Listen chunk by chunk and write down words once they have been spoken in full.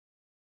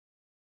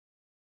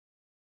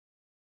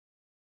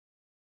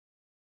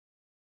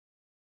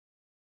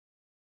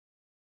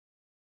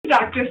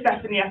Dr.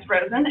 Stephanie S.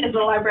 Rosen is a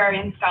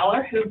librarian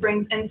scholar who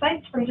brings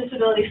insights from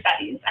disability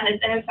studies and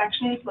its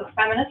intersections with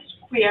feminist,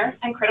 queer,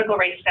 and critical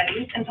race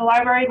studies into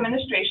library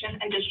administration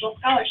and digital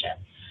scholarship.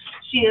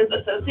 She is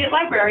Associate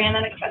Librarian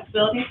and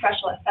Accessibility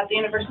Specialist at the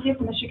University of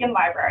Michigan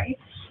Library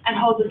and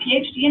holds a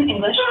PhD in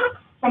English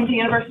from the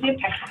University of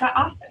Texas at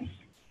Austin.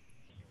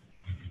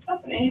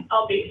 Stephanie,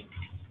 I'll be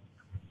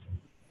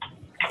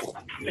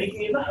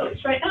making you the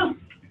host right now.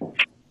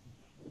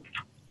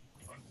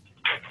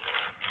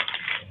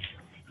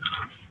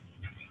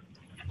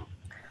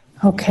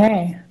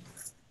 Okay,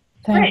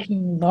 thank you,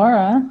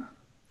 Laura.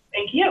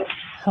 Thank you.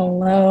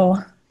 Hello,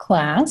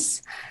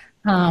 class.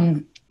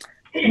 I'm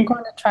going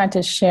to try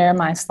to share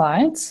my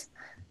slides.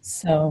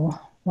 So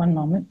one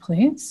moment,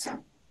 please.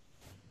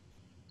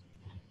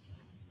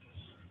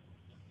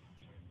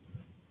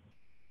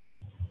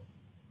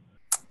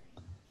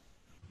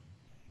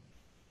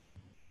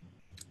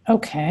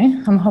 Okay,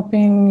 I'm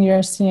hoping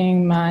you're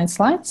seeing my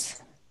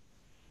slides.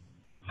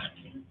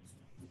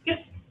 Yes.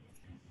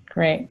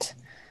 Great.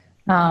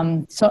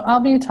 So I'll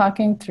be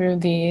talking through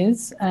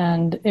these,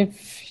 and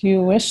if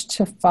you wish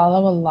to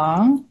follow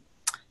along,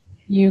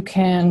 you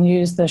can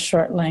use the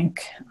short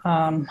link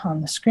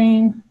on the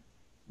screen,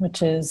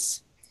 which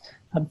is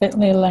a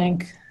bit.ly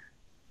link,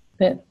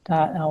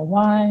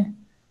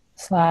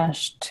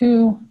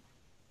 bit.ly/2,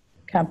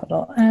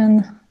 capital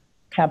N,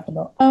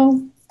 capital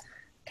O,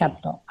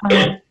 capital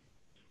I,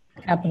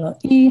 capital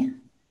E,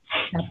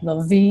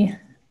 capital V,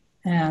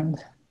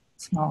 and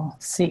small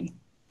c.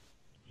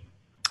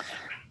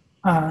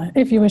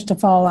 If you wish to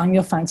follow along,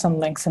 you'll find some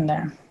links in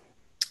there.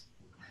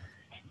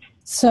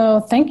 So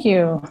thank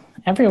you,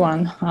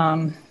 everyone,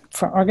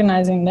 for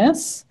organizing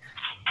this,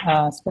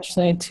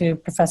 especially to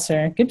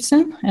Professor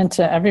Gibson and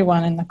to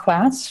everyone in the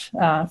class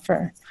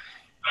for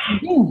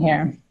being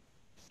here.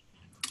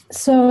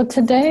 So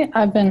today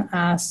I've been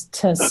asked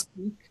to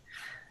speak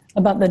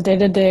about the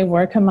day-to-day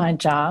work of my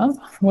job,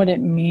 what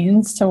it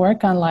means to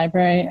work on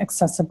library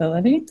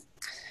accessibility.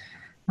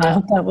 I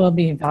hope that will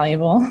be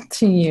valuable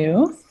to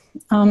you.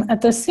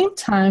 At the same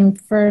time,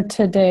 for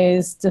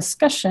today's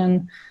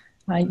discussion,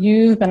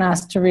 you've been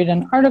asked to read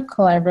an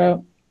article I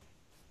wrote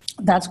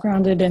that's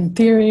grounded in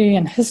theory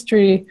and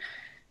history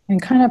and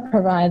kind of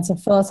provides a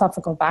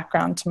philosophical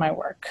background to my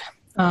work.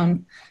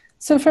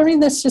 So for me,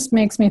 this just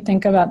makes me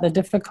think about the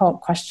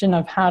difficult question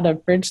of how to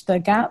bridge the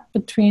gap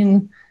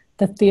between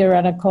the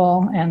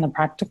theoretical and the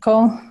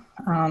practical.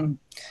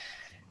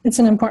 It's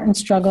an important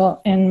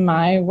struggle in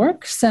my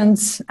work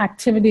since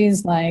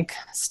activities like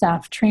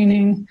staff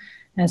training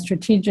and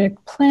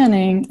strategic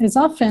planning is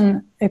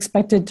often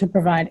expected to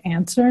provide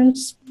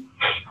answers,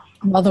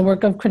 while the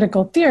work of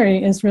critical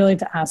theory is really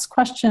to ask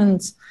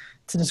questions,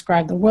 to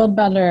describe the world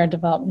better,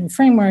 develop new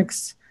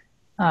frameworks,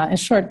 in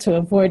short, to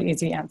avoid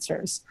easy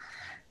answers.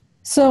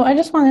 So I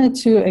just wanted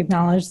to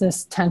acknowledge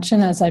this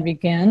tension as I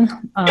begin,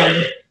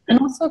 and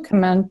also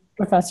commend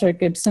Professor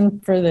Gibson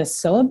for this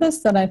syllabus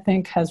that I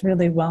think has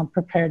really well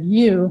prepared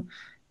you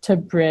to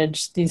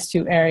bridge these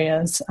two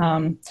areas.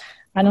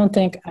 I don't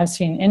think I've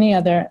seen any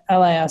other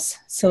LIS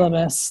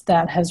syllabus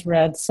that has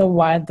read so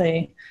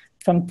widely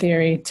from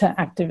theory to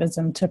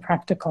activism to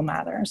practical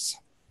matters.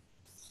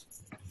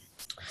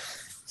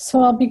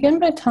 So I'll begin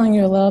by telling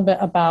you a little bit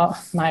about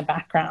my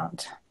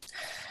background.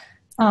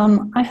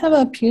 I have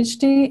a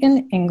PhD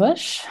in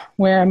English,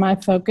 where my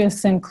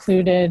focus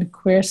included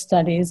queer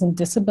studies and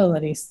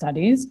disability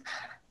studies,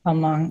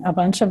 among a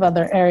bunch of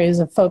other areas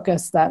of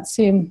focus that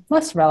seem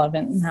less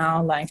relevant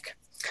now, like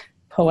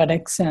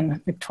poetics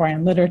and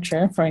Victorian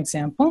literature, for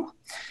example.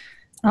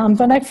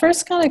 But I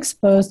first got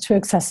exposed to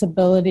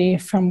accessibility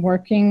from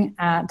working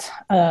at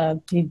a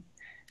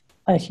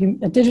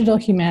digital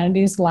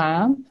humanities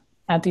lab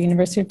at the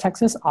University of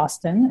Texas,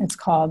 Austin. It's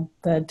called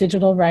the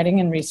Digital Writing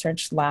and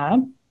Research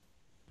Lab.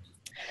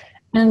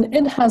 And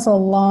it has a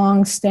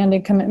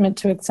long-standing commitment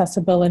to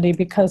accessibility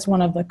because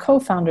one of the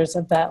co-founders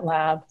of that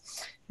lab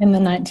in the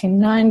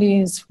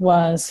 1990s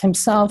was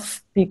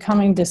himself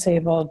becoming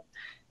disabled,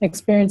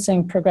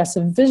 experiencing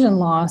progressive vision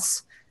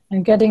loss,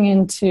 and getting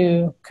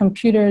into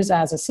computers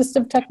as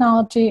assistive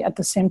technology at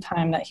the same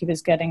time that he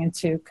was getting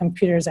into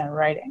computers and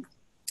writing.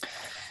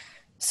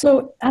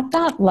 So at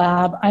that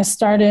lab, I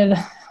started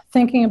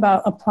thinking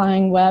about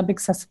applying web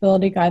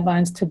accessibility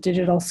guidelines to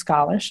digital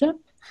scholarship.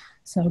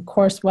 So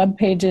course web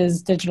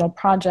pages, digital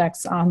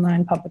projects,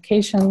 online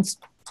publications.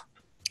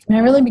 And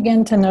I really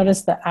began to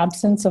notice the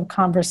absence of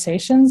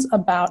conversations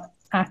about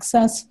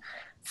access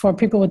for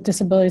people with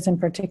disabilities in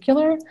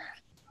particular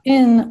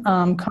in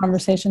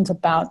conversations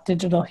about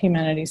digital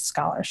humanities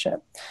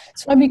scholarship.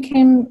 So I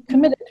became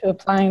committed to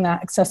applying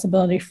that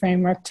accessibility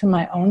framework to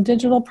my own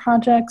digital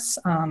projects,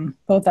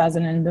 both as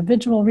an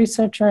individual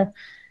researcher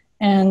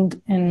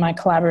and in my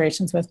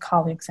collaborations with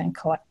colleagues and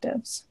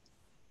collectives.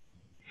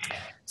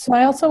 So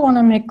I also want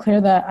to make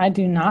clear that I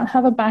do not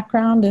have a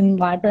background in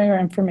library or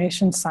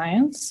information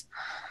science,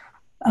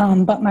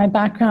 but my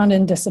background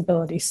in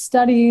disability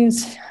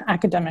studies,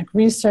 academic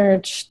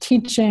research,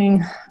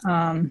 teaching,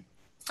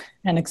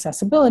 and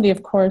accessibility,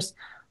 of course,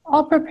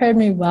 all prepared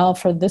me well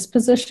for this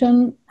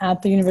position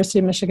at the University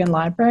of Michigan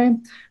Library,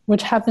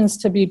 which happens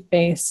to be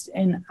based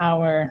in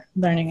our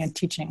Learning and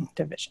Teaching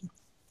division.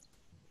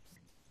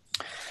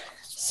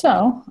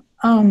 So,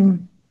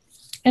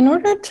 in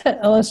order to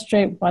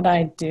illustrate what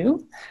I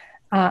do,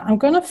 I'm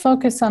going to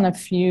focus on a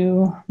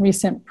few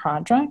recent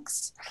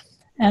projects,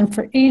 and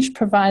for each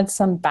provide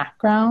some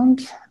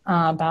background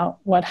about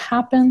what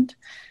happened,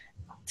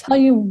 tell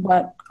you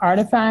what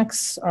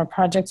artifacts or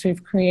projects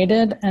we've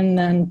created, and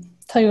then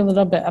tell you a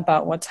little bit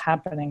about what's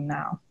happening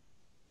now.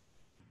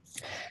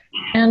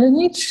 And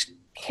in each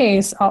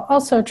case, I'll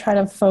also try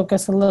to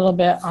focus a little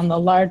bit on the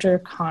larger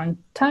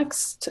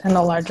context and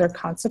the larger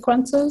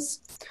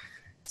consequences.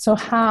 So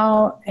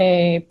how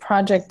a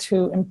project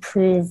to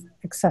improve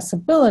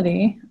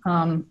accessibility,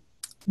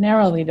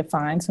 narrowly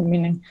defined, so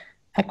meaning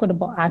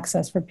equitable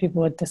access for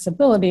people with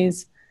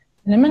disabilities,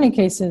 and in many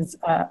cases,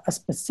 a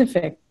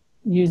specific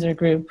user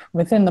group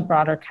within the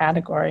broader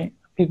category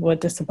of people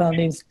with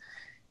disabilities,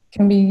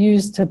 can be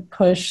used to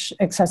push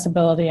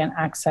accessibility and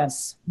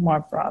access more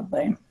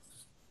broadly.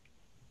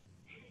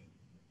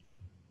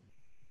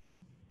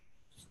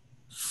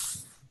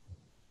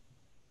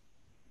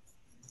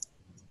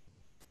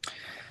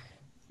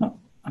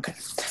 Okay,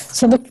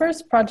 so the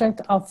first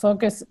project I'll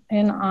focus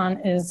in on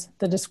is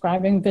the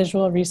Describing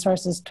Visual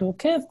Resources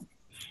Toolkit.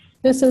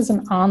 This is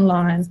an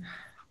online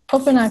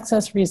open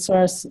access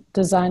resource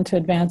designed to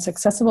advance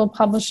accessible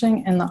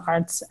publishing in the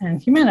arts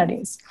and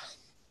humanities.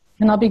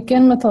 And I'll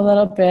begin with a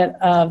little bit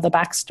of the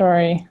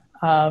backstory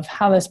of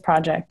how this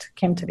project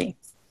came to be.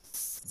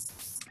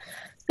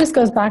 This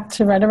goes back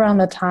to right around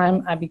the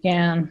time I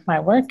began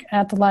my work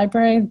at the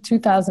library,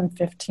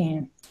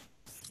 2015.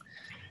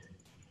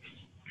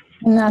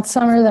 In that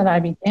summer that I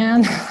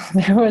began,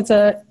 there was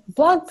a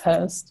blog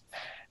post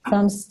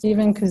from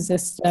Stephen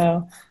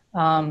Kuzisto,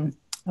 a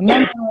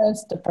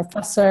memoirist, a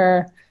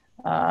professor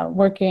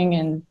working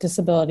in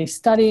disability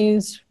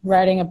studies,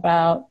 writing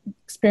about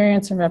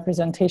experience and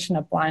representation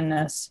of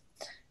blindness.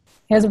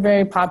 He has a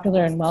very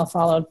popular and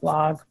well-followed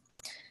blog.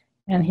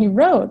 And he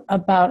wrote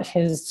about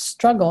his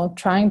struggle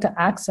trying to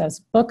access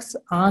books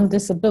on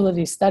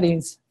disability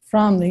studies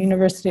from the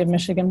University of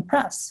Michigan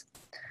Press,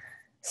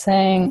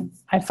 saying,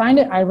 "I find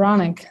it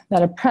ironic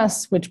that a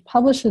press which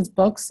publishes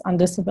books on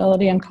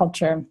disability and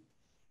culture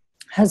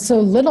has so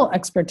little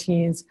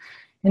expertise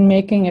in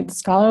making its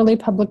scholarly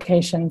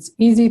publications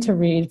easy to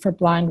read for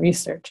blind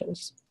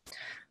researchers.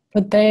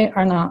 But they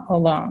are not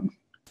alone."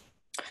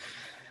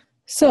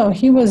 So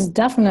he was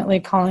definitely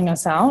calling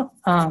us out,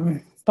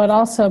 but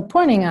also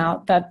pointing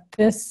out that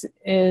this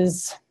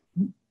is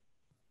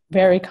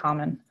very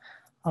common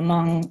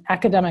among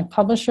academic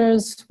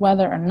publishers,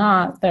 whether or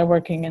not they're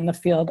working in the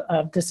field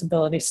of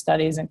disability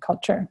studies and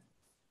culture.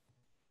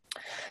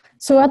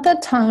 So at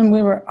that time,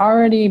 we were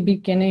already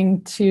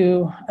beginning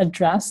to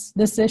address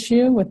this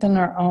issue within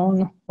our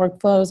own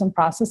workflows and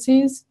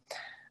processes,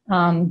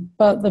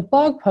 but the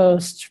blog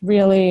post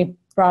really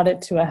brought it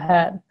to a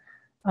head.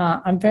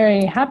 I'm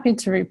very happy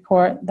to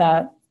report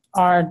that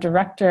our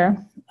director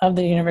of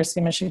the University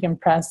of Michigan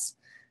Press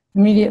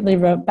immediately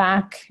wrote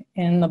back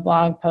in the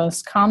blog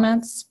post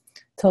comments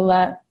to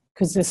let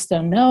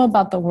Kuzisto know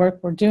about the work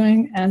we're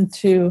doing and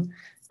to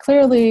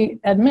clearly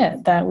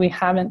admit that we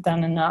haven't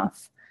done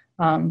enough.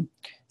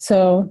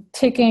 So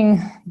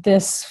taking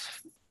this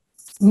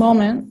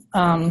moment,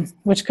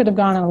 which could have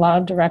gone in a lot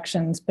of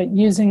directions, but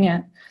using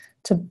it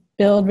to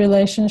build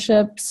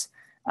relationships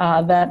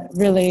that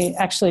really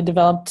actually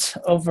developed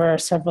over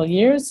several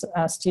years.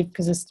 Steve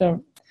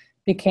Kuzisto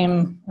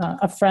became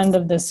a friend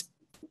of this,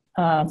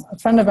 a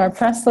friend of our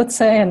press, let's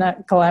say, and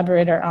a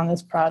collaborator on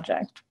this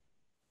project.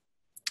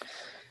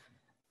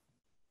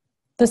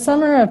 The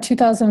summer of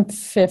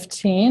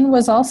 2015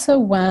 was also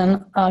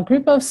when a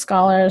group of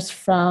scholars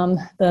from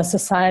the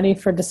Society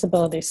for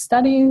Disability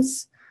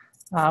Studies,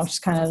 which is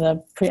kind of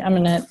the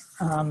preeminent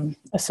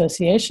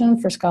association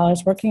for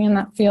scholars working in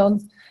that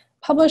field,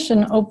 published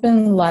an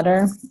open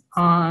letter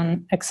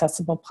on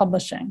accessible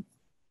publishing.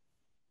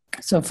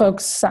 So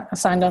folks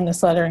signed on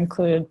this letter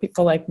include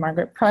people like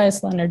Margaret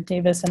Price, Leonard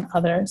Davis, and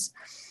others.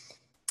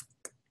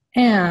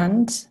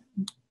 And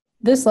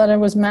this letter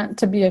was meant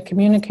to be a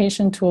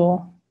communication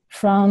tool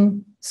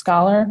from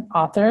scholar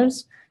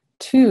authors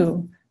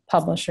to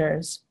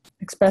publishers,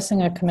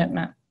 expressing a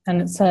commitment.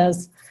 And it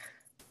says,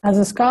 "As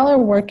a scholar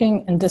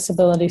working in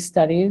disability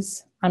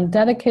studies, I'm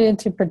dedicated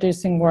to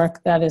producing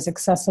work that is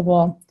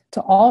accessible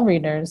to all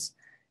readers,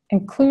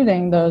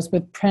 including those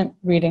with print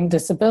reading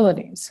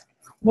disabilities.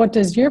 What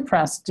does your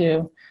press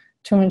do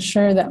to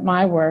ensure that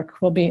my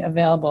work will be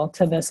available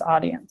to this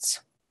audience?"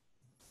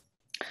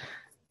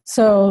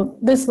 So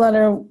this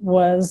letter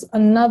was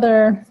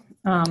another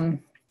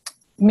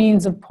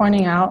means of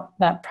pointing out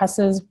that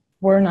presses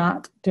were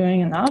not doing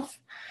enough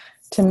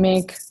to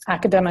make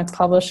academic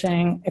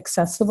publishing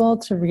accessible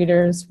to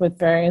readers with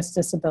various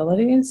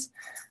disabilities.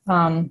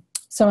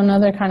 So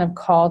another kind of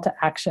call to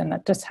action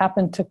that just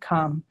happened to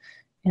come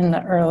in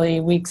the early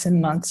weeks and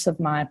months of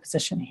my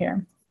position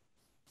here.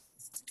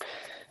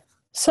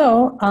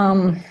 So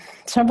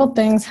several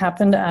things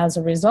happened as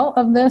a result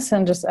of this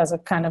and just as a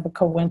kind of a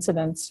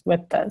coincidence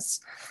with this.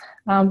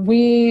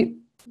 We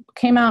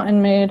came out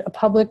and made a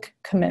public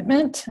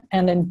commitment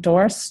and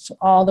endorsed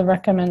all the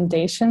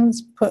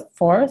recommendations put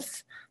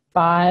forth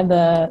by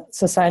the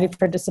Society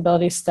for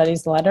Disability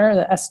Studies letter,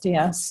 the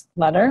SDS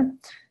letter.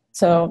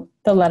 So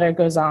the letter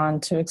goes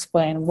on to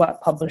explain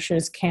what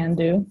publishers can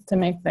do to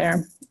make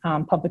their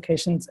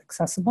publications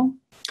accessible.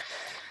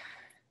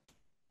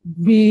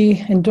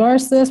 We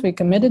endorsed this, we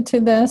committed to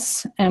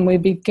this, and we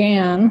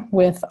began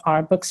with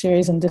our book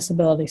series in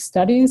disability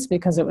studies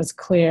because it was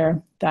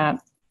clear that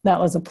that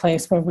was a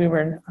place where we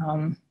were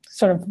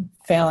sort of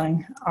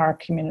failing our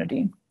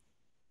community.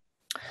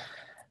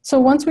 So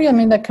once we had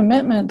made that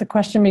commitment, the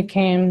question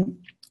became,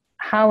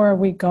 how are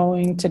we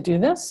going to do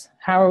this?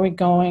 How are we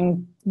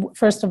going,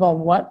 first of all,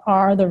 what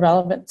are the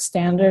relevant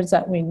standards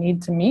that we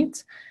need to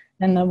meet?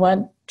 And then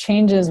what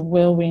changes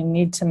will we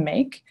need to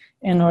make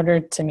in order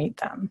to meet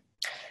them?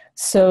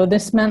 So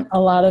this meant a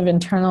lot of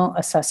internal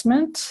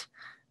assessment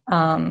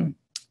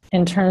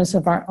in terms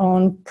of our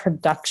own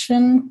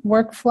production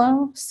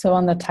workflow. So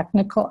on the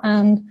technical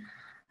end,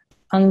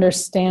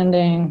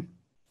 understanding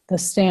the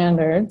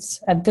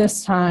standards. At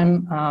this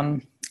time,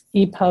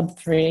 EPUB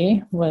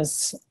 3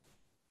 was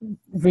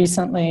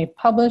recently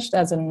published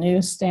as a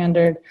new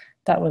standard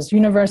that was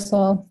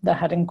universal, that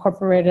had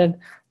incorporated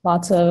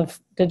lots of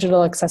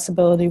digital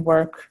accessibility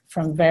work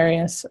from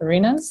various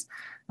arenas,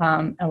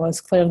 and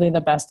was clearly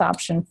the best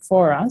option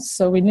for us.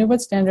 So we knew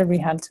what standard we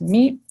had to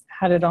meet,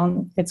 had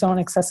its own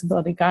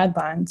accessibility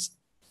guidelines.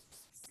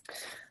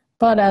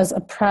 But as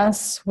a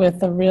press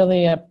with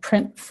a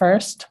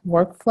print-first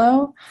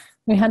workflow,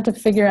 we had to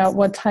figure out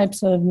what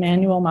types of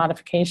manual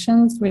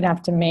modifications we'd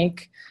have to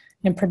make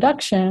in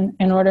production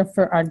in order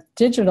for our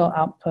digital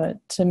output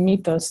to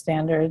meet those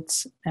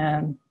standards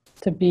and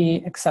to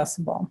be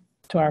accessible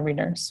to our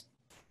readers.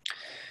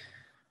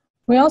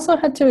 We also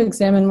had to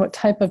examine what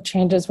type of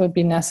changes would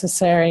be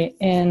necessary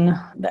in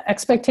the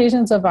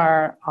expectations of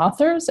our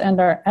authors and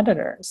our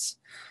editors.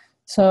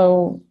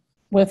 So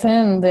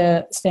within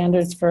the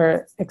standards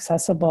for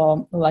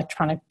accessible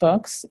electronic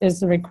books is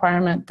the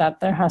requirement that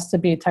there has to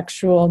be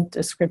textual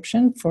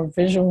description for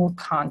visual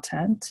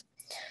content.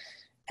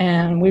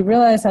 And we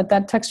realized that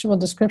that textual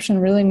description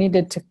really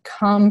needed to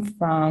come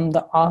from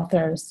the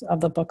authors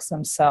of the books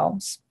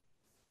themselves.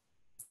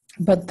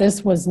 But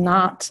this was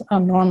not a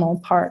normal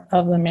part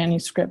of the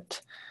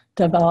manuscript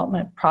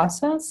development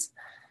process.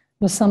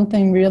 It was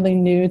something really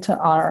new to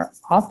our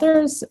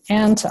authors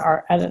and to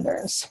our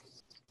editors.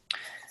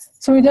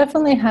 So we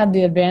definitely had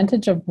the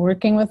advantage of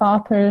working with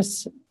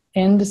authors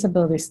in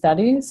disability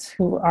studies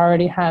who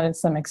already had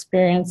some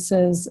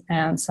experiences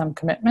and some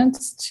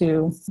commitments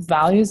to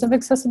values of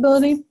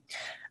accessibility,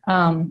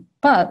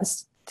 but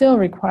still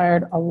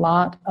required a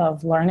lot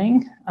of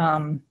learning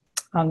on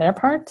their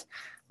part,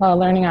 a lot of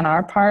learning on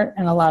our part,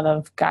 and a lot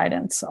of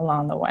guidance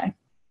along the way.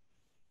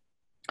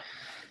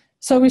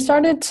 So we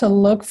started to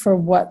look for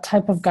what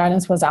type of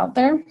guidance was out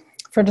there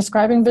for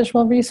describing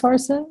visual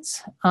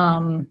resources.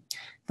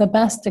 The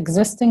best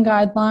existing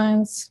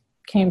guidelines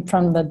came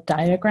from the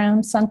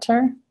Diagram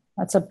Center.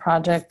 That's a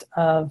project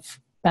of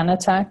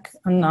Benetech,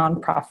 a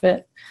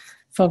nonprofit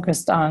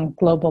focused on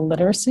global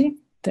literacy.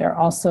 They're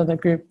also the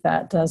group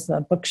that does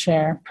the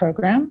Bookshare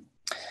program.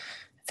 I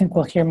think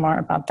we'll hear more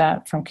about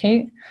that from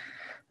Kate.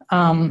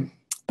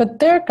 But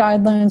their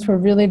guidelines were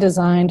really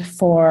designed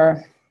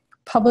for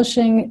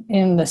publishing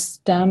in the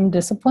STEM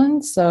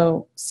disciplines,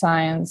 so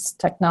science,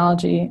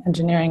 technology,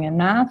 engineering, and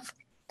math,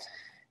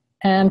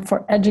 and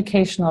for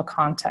educational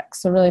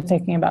context, so really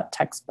thinking about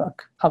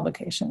textbook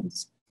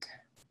publications.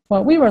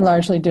 What we were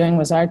largely doing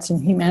was arts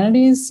and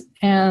humanities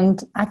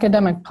and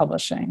academic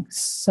publishing.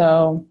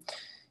 So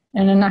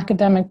in an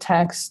academic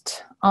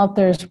text,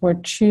 authors were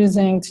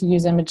choosing to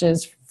use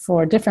images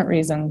for different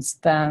reasons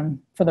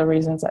than for the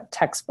reasons that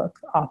textbook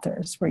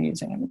authors were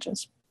using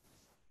images.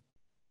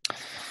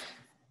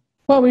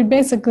 What we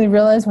basically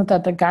realized was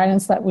that the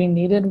guidance that we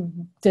needed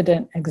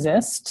didn't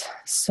exist.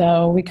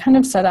 So we kind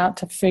of set out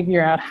to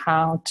figure out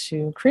how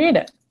to create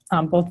it,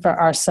 both for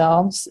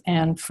ourselves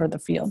and for the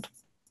field.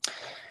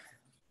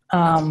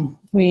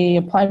 We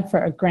applied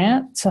for a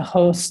grant to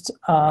host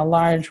a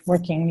large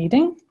working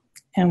meeting,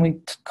 and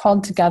we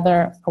called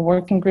together a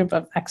working group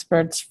of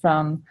experts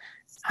from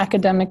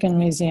academic and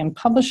museum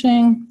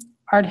publishing,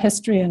 art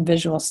history and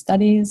visual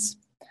studies,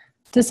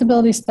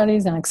 disability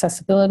studies and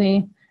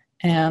accessibility,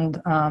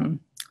 and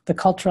the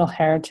cultural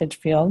heritage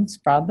fields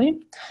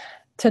broadly,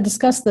 to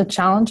discuss the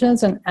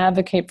challenges and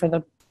advocate for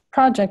the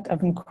project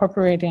of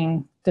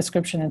incorporating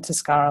description into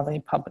scholarly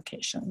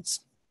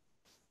publications.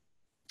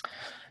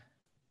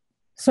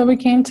 So we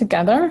came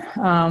together,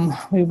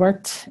 we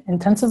worked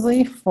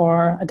intensively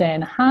for a day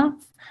and a half,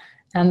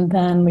 and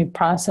then we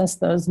processed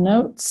those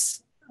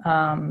notes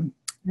in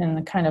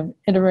a kind of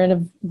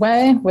iterative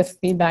way with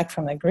feedback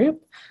from the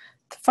group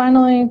to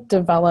finally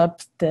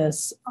develop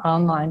this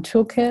online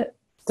toolkit,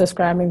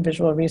 Describing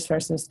Visual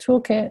Resources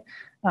Toolkit.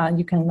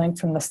 You can link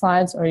from the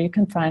slides, or you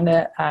can find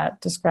it at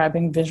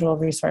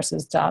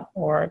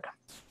describingvisualresources.org.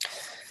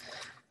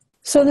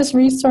 So this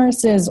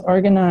resource is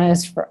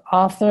organized for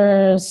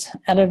authors,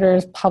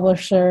 editors,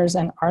 publishers,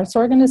 and arts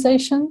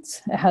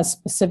organizations. It has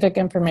specific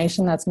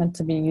information that's meant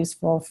to be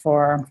useful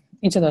for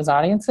each of those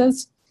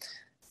audiences.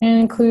 And it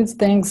includes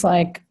things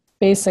like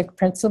basic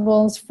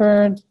principles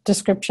for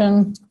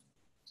description,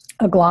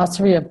 a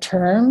glossary of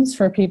terms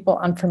for people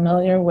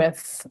unfamiliar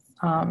with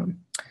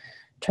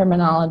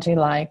terminology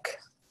like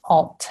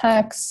alt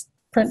text,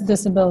 print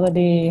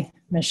disability,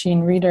 machine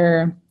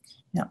reader,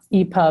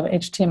 EPUB,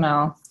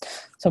 HTML.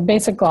 So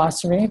basic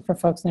glossary for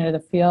folks new to the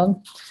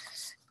field.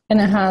 And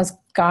it has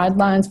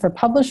guidelines for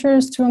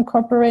publishers to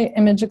incorporate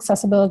image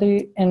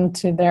accessibility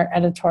into their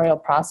editorial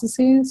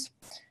processes.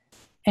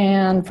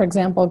 And for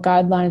example,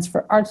 guidelines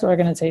for arts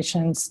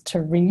organizations to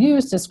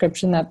reuse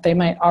description that they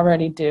might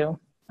already do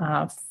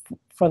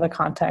for the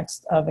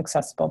context of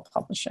accessible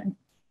publishing.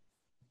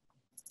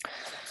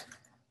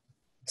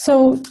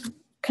 So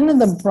kind of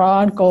the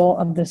broad goal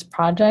of this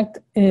project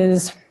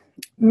is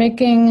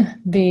making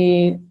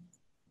the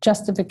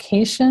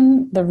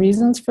justification, the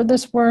reasons for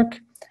this work,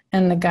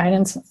 and the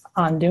guidance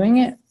on doing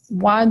it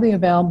widely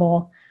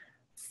available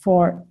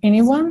for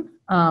anyone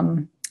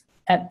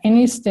at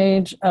any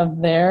stage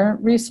of their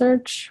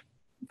research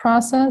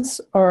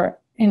process or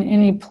in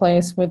any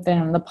place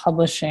within the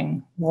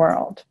publishing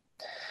world.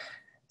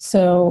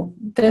 So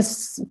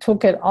this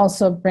toolkit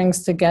also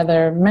brings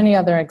together many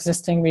other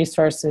existing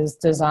resources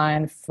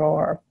designed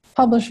for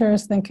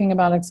publishers thinking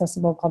about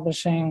accessible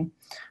publishing,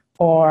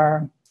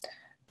 or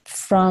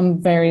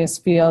from various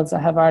fields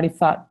that have already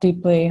thought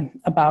deeply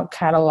about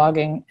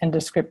cataloging and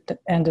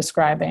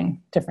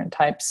describing different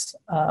types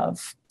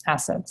of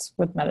assets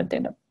with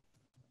metadata.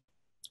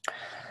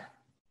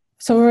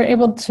 So we were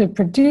able to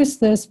produce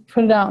this,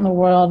 put it out in the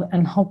world,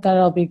 and hope that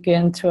it'll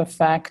begin to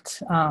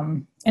affect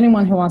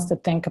anyone who wants to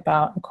think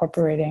about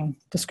incorporating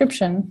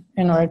description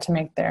in order to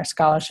make their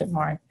scholarship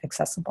more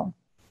accessible.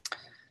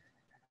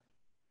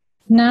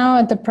 Now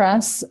at the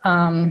press,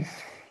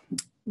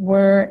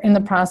 we're in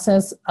the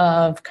process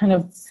of kind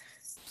of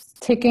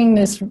taking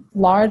this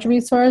large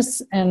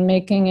resource and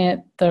making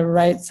it the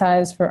right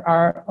size for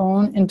our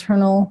own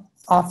internal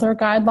author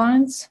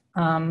guidelines,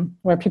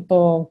 where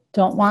people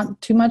don't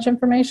want too much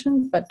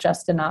information, but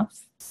just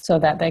enough so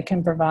that they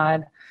can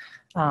provide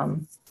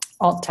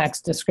alt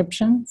text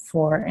description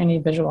for any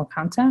visual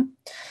content.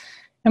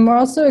 And we're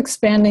also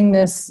expanding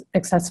this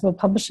accessible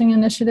publishing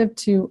initiative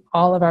to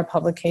all of our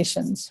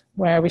publications,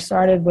 where we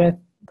started with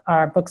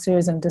our book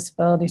series in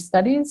disability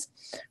studies.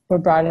 We're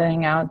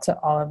broadening out to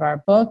all of our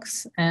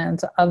books and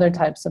to other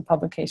types of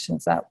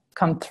publications that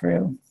come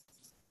through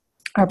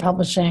our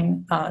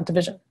publishing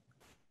division.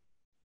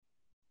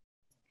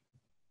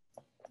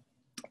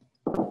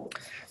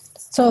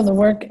 So the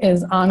work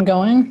is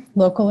ongoing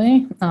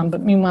locally,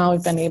 but meanwhile,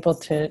 we've been able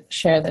to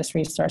share this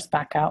resource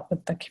back out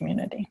with the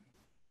community.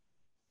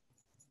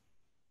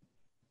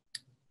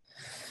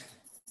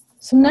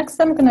 So next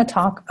I'm going to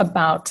talk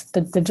about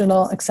the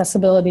Digital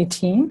Accessibility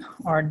Team,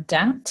 or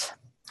DAT.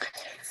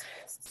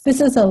 This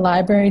is a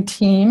library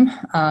team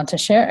to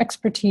share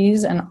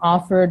expertise and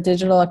offer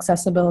digital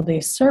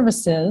accessibility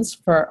services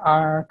for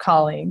our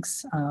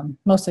colleagues,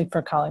 mostly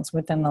for colleagues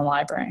within the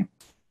library.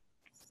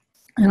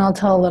 And I'll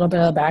tell a little bit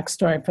of the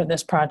backstory for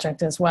this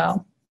project as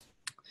well.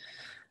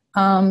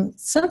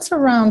 Since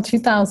around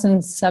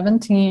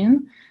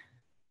 2017,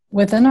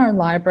 within our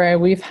library,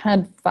 we've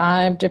had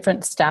 5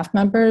 different staff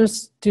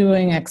members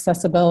doing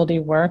accessibility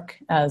work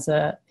as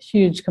a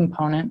huge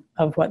component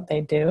of what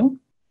they do.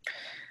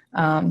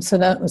 So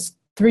that was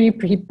 3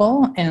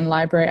 people in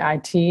library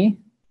IT,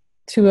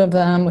 2 of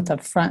them with a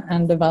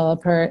front-end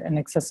developer and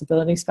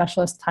accessibility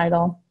specialist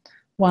title,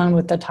 1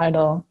 with the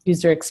title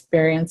User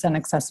Experience and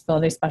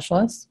Accessibility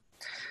Specialist,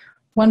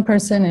 1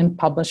 person in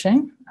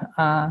publishing,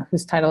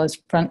 whose title is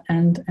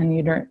Front-End and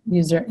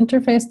User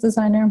Interface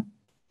Designer,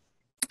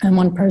 and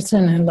 1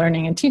 person in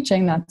learning and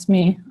teaching, that's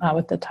me,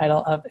 with the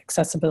title of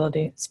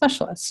Accessibility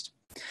Specialist.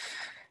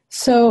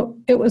 So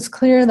it was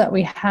clear that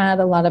we had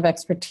a lot of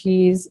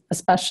expertise,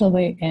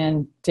 especially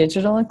in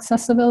digital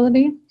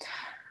accessibility,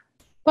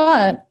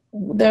 but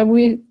there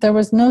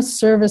was no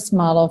service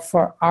model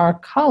for our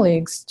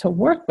colleagues to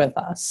work with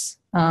us.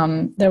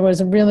 There was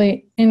a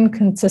really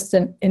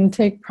inconsistent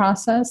intake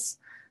process.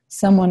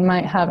 Someone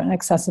might have an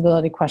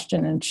accessibility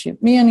question and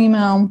shoot me an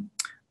email,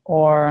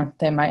 or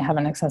they might have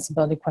an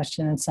accessibility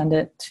question and send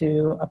it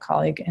to a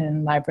colleague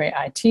in library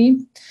IT.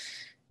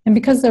 And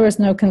because there was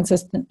no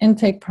consistent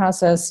intake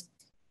process,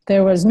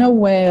 there was no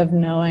way of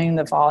knowing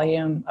the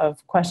volume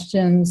of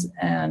questions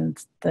and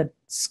the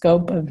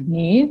scope of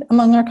need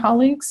among our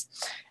colleagues.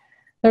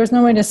 There was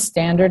no way to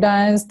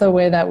standardize the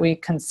way that we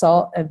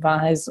consult,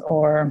 advise,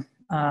 or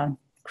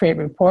create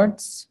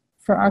reports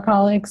for our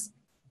colleagues.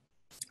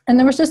 And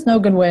there was just no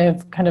good way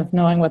of kind of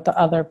knowing what the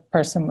other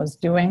person was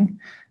doing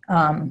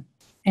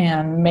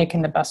and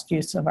making the best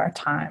use of our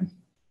time.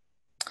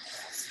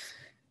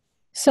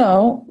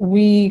 So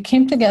we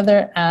came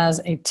together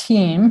as a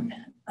team,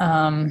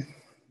 and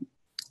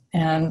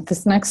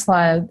this next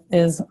slide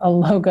is a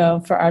logo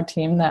for our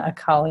team that a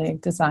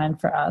colleague designed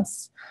for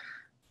us,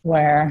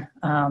 where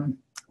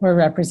we're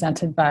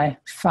represented by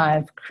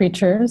 5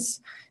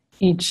 creatures,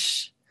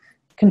 each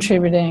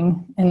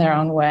contributing in their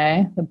own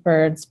way. The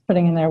birds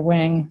putting in their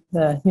wing,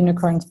 the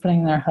unicorns putting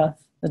in their hoof,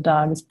 the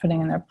dog is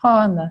putting in their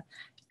paw, and the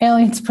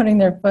aliens putting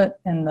their foot,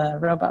 and the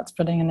robots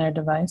putting in their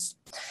device.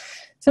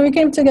 So we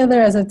came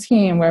together as a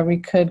team where we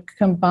could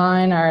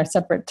combine our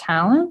separate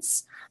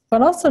talents,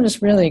 but also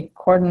just really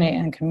coordinate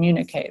and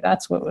communicate.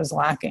 That's what was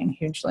lacking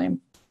hugely.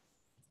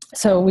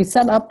 So we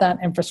set up that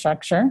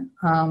infrastructure,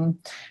 and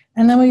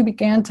then we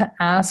began to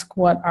ask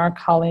what our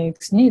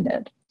colleagues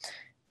needed.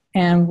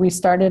 And we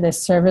started a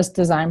service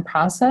design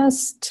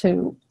process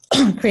to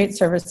create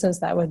services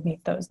that would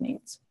meet those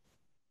needs.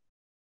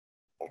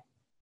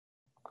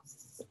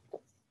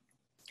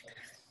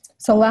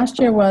 So last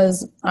year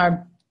was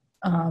our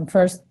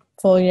first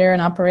full year in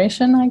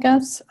operation, I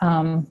guess.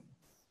 And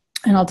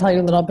I'll tell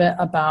you a little bit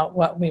about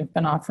what we've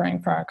been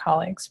offering for our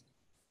colleagues.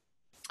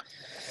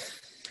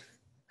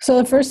 So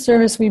the first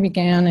service we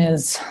began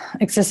is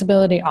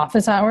accessibility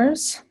office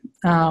hours.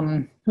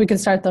 We could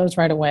start those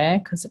right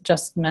away because it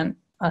just meant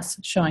us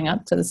showing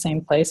up to the same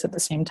place at the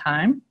same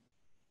time.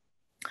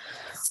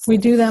 We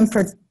do them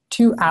for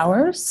 2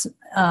 hours,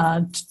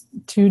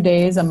 2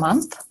 days a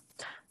month.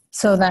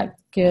 So that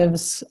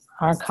gives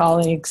our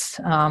colleagues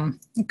a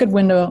good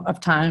window of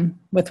time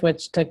with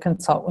which to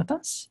consult with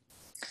us.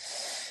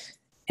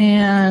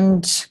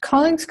 And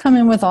colleagues come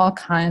in with all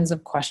kinds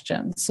of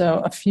questions. So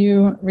a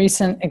few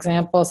recent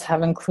examples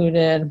have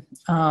included,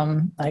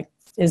 like,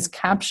 is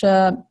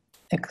CAPTCHA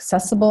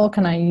accessible?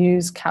 Can I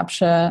use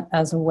CAPTCHA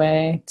as a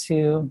way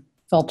to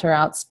filter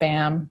out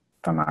spam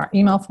from our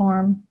email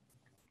form?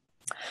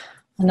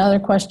 Another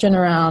question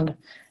around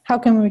how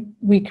can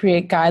we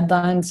create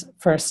guidelines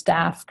for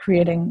staff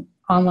creating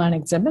online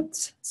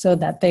exhibits so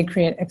that they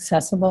create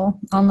accessible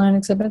online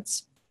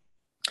exhibits?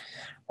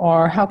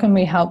 Or how can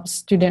we help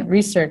student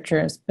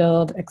researchers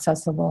build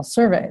accessible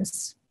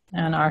surveys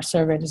in our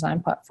survey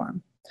design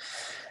platform?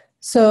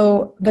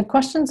 So the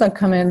questions that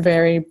come in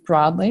vary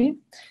broadly,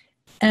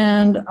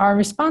 and our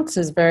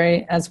responses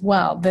vary as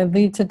well. They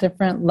lead to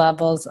different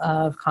levels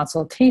of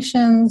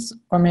consultations,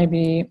 or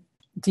maybe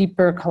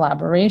deeper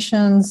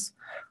collaborations,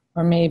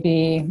 or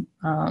maybe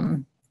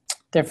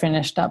they're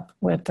finished up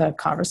with a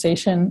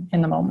conversation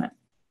in the moment.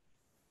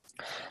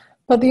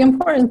 But the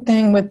important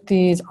thing with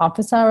these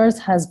office hours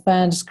has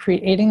been just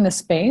creating the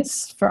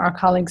space for our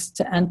colleagues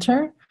to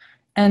enter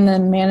and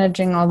then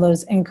managing all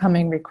those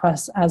incoming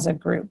requests as a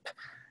group.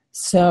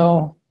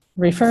 So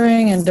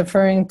referring and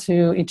deferring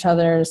to each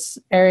other's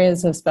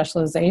areas of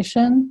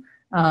specialization,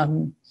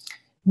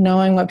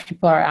 knowing what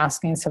people are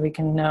asking so we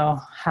can know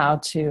how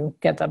to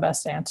get the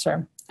best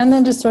answer. And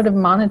then just sort of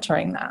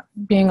monitoring that,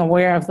 being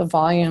aware of the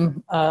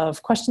volume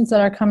of questions that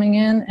are coming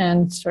in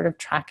and sort of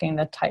tracking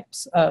the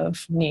types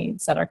of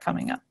needs that are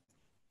coming up.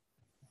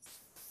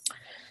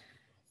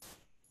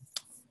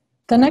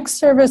 The next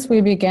service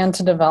we began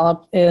to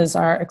develop is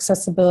our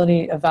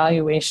accessibility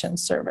evaluation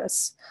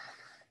service.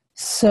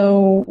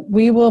 So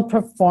we will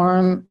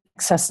perform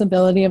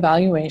accessibility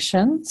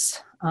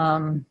evaluations,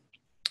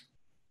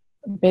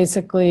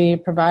 basically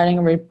providing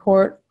a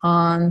report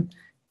on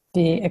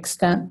the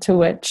extent to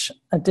which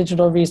a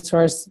digital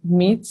resource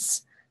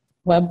meets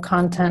Web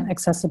Content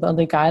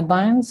Accessibility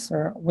Guidelines,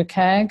 or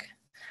WCAG.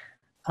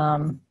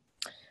 And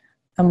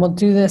we'll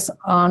do this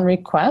on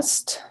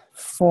request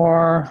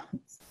for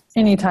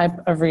any type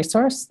of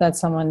resource that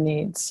someone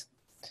needs.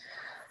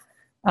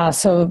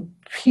 So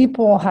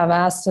people have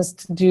asked us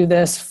to do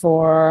this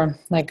for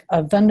like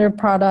a vendor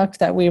product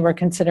that we were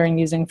considering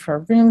using for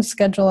room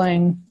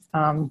scheduling.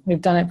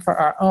 We've done it for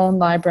our own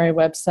library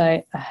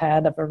website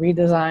ahead of a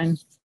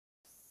redesign.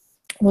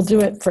 We'll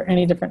do it for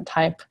any different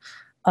type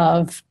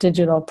of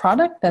digital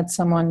product that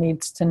someone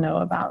needs to know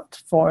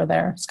about for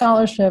their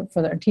scholarship,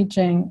 for their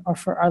teaching, or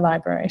for our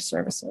library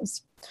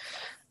services.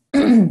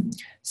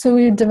 So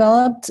we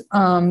developed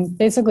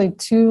basically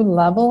 2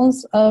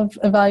 levels of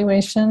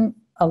evaluation: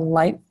 a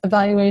light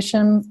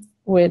evaluation,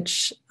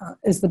 which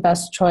is the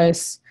best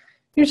choice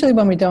usually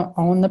when we don't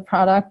own the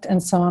product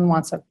and someone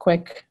wants a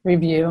quick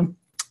review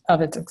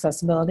of its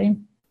accessibility,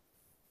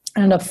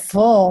 and a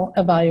full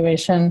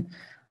evaluation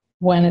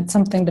when it's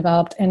something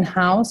developed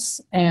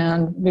in-house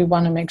and we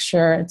want to make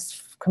sure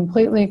it's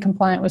completely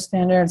compliant with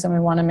standards and we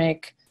want to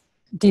make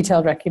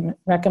detailed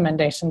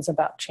recommendations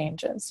about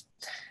changes.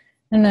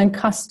 And then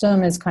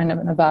custom is kind of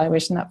an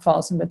evaluation that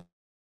falls in between.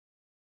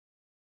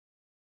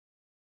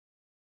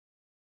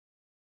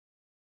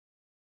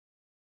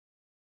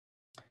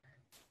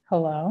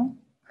 Hello?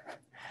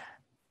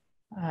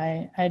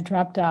 I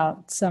dropped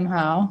out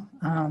somehow,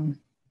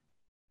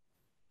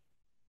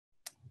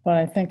 but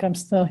I think I'm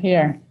still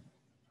here.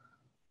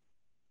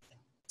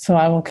 So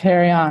I will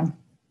carry on.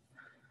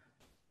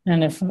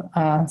 And if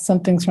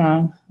something's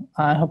wrong,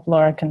 I hope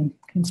Laura can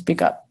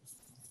speak up.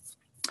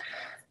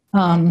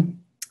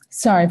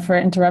 Sorry for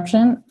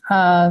interruption.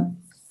 I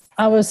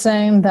was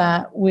saying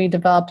that we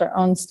developed our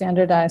own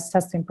standardized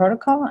testing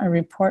protocol, a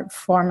report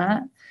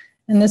format.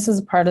 And this is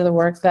part of the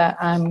work that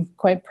I'm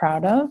quite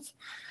proud of,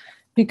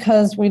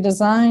 because we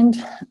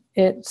designed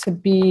it to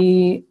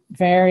be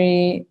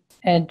very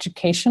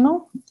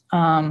educational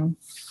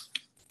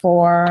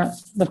for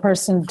the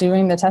person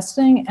doing the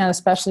testing and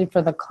especially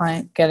for the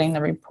client getting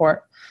the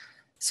report.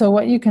 So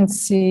what you can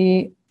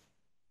see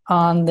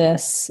on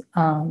this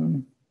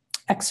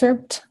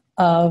excerpt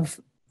of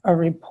a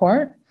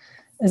report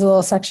is a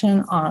little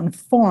section on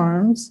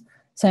forms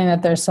saying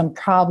that there's some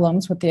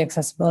problems with the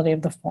accessibility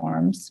of the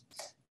forms.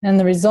 And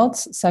the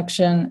results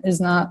section is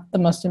not the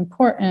most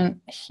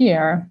important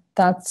here.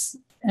 That's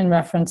in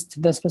reference to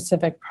the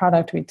specific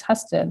product we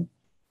tested.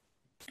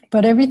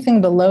 But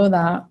everything below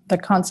that, the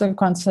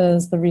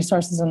consequences, the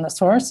resources, and the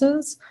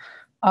sources,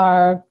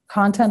 are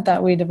content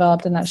that we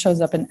developed and that shows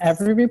up in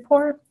every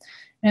report.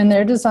 And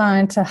they're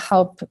designed to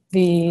help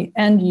the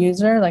end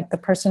user, like the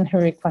person who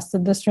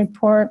requested this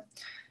report,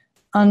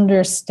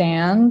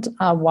 understand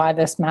why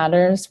this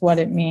matters, what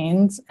it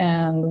means,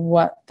 and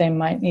what they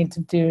might need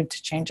to do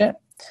to change it.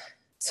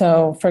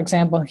 So, for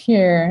example,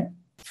 here,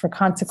 for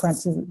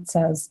consequences, it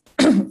says,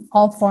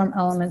 all form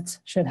elements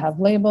should have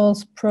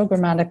labels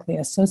programmatically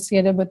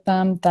associated with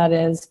them, that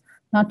is,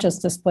 not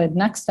just displayed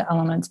next to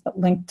elements, but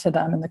linked to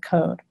them in the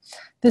code.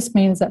 This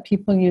means that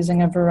people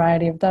using a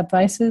variety of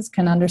devices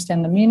can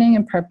understand the meaning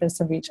and purpose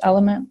of each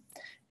element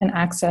and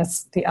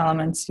access the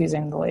elements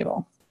using the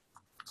label.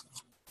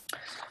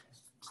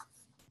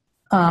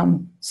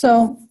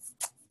 So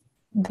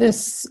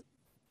this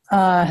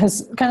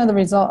is kind of the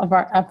result of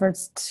our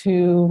efforts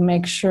to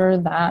make sure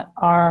that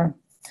our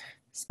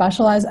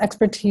specialized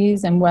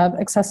expertise in web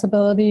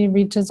accessibility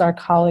reaches our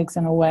colleagues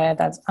in a way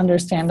that's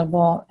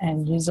understandable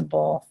and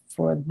usable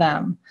for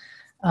them.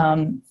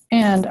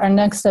 And our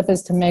next step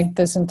is to make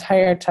this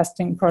entire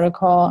testing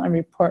protocol and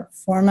report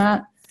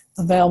format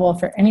available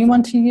for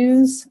anyone to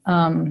use,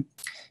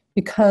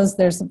 because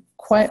there's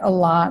quite a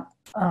lot.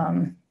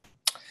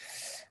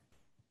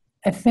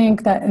 I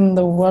think that in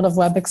the world of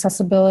web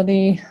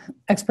accessibility,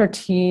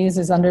 expertise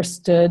is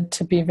understood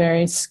to be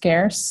very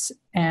scarce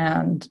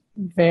and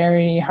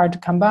very hard to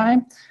come by,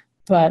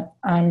 but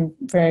I'm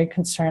very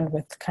concerned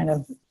with kind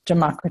of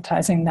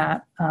democratizing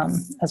that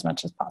as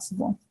much as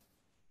possible.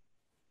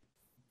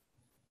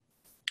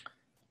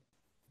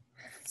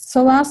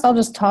 So last, I'll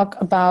just talk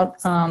about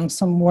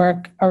some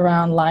work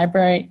around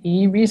library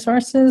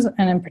e-resources,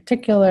 and in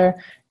particular,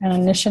 an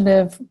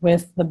initiative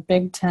with the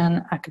Big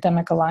Ten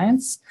Academic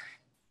Alliance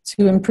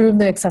to improve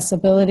the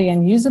accessibility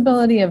and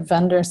usability of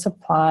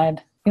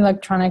vendor-supplied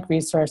electronic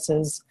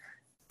resources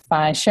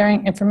by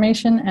sharing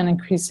information and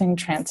increasing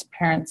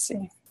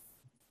transparency.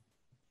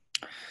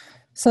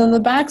 So the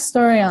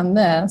backstory on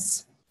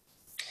this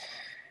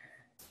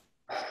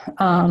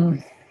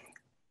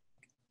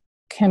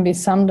can be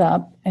summed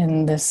up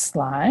in this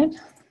slide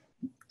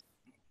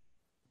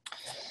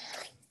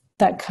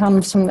that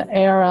comes from the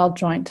ARL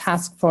Joint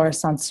Task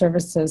Force on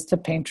Services to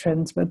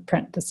Patrons with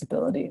Print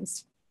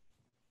Disabilities.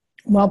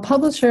 While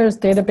publishers,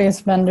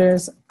 database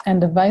vendors, and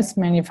device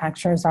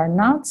manufacturers are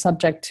not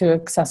subject to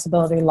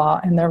accessibility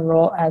law in their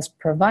role as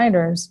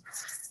providers,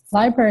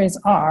 libraries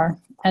are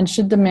and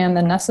should demand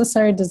the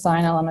necessary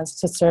design elements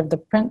to serve the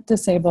print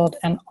disabled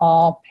and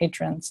all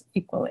patrons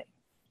equally.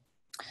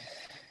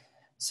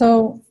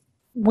 So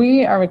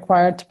we are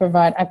required to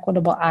provide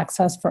equitable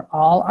access for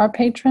all our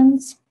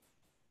patrons,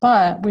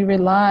 but we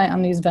rely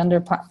on these vendor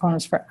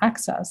platforms for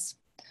access.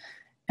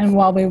 And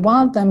while we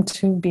want them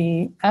to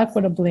be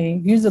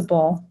equitably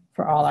usable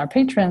for all our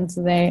patrons,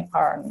 they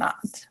are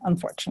not,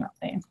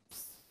 unfortunately.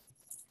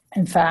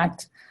 In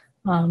fact,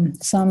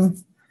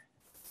 some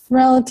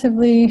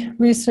relatively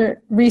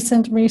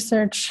recent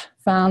research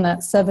found that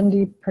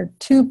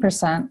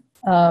 72%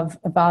 of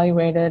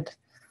evaluated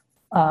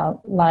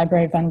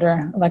library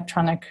vendor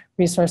electronic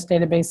resource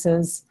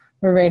databases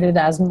were rated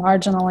as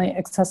marginally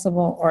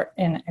accessible or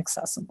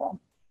inaccessible.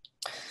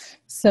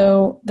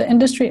 So the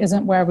industry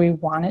isn't where we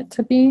want it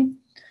to be,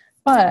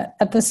 but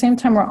at the same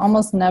time, we're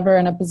almost never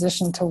in a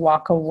position to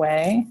walk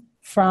away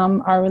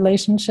from our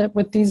relationship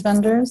with these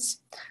vendors.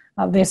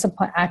 They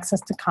supply access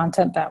to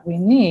content that we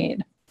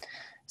need.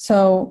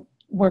 So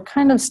we're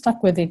kind of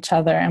stuck with each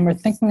other, and we're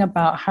thinking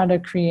about how to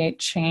create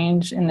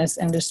change in this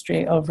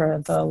industry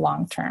over the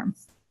long term.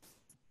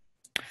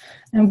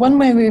 And one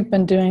way we've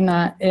been doing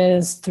that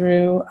is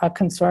through a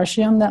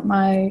consortium that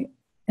my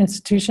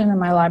institution and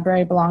my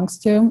library belongs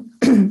to.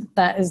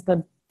 That is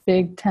the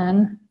Big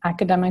Ten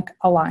Academic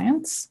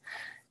Alliance.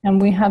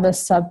 And we have a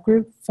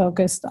subgroup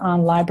focused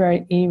on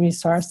library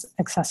e-resource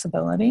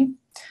accessibility.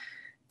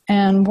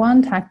 And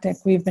one tactic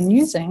we've been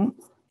using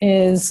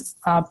is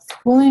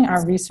pooling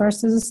our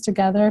resources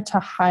together to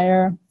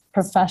hire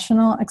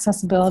professional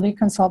accessibility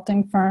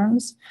consulting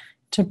firms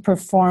to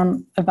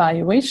perform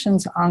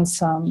evaluations on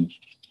some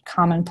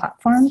common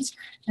platforms,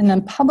 and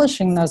then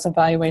publishing those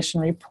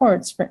evaluation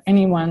reports for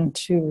anyone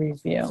to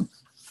review.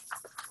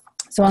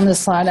 So on this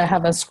slide, I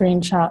have a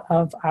screenshot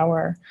of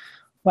our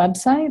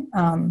website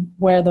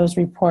where those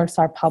reports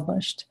are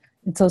published.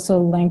 It's also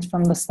linked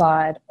from the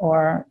slide,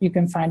 or you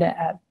can find it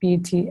at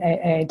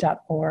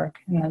btaa.org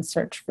and then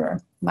search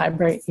for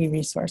library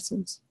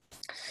e-resources.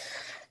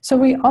 So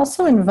we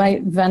also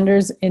invite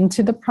vendors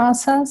into the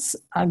process,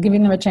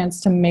 giving them a chance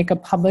to make a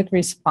public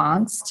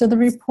response to the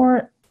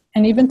report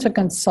and even to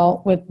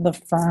consult with the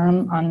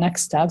firm on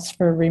next steps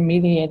for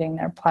remediating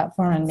their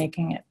platform and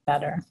making it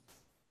better.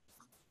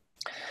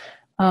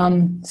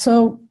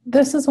 So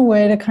this is a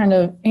way to kind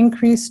of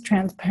increase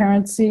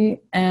transparency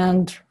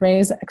and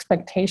raise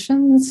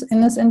expectations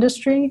in this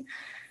industry.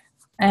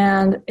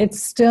 And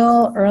it's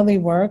still early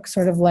work,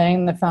 sort of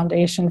laying the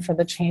foundation for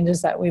the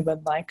changes that we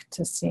would like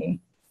to see.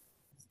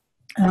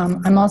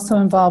 I'm also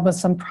involved with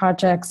some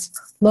projects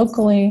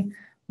locally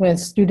with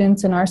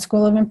students in our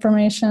School of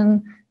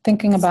Information,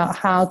 thinking about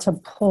how to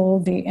pull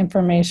the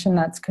information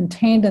that's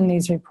contained in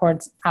these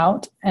reports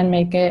out and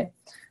make it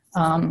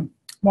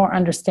more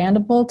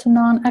understandable to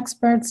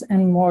non-experts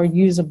and more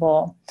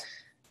usable,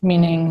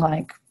 meaning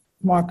like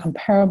more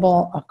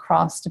comparable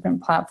across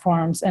different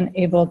platforms and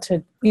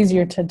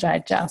easier to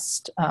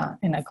digest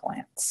in a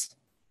glance.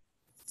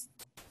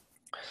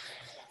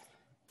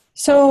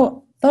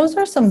 So those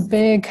are some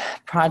big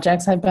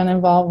projects I've been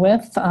involved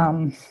with,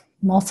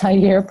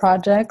 multi-year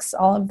projects,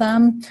 all of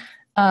them.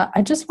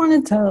 I just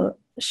wanted to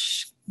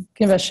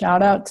give a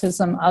shout out to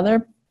some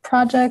other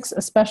projects,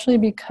 especially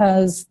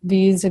because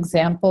these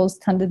examples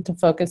tended to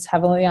focus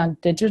heavily on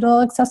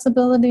digital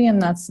accessibility,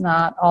 and that's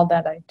not all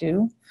that I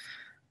do.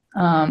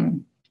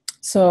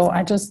 So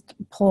I just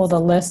pulled a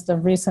list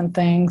of recent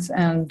things,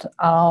 and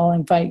I'll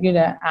invite you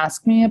to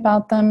ask me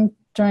about them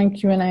during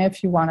Q&A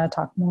if you want to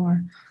talk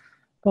more.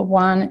 But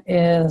one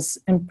is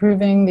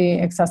improving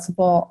the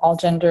accessible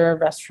all-gender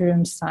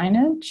restroom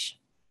signage.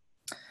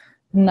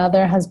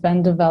 Another has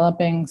been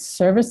developing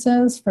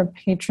services for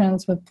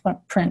patrons with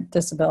print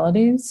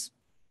disabilities.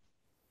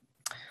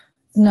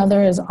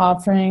 Another is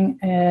offering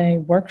a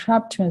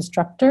workshop to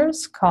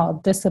instructors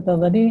called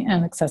Disability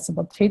and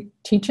Accessible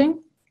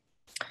Teaching.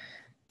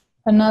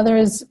 Another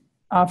is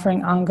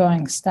offering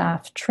ongoing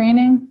staff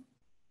training.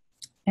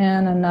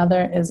 And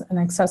another is an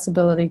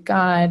accessibility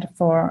guide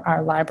for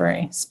our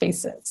library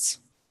spaces.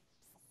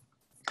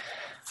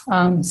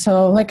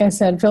 So like I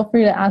said, feel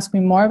free to ask me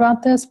more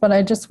about this, but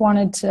I just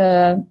wanted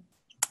to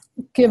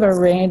give a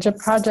range of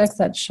projects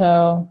that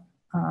show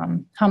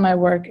how my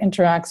work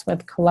interacts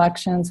with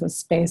collections, with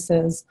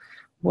spaces,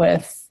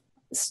 with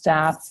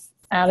staff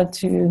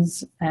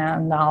attitudes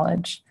and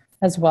knowledge,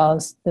 as well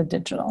as the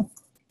digital.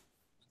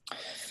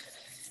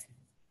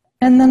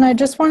 And then I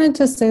just wanted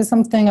to say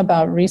something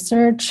about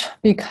research,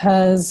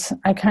 because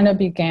I kind of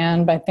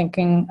began by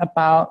thinking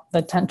about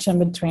the tension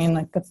between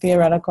like the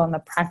theoretical and the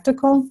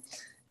practical.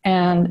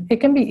 And it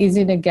can be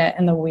easy to get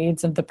in the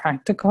weeds of the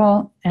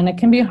practical, and it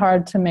can be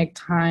hard to make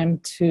time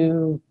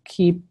to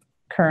keep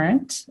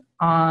current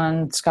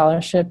on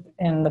scholarship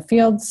in the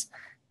fields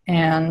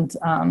and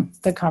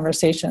the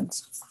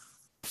conversations.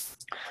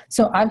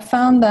 So I've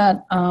found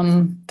that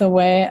the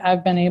way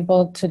I've been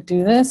able to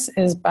do this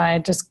is by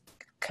just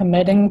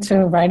committing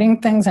to writing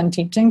things and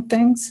teaching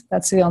things.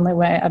 That's the only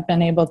way I've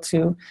been able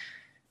to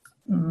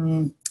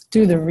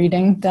do the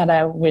reading that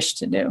I wish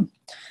to do.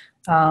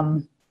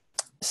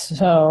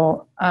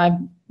 So I've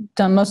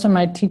done most of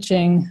my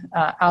teaching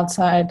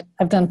outside.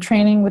 I've done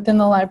training within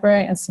the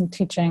library and some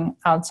teaching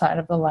outside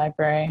of the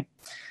library.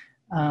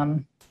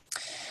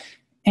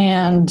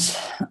 And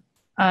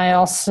I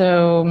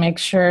also make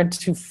sure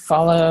to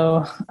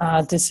follow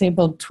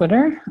disabled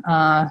Twitter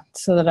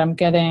so that I'm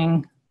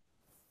getting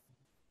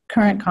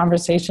current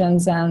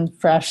conversations and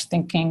fresh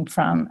thinking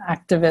from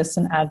activists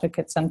and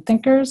advocates and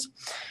thinkers.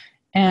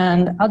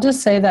 And I'll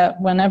just say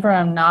that whenever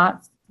I'm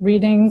not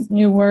reading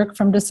new work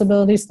from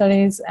disability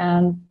studies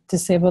and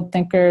disabled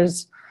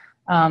thinkers,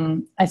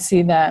 I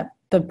see that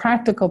the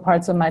practical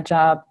parts of my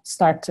job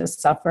start to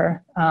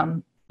suffer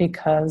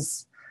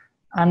because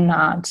I'm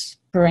not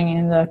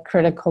bringing the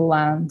critical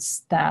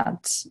lens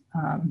that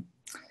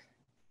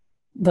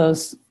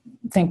those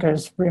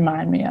thinkers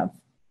remind me of.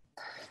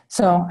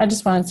 So I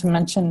just wanted to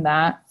mention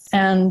that.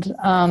 And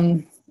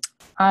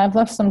I've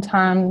left some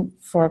time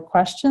for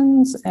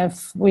questions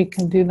if we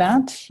can do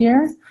that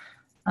here.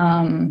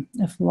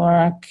 If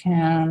Laura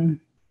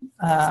can,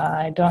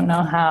 I don't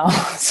know how,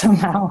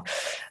 somehow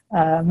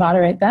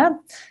moderate that.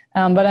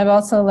 But I've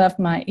also left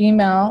my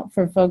email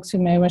for folks who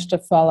may wish to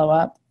follow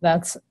up.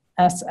 That's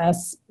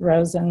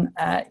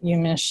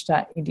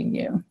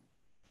ssrosen@umich.edu.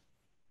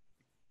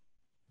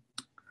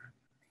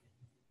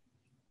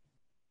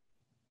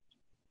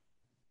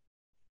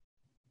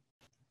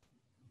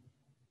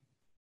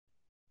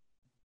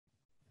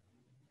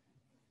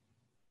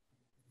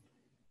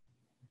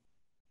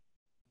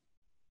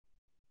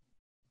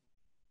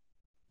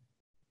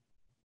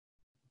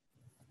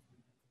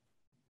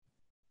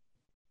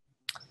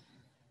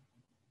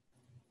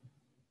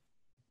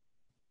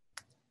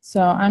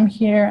 So I'm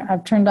here,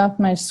 I've turned off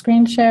my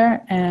screen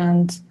share,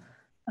 and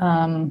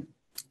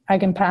I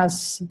can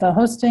pass the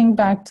hosting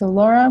back to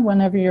Laura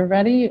whenever you're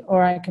ready,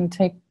 or I can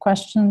take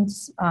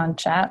questions on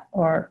chat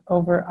or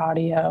over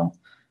audio.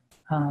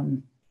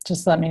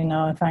 Just let me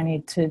know if I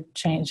need to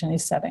change any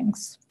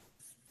settings.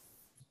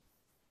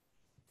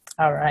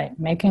 All right,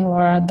 making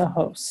Laura the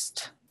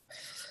host.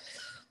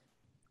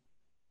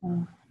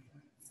 Uh,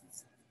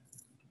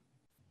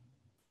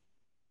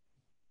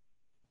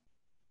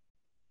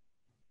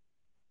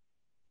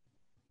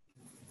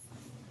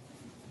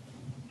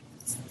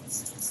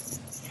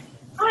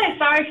 Hi,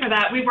 sorry for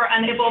that. We were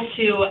unable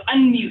to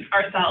unmute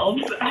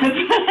ourselves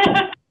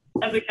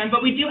as we can,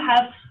 but we do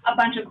have a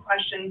bunch of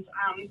questions.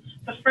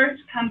 The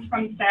first comes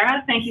from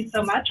Sarah. Thank you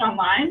so much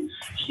online.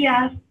 She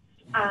asks,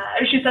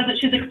 she says that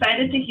she's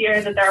excited to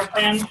hear that there are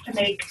plans to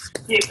make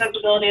the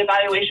accessibility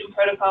evaluation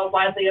protocol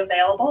widely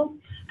available.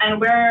 And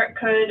where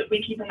could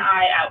we keep an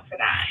eye out for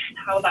that?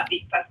 How will that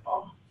be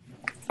accessible?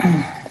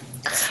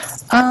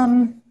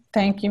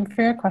 Thank you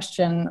for your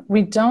question.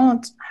 We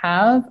don't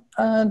have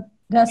a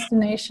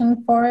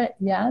destination for it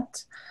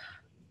yet,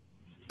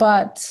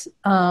 but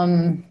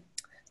the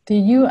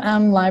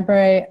UM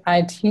Library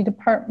IT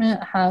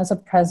department has a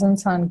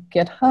presence on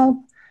GitHub,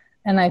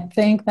 and I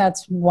think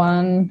that's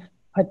one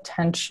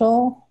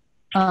potential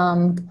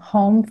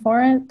home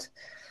for it.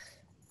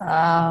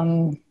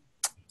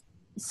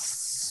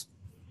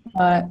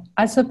 But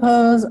I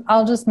suppose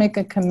I'll just make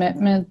a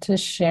commitment to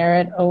share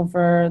it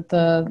over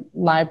the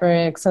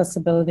library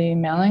accessibility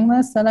mailing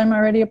list that I'm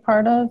already a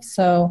part of.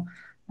 So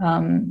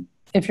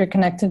if you're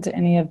connected to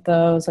any of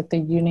those, like the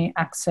Uni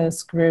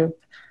Access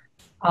group,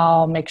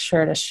 I'll make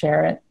sure to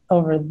share it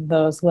over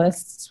those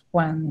lists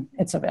when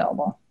it's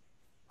available.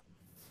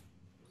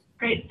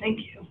 Great, thank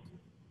you.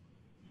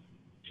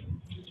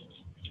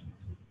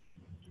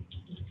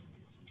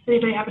 Does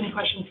anybody have any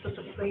questions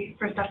specifically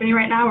for Stephanie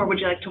right now, or would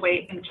you like to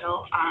wait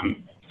until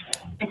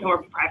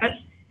we're private?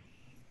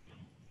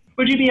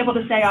 Would you be able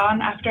to stay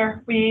on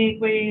after we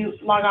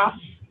log off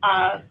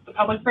the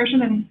public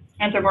version and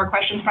answer more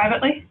questions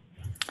privately?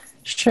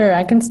 Sure,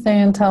 I can stay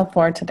until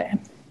 4 today.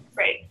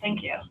 Great,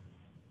 thank you.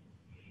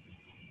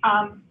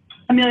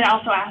 Amelia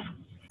also asked,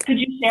 could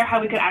you share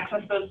how we could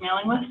access those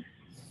mailing lists?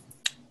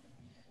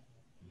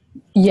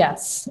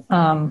 Yes,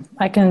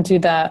 I can do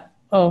that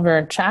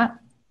over chat,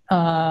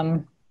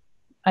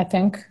 I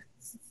think.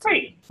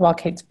 Great. While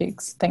Kate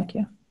speaks, thank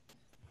you.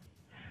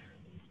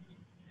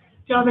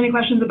 Do you have any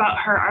questions about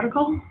her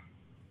article?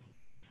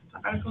 The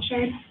article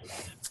shared?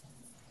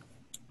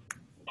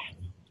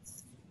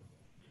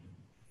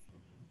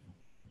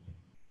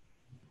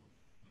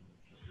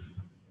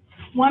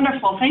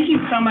 Wonderful, thank you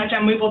so much,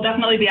 and we will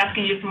definitely be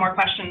asking you some more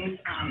questions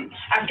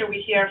after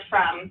we hear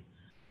from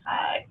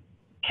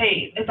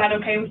Kate. Is that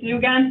okay with you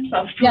again?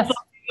 So yes.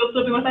 You'll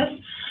still be with us?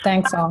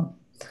 Thanks all.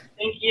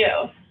 Thank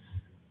you.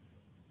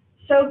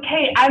 So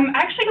Kate, I'm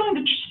actually going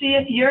to see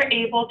if you're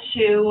able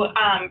to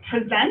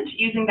present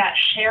using that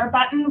share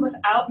button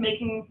without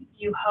making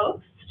you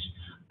host.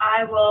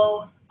 I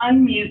will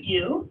unmute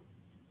you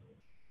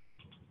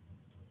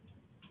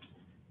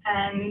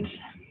and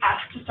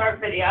ask to start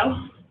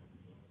video.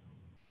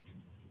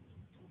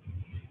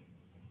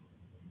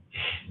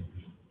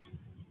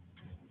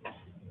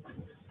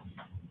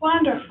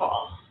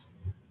 Wonderful.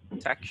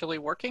 It's actually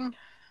working?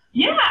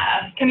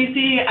 Yeah. Can you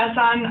see us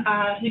on,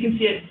 you can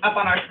see it up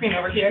on our screen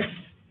over here.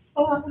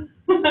 Oh.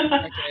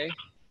 Okay.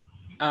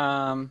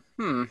 Let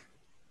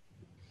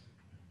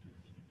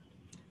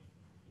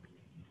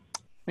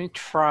me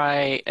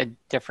try a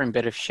different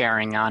bit of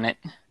sharing on it.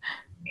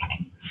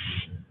 Okay.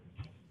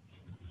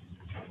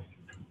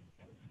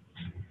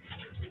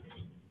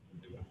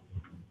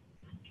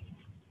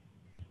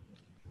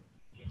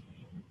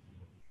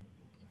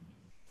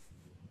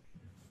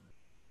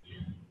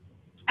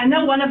 I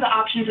know one of the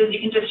options is you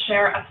can just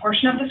share a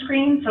portion of the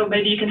screen, so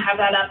maybe you can have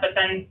that up, but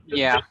then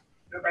just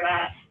over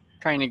that.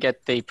 Trying to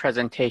get the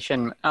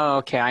presentation. Oh,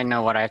 okay, I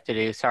know what I have to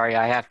do. Sorry,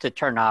 I have to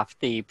turn off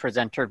the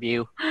presenter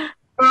view.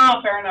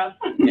 Oh, fair enough.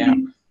 Yeah,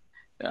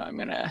 so I'm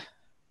gonna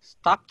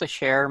stop the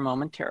share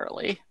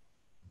momentarily.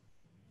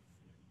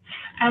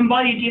 And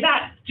while you do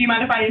that, do you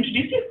mind if I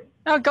introduce you?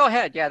 Oh, go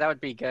ahead. Yeah, that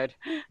would be good.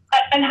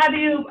 And how do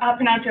you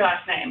pronounce your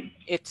last name?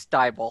 It's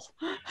Deibel.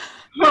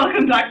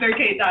 Welcome, Dr.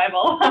 Kate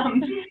Deibel.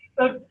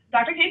 So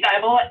Dr. Kate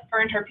Deibel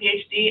earned her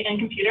PhD in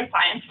computer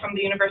science from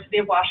the University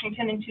of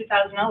Washington in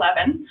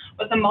 2011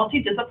 with a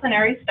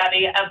multidisciplinary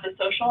study of the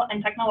social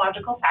and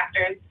technological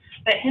factors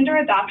that hinder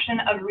adoption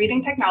of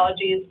reading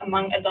technologies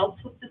among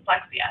adults with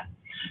dyslexia.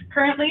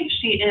 Currently,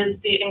 she is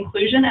the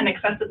Inclusion and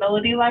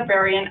Accessibility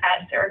Librarian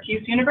at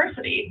Syracuse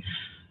University,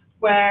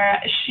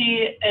 where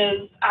she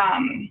is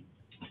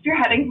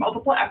spearheading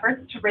multiple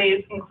efforts to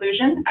raise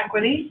inclusion,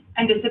 equity,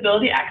 and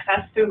disability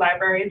access through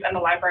libraries and the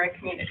library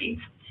community.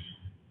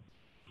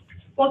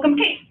 Welcome,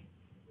 Kate.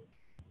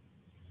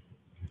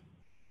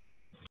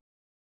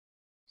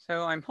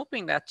 So I'm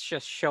hoping that's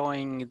just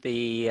showing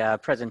the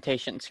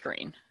presentation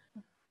screen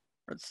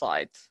or the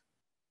slides. Is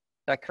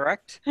that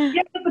correct?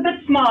 Yes, it's a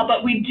bit small,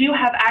 but we do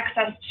have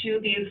access to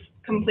these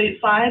complete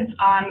slides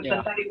on the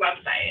CEDI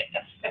website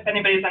if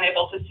anybody's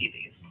unable to see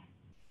these.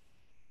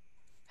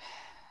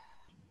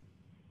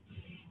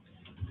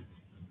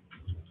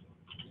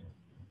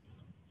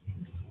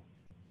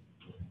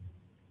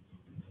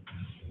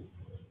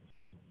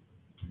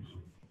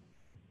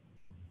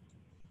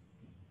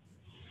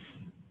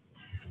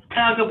 And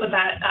I'll go put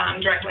that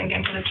direct link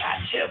into the chat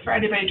too for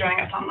anybody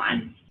joining us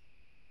online.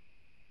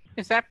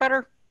 Is that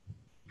better?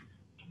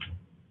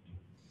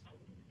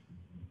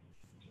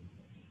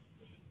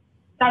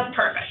 That's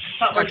perfect.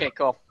 That works. Okay,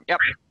 cool. Yep.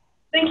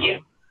 Thank you.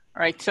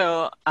 All right,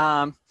 so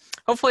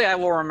hopefully I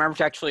will remember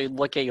to actually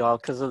look at you all,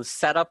 because the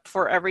setup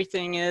for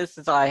everything is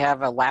I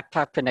have a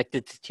laptop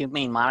connected to 2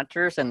 main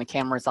monitors and the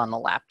camera's on the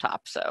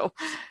laptop. So,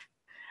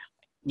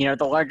 you know,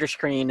 the larger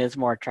screen is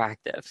more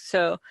attractive.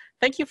 So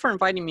thank you for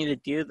inviting me to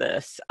do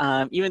this.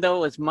 Even though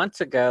it was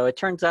months ago, it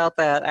turns out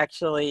that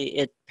actually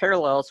it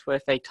parallels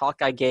with a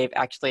talk I gave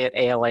actually at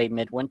ALA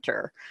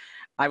midwinter.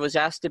 I was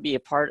asked to be a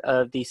part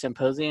of the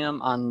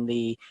symposium on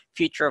the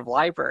future of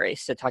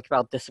libraries to talk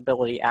about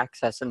disability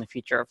access and the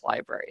future of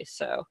libraries.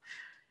 So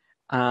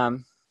there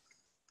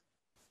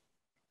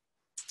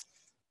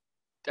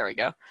we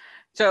go.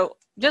 So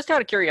just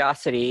out of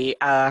curiosity,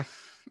 and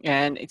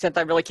since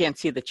I really can't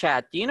see the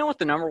chat, do you know what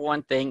the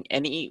 #1 thing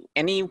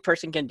any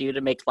person can do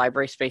to make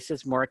library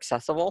spaces more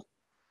accessible?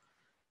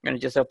 I'm gonna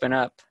just open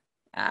up.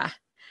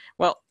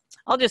 Well,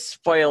 I'll just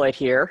spoil it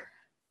here.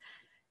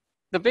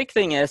 The big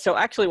thing is, so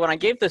actually when I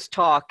gave this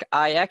talk,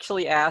 I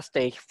actually asked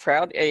a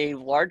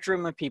large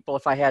room of people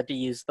if I had to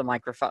use the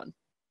microphone.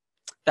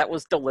 That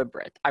was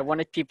deliberate. I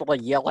wanted people to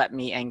yell at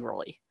me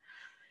angrily.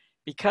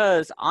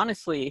 Because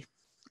honestly,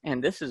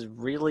 and this is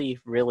really,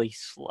 really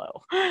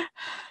slow,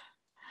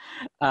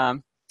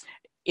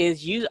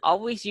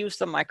 always use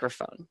the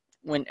microphone.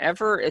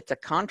 Whenever it's a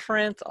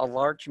conference, a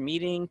large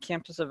meeting,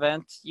 campus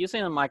event,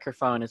 using a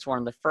microphone is one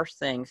of the first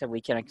things that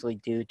we can actually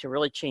do to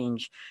really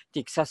change the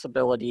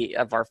accessibility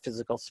of our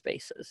physical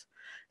spaces.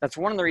 That's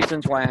one of the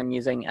reasons why I'm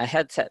using a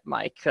headset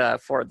mic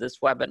for this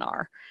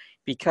webinar,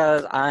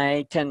 because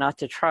I tend not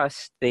to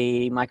trust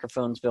the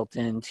microphones built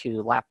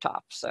into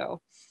laptops.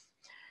 So,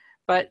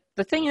 but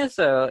the thing is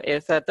though,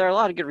 is that there are a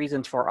lot of good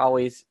reasons for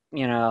always,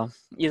 you know,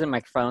 using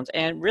microphones,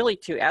 and really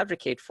to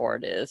advocate for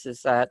it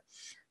is that,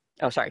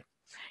 oh, sorry.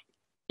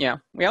 You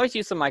know, we always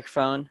use the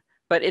microphone,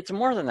 but it's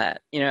more than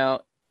that. You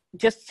know,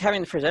 just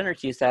having the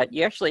presenters use that,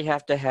 you actually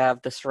have to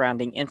have the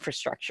surrounding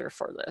infrastructure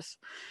for this.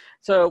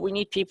 So we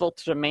need people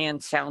to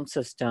demand sound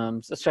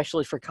systems,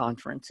 especially for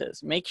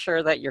conferences. Make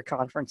sure that your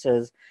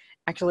conferences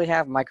actually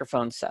have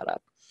microphones set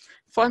up.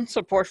 Fund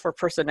support for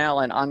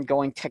personnel and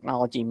ongoing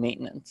technology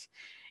maintenance.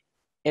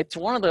 It's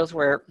one of those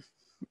where,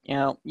 you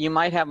know, you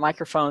might have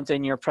microphones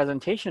in your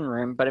presentation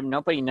room, but if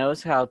nobody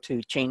knows how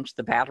to change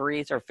the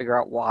batteries or figure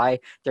out why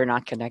they're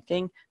not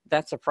connecting,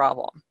 that's a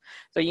problem.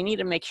 So you need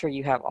to make sure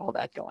you have all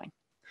that going.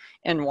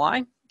 And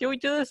why do we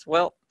do this?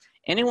 Well,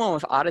 anyone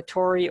with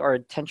auditory or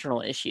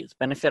attentional issues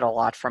benefit a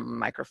lot from a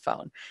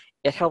microphone.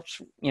 It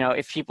helps, you know,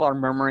 if people are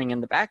murmuring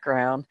in the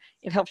background,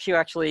 it helps you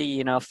actually,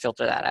 you know,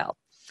 filter that out.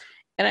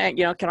 And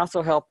you know, it can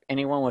also help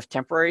anyone with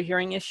temporary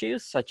hearing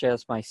issues, such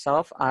as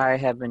myself. I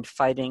have been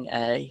fighting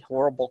a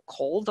horrible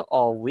cold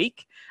all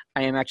week.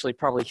 I am actually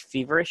probably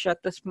feverish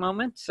at this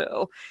moment.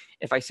 So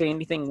if I say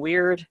anything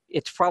weird,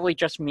 it's probably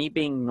just me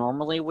being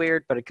normally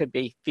weird, but it could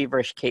be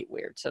feverish Kate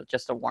weird. So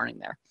just a warning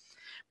there.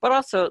 But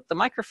also, the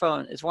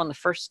microphone is one of the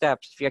first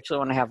steps if you actually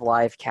want to have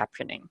live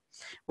captioning,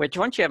 which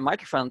once you have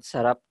microphones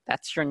set up,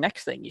 that's your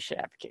next thing you should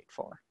advocate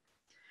for.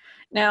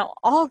 Now,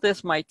 all of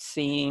this might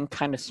seem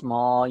kind of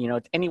small, you know,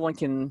 anyone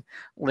can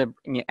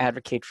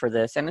advocate for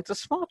this, and it's a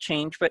small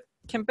change, but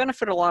can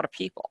benefit a lot of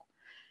people.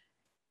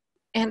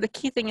 And the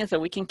key thing is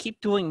that we can keep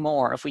doing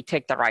more if we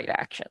take the right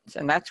actions.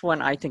 And that's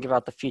when I think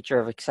about the future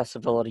of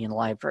accessibility in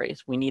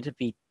libraries. We need to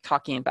be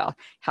talking about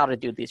how to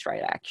do these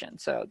right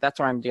actions. So that's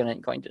what I'm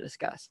going to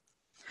discuss.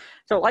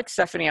 So like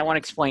Stephanie, I want to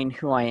explain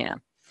who I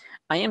am.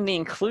 I am the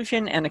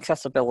Inclusion and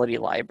Accessibility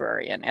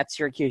Librarian at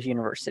Syracuse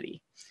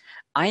University.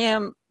 I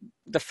am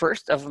the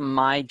first of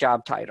my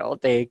job title.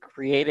 They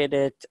created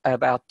it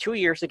about 2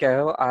 years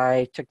ago.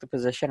 I took the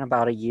position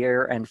about 1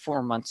 year and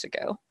 4 months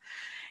ago.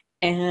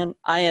 And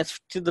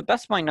to the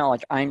best of my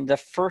knowledge, I'm the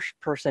first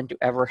person to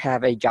ever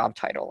have a job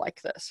title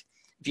like this.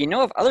 If you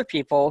know of other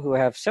people who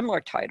have similar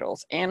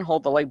titles and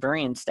hold the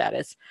librarian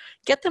status,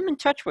 get them in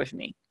touch with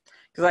me.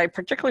 Because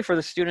particularly for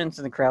the students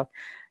in the crowd,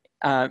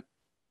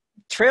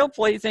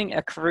 trailblazing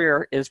a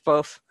career is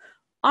both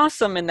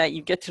awesome in that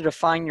you get to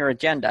define your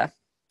agenda,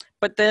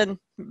 but then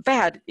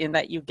bad in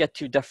that you get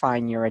to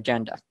define your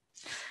agenda.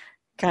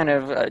 Kind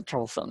of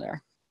troublesome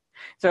there.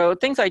 So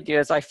things I do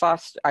is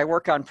I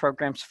work on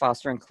programs to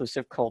foster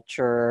inclusive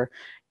culture,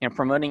 you know,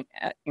 promoting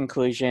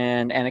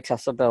inclusion and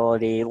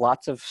accessibility,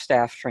 lots of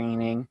staff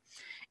training,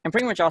 and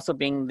pretty much also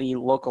being the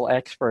local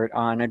expert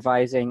on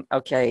advising,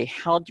 okay,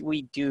 how do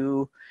we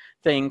do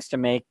things to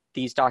make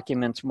these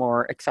documents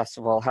more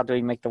accessible? How do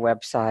we make the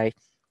website?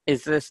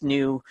 Is this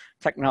new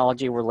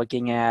technology we're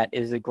looking at,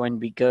 is it going to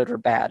be good or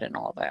bad and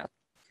all that?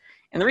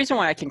 And the reason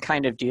why I can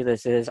kind of do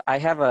this is I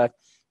have a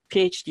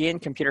PhD in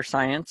computer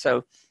science.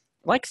 So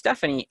like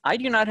Stephanie, I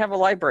do not have a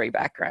library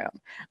background.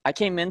 I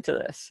came into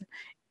this.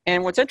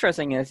 And what's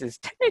interesting is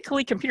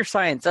technically computer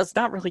science does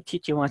not really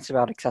teach you much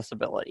about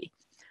accessibility.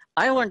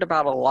 I learned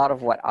about a lot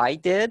of what I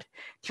did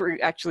through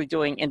actually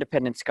doing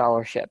independent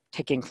scholarship,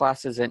 taking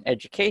classes in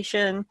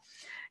education,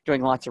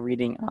 doing lots of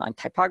reading on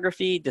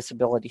typography,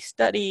 disability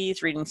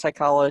studies, reading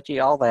psychology,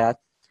 all that.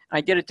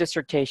 I did a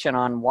dissertation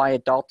on why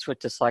adults with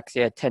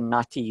dyslexia tend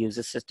not to use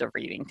assistive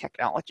reading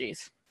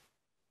technologies.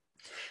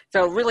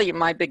 So really,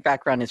 my big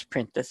background is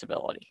print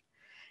disability.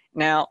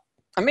 Now,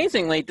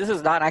 amazingly, this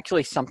is not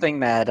actually something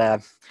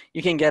that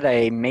you can get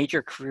a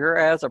major career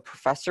as a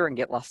professor and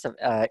get lots of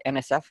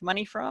NSF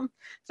money from.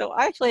 So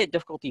I actually had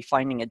difficulty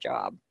finding a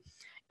job.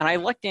 And I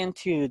looked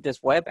into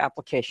this web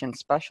application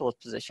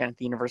specialist position at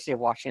the University of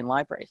Washington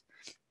Libraries.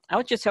 I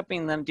was just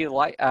helping them do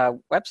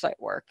website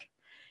work.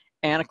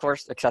 And of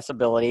course,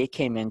 accessibility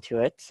came into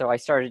it. So I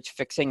started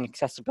fixing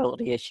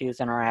accessibility issues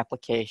in our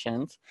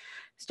applications,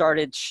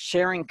 started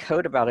sharing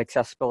code about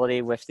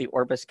accessibility with the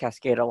Orbis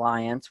Cascade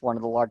Alliance, one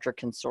of the larger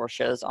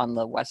consortia on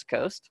the West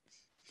Coast.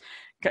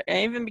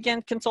 I even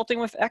began consulting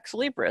with Ex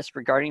Libris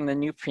regarding the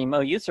new Primo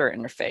user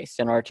interface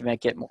in order to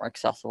make it more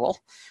accessible.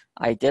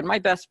 I did my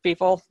best,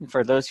 people,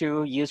 for those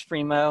who use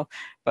Primo,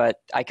 but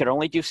I could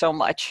only do so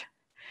much.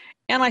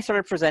 And I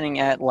started presenting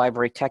at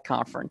library tech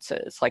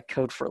conferences like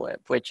Code for Lib,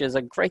 which is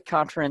a great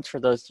conference for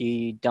those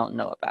you don't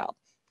know about.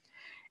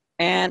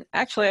 And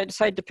actually, I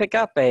decided to pick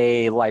up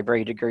a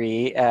library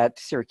degree at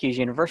Syracuse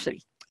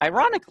University.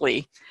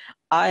 Ironically,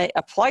 I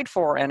applied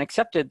for and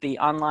accepted the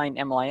online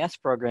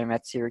MLIS program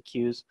at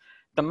Syracuse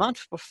the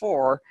month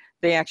before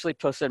they actually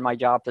posted my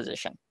job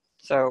position.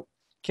 So,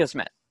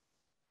 kismet.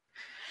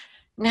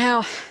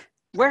 Now,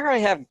 where I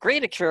have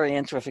great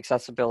experience with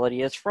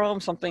accessibility is from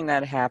something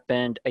that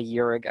happened a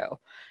year ago.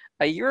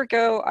 A year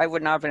ago, I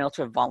would not have been able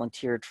to have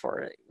volunteered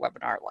for a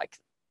webinar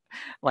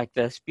like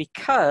this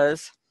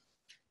because,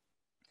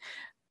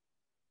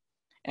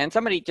 and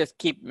somebody just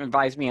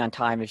advise me on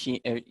time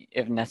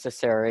if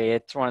necessary.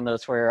 It's one of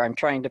those where I'm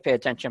trying to pay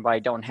attention, but I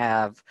don't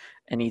have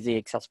an easy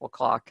accessible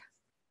clock.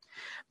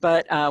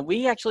 But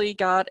we actually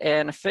got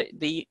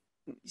the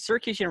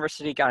Syracuse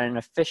University got an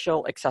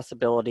official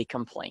accessibility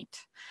complaint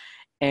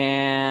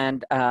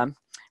and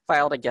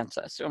filed against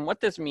us. And what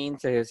this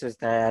means is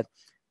that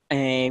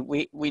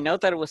we know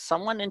that it was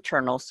someone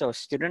internal, so a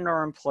student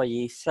or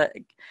employee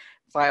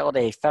filed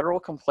a federal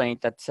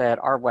complaint that said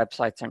our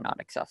websites are not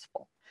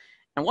accessible.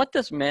 And what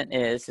this meant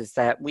is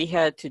that we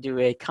had to do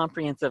a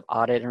comprehensive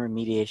audit and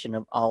remediation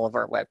of all of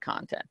our web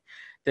content.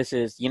 This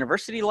is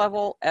university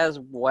level as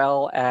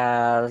well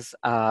as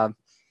the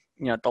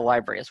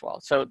library as well.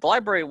 So the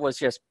library was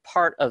just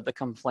part of the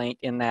complaint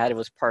in that it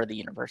was part of the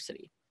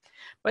university.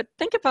 But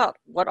think about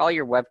what all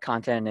your web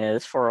content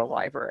is for a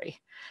library.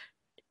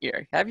 You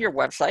have your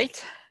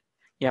website,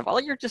 you have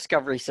all your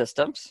discovery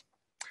systems,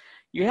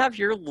 you have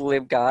your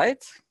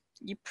LibGuides,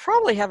 you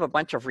probably have a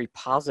bunch of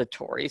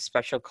repositories,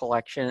 special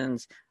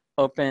collections,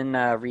 open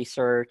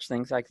research,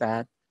 things like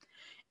that.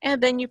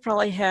 And then you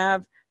probably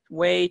have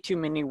way too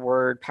many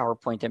Word,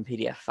 PowerPoint, and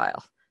PDF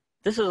files.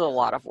 This is a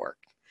lot of work.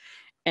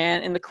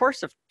 And in the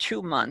course of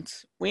 2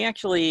 months, we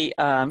actually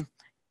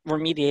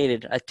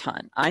remediated a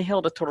ton. I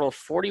held a total of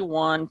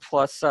 41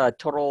 plus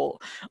total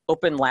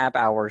open lab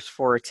hours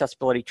for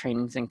accessibility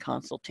trainings and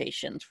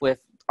consultations with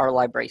our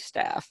library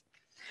staff.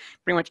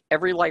 Pretty much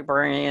every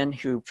librarian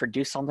who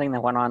produced something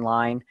that went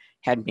online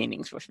had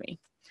meetings with me.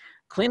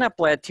 Cleanup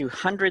led to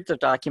hundreds of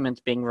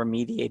documents being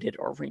remediated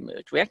or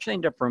removed. We actually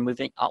ended up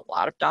removing a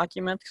lot of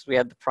documents because we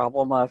had the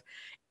problem of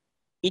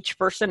each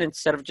person,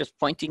 instead of just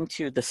pointing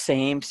to the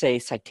same, say,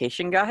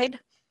 citation guide,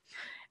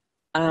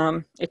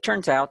 it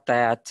turns out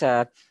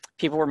that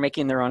people were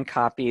making their own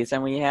copies,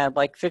 and we had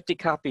like 50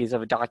 copies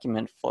of a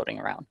document floating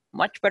around.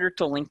 Much better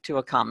to link to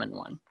a common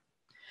one.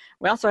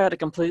 We also had to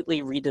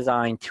completely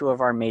redesign 2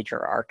 of our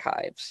major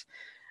archives.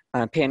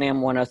 Pan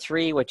Am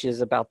 103, which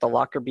is about the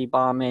Lockerbie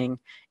bombing,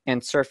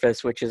 and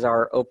Surface, which is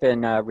our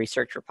open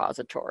research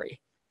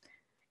repository.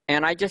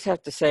 And I just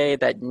have to say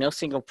that no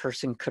single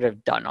person could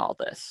have done all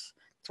this.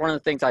 It's one of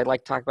the things I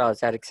like to talk about is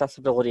that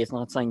accessibility is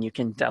not something you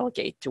can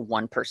delegate to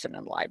one person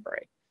in the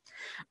library.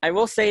 I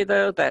will say,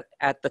 though, that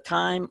at the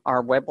time,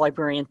 our web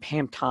librarian,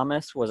 Pam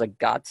Thomas, was a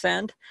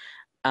godsend.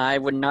 I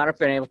would not have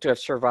been able to have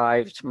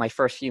survived my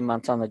first few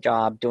months on the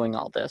job doing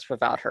all this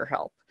without her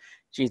help.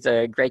 She's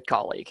a great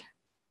colleague.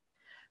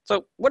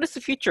 So what is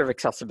the future of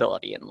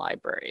accessibility in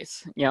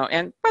libraries?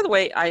 And by the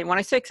way, when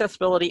I say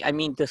accessibility, I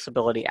mean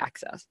disability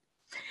access.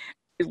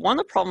 One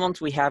of the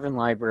problems we have in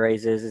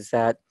libraries is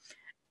that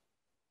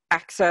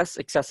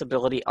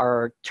accessibility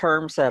are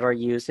terms that are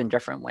used in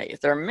different ways.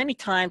 There are many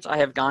times I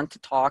have gone to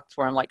talks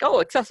where I'm like,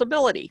 oh,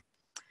 accessibility.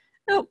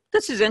 No,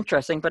 this is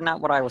interesting, but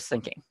not what I was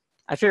thinking.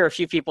 I fear a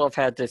few people have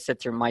had to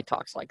sit through my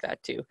talks like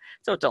that too,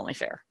 so it's only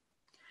fair.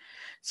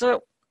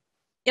 So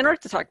in order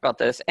to talk about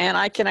this, and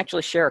I can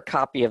actually share a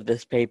copy of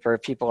this paper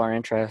if people are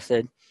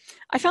interested,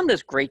 I found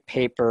this great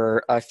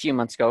paper a few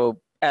months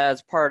ago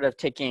as part of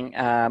taking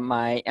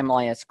my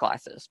MLIS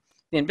classes.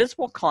 The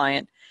Invisible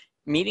Client,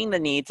 Meeting the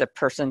Needs of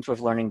Persons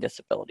with Learning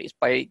Disabilities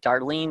by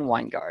Darlene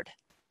Weingard.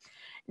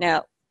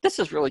 Now, this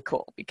is really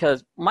cool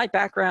because my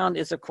background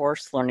is, of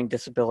course, learning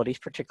disabilities,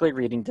 particularly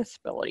reading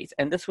disabilities,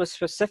 and this was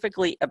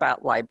specifically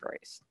about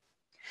libraries.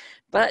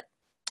 But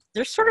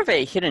there's sort of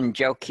a hidden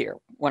joke here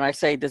when I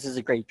say this is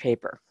a great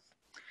paper.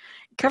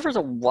 It covers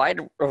a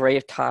wide array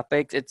of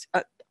topics. It's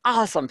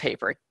awesome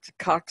paper. It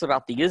talks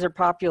about the user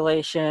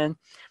population,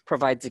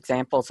 provides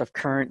examples of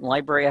current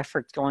library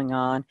efforts going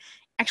on,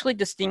 actually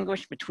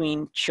distinguish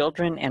between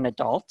children and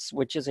adults,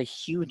 which is a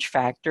huge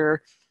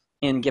factor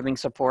in giving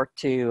support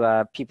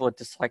to people with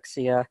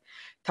dyslexia,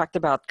 talked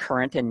about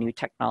current and new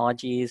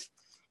technologies,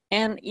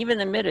 and even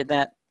admitted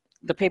that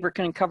the paper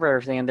couldn't cover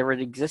everything and there were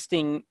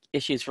existing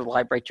issues for the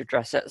library to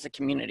address as a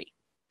community.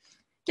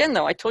 Again,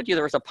 though, I told you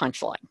there was a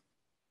punchline.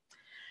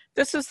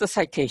 This is the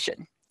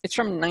citation. It's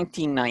from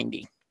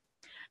 1990.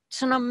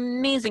 It's an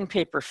amazing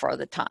paper for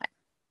the time.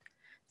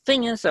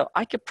 Thing is, though,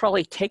 I could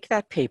probably take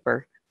that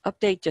paper,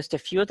 update just a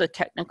few of the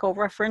technical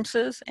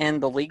references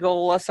and the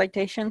legal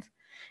citations,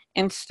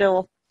 and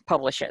still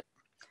publish it,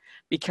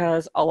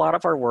 because a lot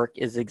of our work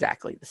is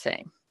exactly the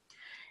same.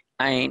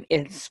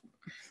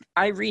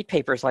 I read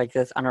papers like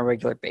this on a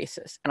regular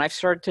basis, and I've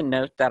started to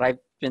note that I've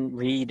been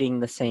reading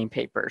the same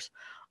papers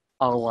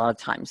a lot of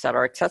times, that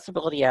our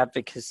accessibility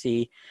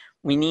advocacy,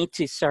 we need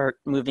to start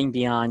moving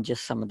beyond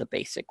just some of the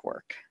basic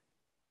work.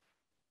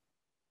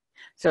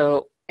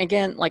 So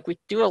again, like we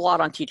do a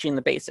lot on teaching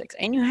the basics,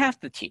 and you have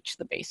to teach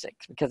the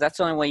basics because that's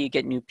the only way you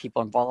get new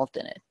people involved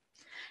in it.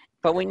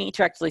 But we need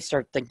to actually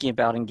start thinking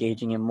about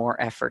engaging in more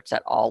efforts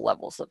at all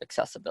levels of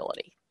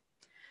accessibility.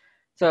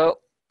 So,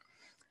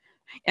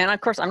 and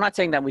of course, I'm not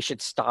saying that we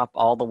should stop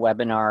all the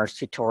webinars,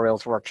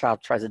 tutorials,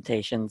 workshops,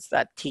 presentations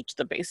that teach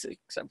the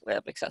basics of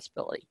web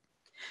accessibility.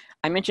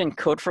 I mentioned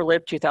Code for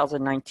Lib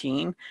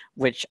 2019,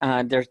 which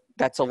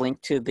that's a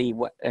link to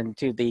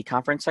the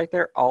conference site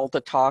there. All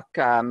the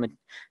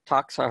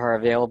talks are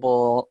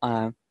available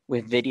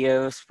with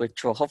videos,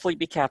 which will hopefully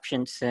be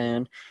captioned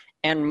soon.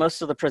 And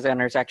most of the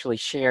presenters actually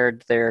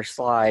shared their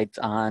slides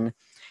on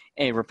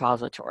a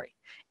repository.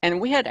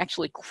 And we had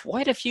actually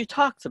quite a few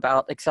talks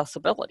about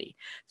accessibility.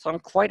 So I'm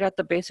quite at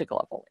the basic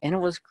level, and it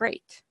was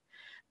great.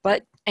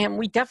 And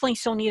we definitely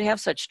still need to have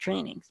such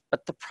trainings.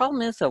 But the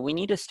problem is, though, we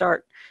need to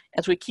start,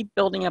 as we keep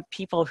building up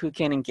people who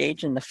can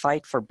engage in the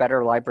fight for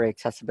better library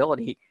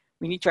accessibility,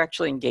 we need to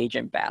actually engage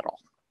in battle.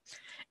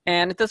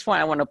 And at this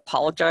point, I want to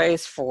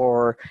apologize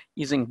for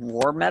using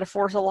war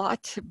metaphors a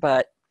lot,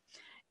 but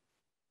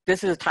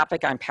this is a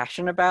topic I'm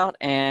passionate about,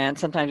 and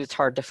sometimes it's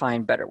hard to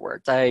find better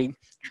words. I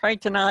try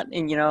to not,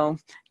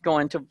 go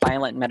into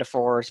violent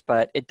metaphors,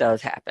 but it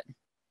does happen.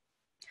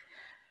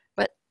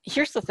 But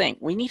here's the thing.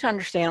 We need to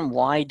understand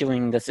why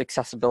doing this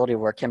accessibility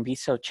work can be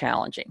so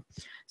challenging.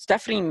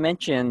 Stephanie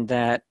mentioned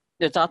that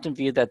it's often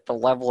viewed that the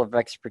level of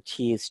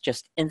expertise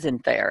just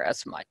isn't there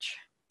as much.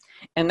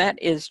 And that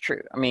is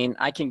true. I mean,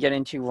 I can get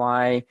into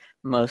why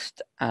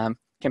most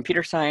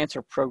computer science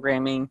or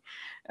programming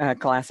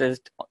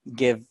classes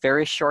give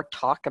very short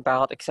talk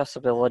about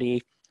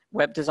accessibility.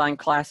 Web design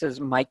classes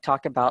might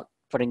talk about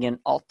putting in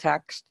alt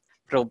text,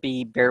 but it'll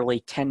be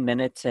barely 10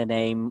 minutes in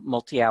a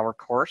multi-hour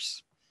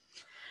course.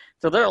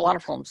 So there are a lot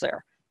of problems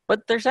there.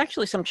 But there's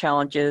actually some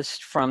challenges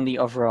from the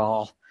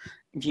overall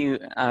view,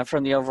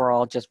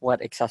 just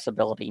what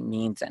accessibility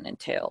means and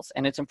entails.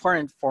 And it's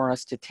important for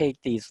us to take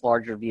these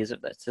larger views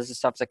of this. This is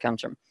stuff that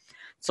comes from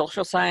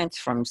social science,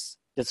 from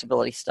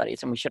disability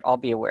studies, and we should all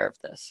be aware of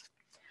this.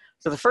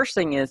 So the first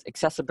thing is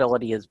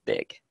accessibility is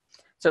big.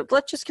 So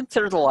let's just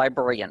consider the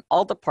library and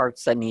all the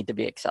parts that need to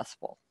be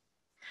accessible.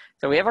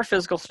 So we have our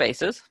physical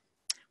spaces.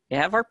 We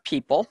have our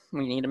people.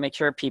 We need to make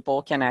sure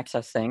people can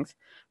access things.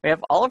 We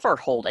have all of our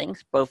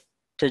holdings, both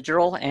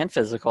digital and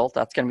physical.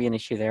 That's going to be an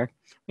issue there.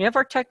 We have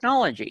our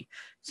technology,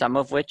 some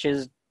of which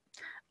is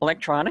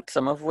electronic,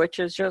 some of which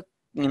is just,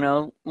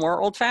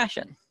 more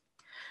old-fashioned.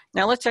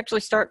 Now let's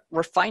actually start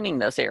refining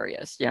those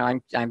areas.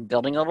 I'm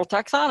building a little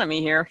taxonomy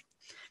here.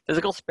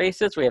 Physical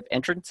spaces, we have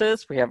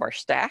entrances, we have our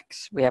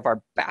stacks, we have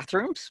our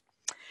bathrooms.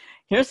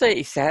 Here's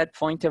a sad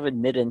point of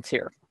admittance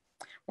here.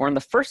 One of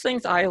the first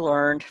things I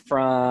learned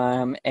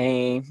from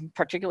a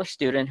particular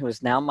student who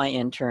is now my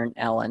intern,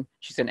 Ellen.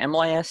 She's an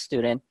MLIS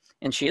student,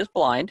 and she is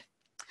blind.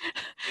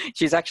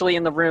 She's actually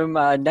in the room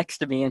next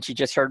to me, and she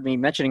just heard me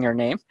mentioning her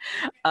name.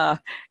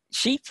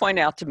 She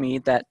pointed out to me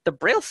that the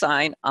Braille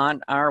sign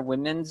on our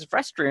women's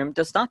restroom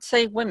does not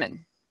say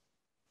women.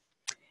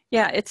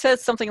 Yeah, it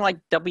says something like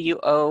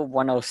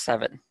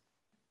WO107,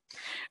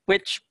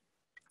 which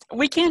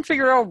we can't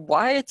figure out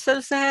why it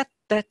says that.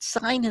 That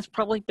sign has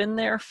probably been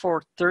there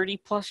for 30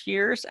 plus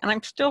years, and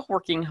I'm still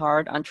working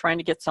hard on trying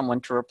to get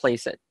someone to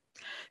replace it.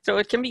 So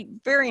it can be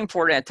very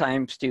important at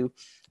times to,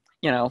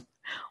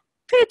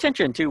 pay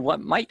attention to what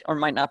might or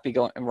might not be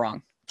going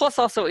wrong. Plus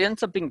also it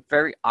ends up being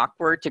very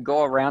awkward to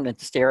go around and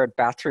stare at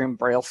bathroom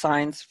Braille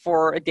signs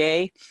for a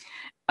day.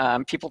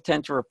 People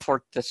tend to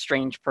report the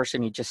strange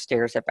person who just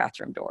stares at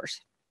bathroom doors.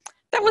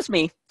 That was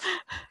me.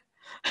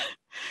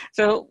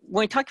 So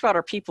when we talk about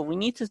our people, we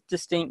need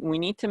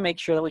to make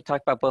sure that we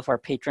talk about both our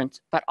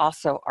patrons, but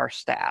also our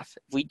staff.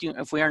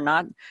 If we are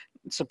not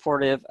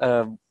supportive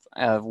of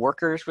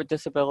workers with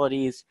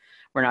disabilities,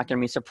 we're not going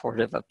to be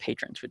supportive of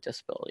patrons with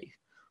disabilities.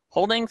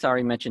 Holdings, I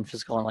already mentioned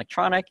physical and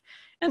electronic,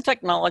 and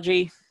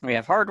technology. We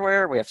have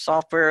hardware, we have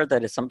software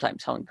that is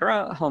sometimes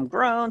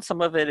homegrown.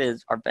 Some of it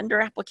is our vendor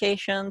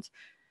applications.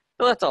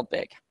 So that's all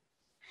big.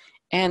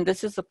 And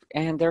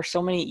there are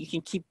so many, you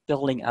can keep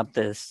building up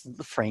the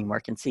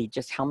framework and see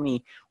just how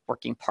many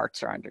working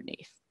parts are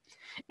underneath.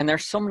 And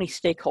there's so many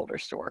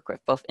stakeholders to work with,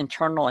 both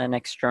internal and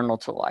external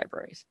to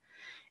libraries.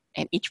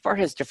 And each part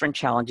has different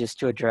challenges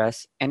to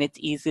address, and it's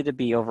easy to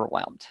be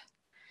overwhelmed.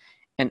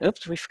 And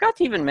oops, we forgot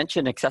to even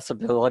mention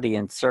accessibility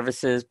in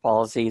services,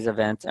 policies,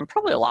 events, and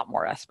probably a lot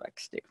more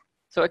aspects too.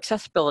 So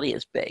accessibility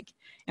is big,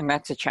 and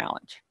that's a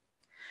challenge.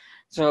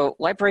 So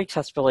library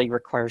accessibility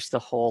requires the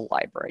whole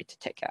library to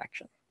take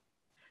action.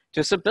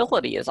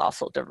 Disability is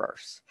also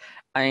diverse.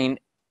 I mean,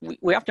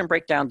 we often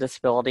break down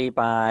disability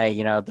by,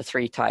 the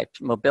 3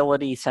 types: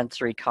 mobility,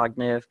 sensory,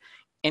 cognitive,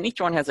 and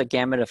each one has a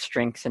gamut of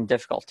strengths and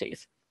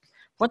difficulties.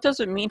 What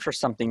does it mean for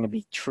something to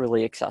be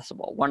truly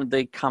accessible? One of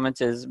the comments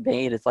is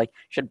made is like,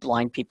 should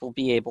blind people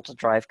be able to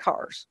drive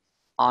cars?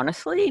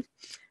 Honestly,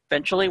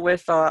 eventually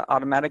with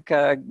automatic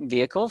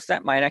vehicles,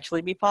 that might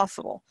actually be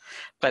possible.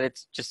 But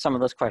it's just some of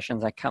those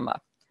questions that come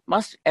up.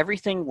 Must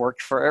everything work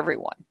for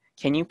everyone?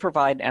 Can you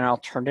provide an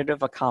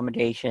alternative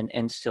accommodation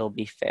and still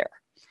be fair?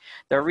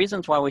 There are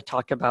reasons why we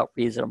talk about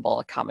reasonable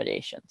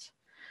accommodations.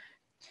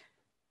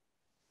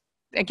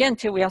 Again,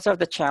 too, we also have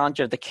the challenge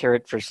of the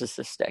carrot versus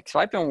the stick. So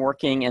I've been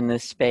working in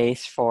this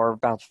space for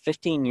about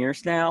 15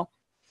 years now.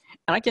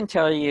 And I can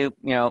tell you,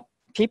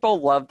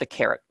 people love the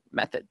carrot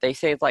method. They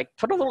say, like,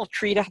 put a little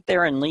treat out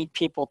there and lead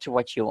people to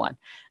what you want.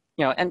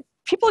 And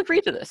people agree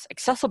to this.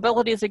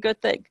 Accessibility is a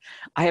good thing.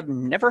 I have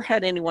never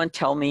had anyone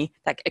tell me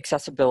that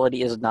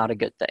accessibility is not a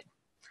good thing.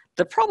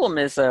 The problem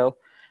is, though,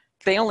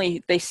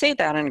 they say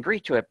that and agree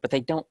to it, but they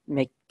don't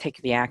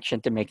take the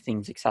action to make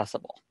things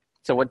accessible.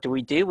 So what do?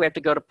 We have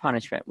to go to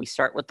punishment. We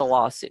start with the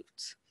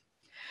lawsuits.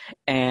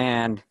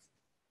 And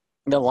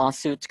the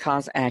lawsuits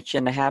cause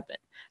action to happen.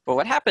 But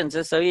what happens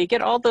is, so you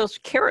get all those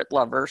carrot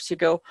lovers who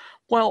go,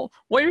 well,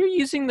 why are you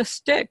using the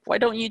stick? Why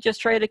don't you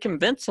just try to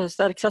convince us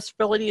that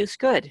accessibility is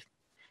good?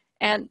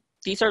 And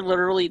these are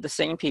literally the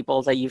same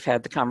people that you've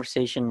had the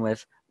conversation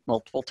with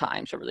multiple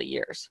times over the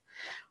years.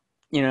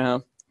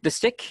 The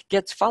stick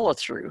gets followed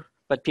through,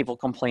 but people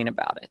complain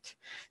about it.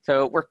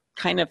 So we're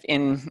kind of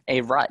in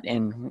a rut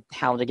in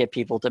how to get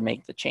people to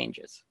make the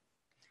changes.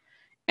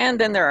 And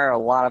then there are a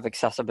lot of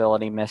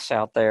accessibility myths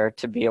out there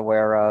to be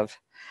aware of.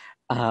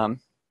 Some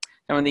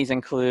of these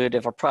include,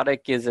 if a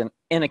product is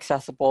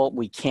inaccessible,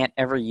 we can't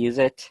ever use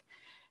it.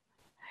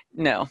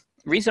 No,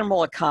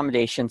 reasonable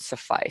accommodations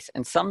suffice,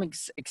 and some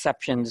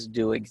exceptions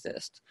do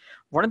exist.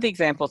 One of the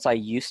examples I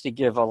used to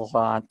give a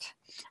lot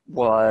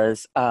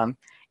was,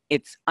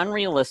 it's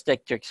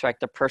unrealistic to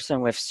expect a person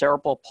with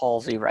cerebral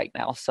palsy right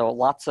now, so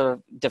lots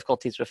of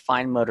difficulties with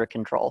fine motor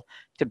control,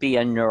 to be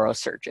a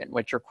neurosurgeon,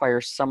 which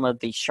requires some of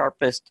the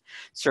sharpest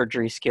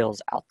surgery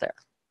skills out there.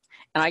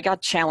 And I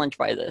got challenged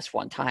by this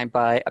one time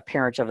by a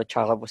parent of a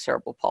child with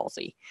cerebral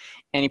palsy.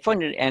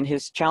 And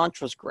his challenge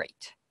was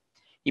great.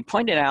 He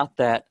pointed out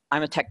that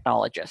I'm a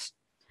technologist.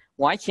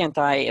 Why can't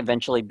I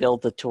eventually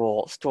build the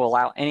tools to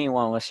allow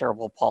anyone with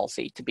cerebral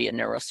palsy to be a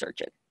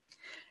neurosurgeon?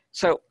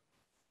 So,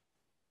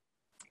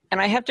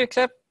 and I have to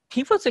accept,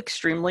 he was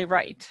extremely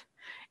right.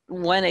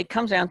 When it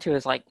comes down to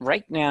is like,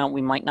 right now,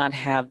 we might not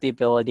have the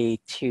ability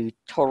to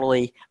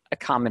totally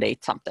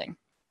accommodate something,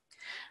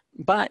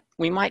 but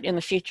we might in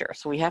the future.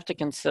 So we have to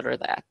consider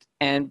that.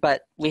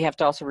 But we have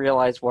to also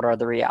realize what are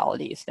the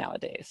realities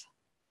nowadays.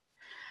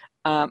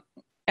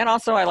 And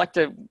also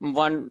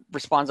one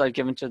response I've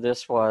given to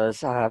this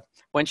was,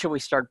 when should we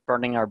start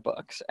burning our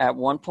books? At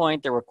one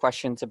point, there were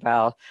questions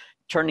about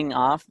turning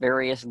off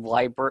various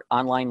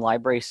online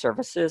library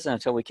services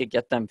until we could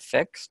get them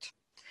fixed,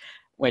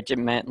 which it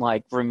meant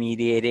like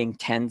remediating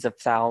tens of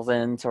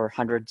thousands or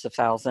hundreds of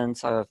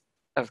thousands of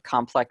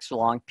complex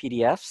long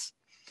PDFs,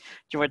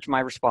 to which my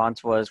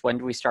response was, when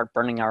do we start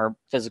burning our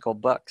physical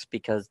books?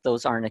 Because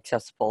those aren't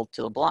accessible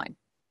to the blind.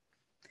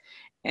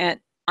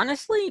 And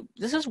honestly,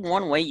 this is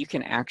one way you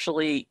can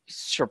actually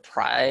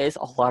surprise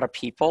a lot of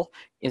people,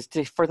 is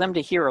for them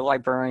to hear a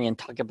librarian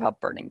talk about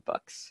burning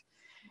books.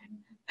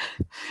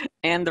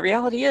 And the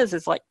reality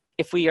is like,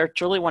 if we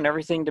truly want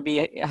everything to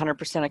be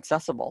 100%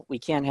 accessible, we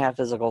can't have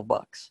physical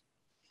books.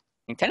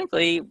 And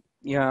technically,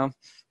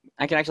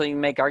 I can actually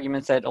make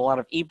arguments that a lot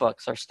of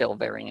ebooks are still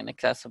very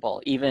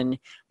inaccessible, even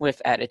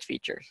with added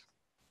features.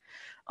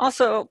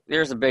 Also,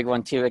 there's a big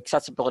one too.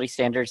 Accessibility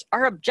standards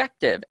are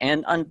objective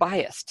and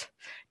unbiased.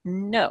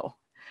 No.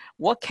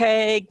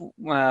 WCAG,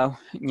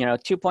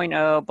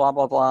 2.0, blah,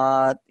 blah,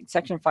 blah,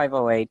 Section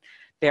 508,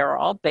 they are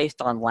all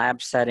based on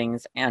lab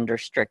settings and under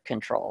strict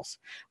controls.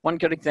 One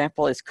good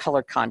example is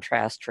color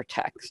contrast for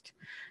text.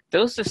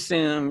 Those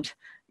assumed,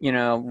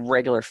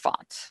 regular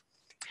fonts.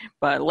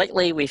 But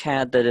lately, we've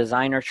had the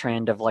designer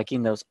trend of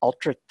liking those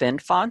ultra-thin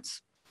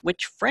fonts,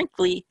 which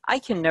frankly, I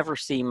can never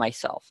see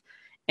myself.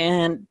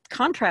 And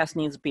contrast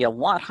needs to be a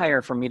lot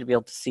higher for me to be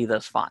able to see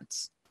those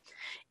fonts.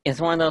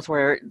 It's one of those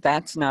where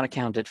that's not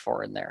accounted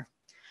for in there.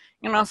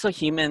 And also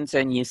humans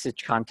and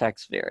usage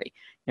contexts vary.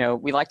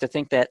 We like to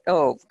think that,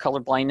 color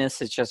blindness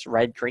is just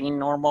red, green,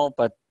 normal,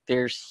 but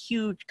there's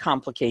huge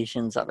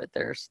complications of it.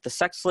 There's the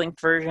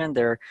sex-linked version.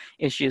 There are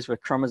issues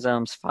with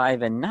chromosomes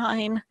 5 and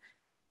 9.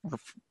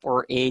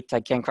 or 8, I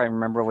can't quite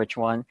remember which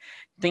one.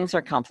 Things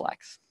are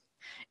complex.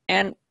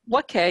 And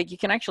WCAG, you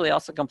can actually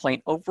also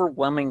complain,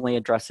 overwhelmingly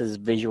addresses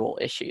visual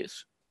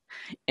issues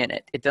in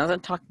it. It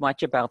doesn't talk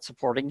much about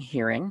supporting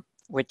hearing,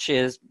 which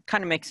is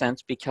kind of makes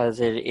sense because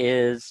it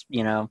is,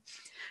 you know,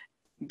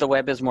 the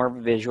web is more of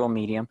a visual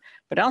medium,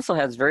 but it also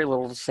has very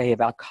little to say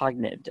about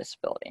cognitive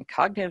disability. And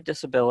cognitive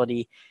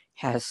disability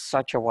has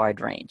such a wide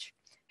range.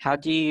 How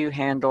do you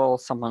handle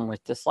someone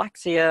with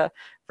dyslexia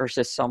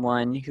versus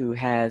someone who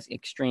has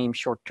extreme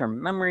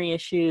short-term memory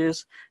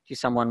issues, to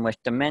someone with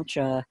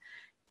dementia?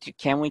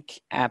 Can we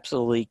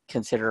absolutely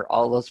consider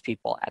all those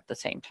people at the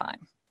same time?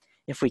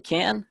 If we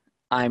can,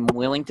 I'm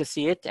willing to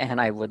see it, and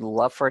I would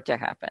love for it to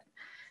happen.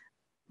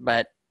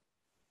 But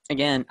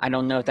again, I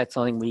don't know if that's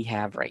something we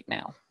have right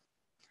now.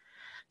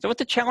 So with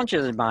the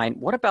challenges in mind,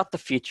 what about the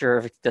future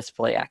of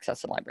disability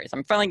access in libraries?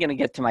 I'm finally going to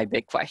get to my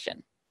big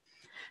question.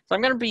 So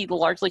I'm going to be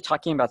largely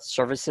talking about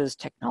services,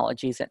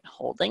 technologies, and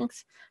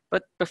holdings.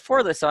 But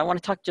before this, I want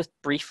to talk just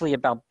briefly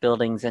about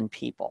buildings and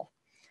people.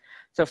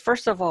 So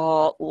first of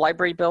all,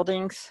 library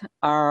buildings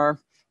are,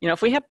 you know,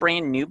 if we have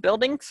brand new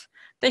buildings,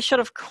 they should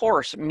of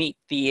course meet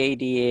the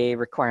ADA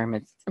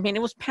requirements. I mean,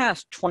 it was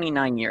passed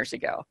 29 years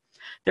ago.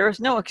 There is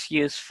no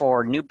excuse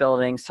for new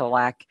buildings to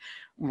lack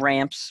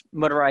ramps,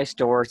 motorized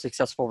doors,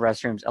 accessible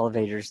restrooms,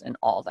 elevators, and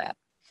all that.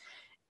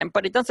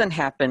 But it doesn't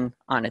happen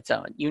on its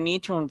own. You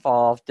need to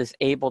involve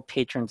disabled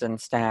patrons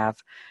and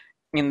staff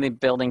in the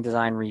building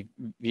design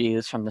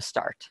reviews from the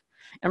start.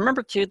 And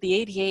remember too, the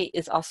ADA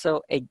is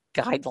also a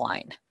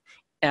guideline.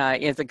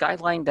 It's a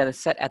guideline that is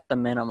set at the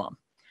minimum.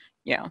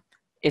 You know,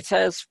 it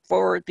says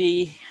for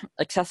the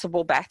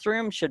accessible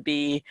bathroom should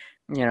be,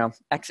 you know,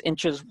 X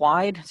inches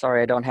wide.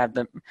 Sorry, I don't have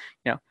the,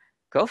 you know,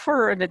 go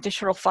for an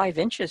additional 5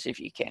 inches if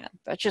you can.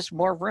 That's just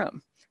more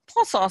room.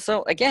 Plus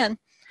also, again,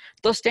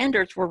 those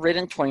standards were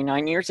written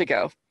 29 years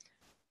ago.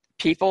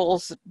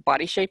 People's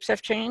body shapes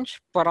have changed,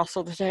 but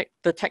also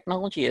the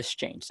technology has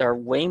changed. There are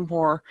way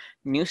more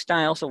new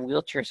styles of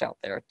wheelchairs out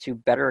there to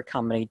better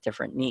accommodate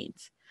different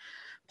needs.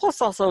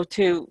 Plus also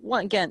to, well,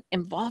 again,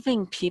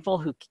 involving people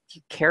who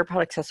care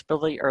about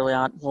accessibility early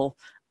on will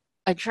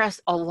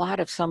address a lot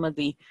of some of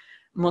the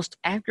most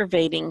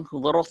aggravating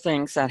little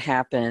things that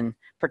happen,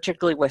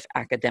 particularly with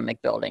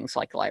academic buildings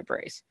like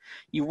libraries.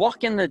 You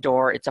walk in the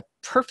door, it's a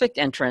perfect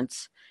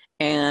entrance,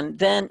 and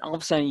then all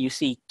of a sudden you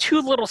see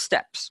 2 little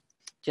steps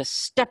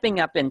just stepping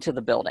up into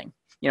the building.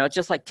 You know, it's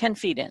just like 10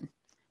 feet in. Do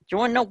you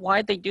want to know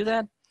why they do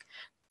that?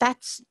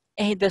 That's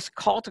this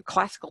call to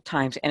classical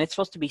times, and it's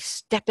supposed to be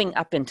stepping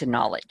up into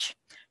knowledge.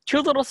 2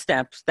 little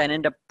steps that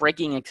end up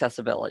breaking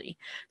accessibility.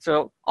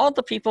 So all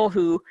the people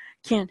who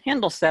can't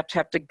handle steps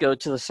have to go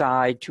to the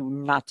side to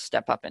not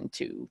step up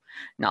into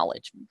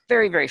knowledge.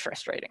 Very, very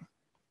frustrating.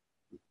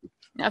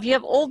 Now, if you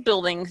have old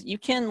buildings, you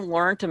can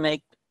learn to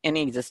make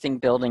any existing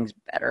buildings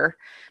better,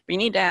 but you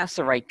need to ask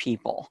the right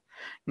people.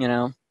 You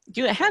know,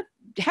 do you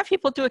have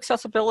people do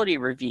accessibility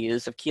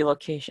reviews of key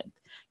locations?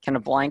 Can a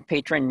blind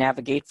patron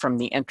navigate from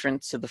the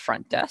entrance to the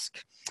front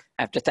desk?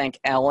 I have to thank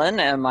Ellen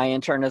and my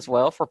intern as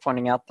well for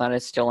pointing out that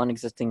it's still an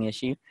existing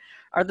issue.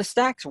 Are the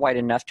stacks wide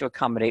enough to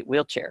accommodate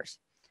wheelchairs?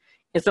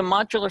 Is the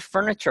modular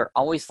furniture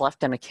always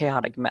left in a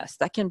chaotic mess?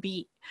 That can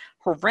be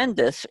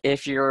horrendous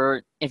if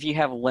you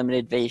have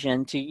limited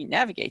vision to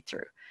navigate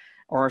through,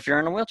 or if you're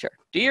in a wheelchair.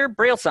 Do your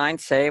Braille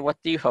signs say what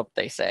do you hope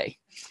they say?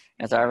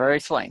 As I've already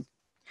explained.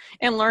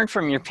 And learn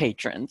from your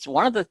patrons.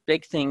 One of the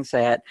big things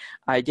that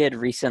I did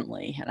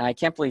recently, and I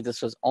can't believe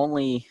this was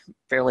only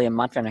barely a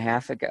month and a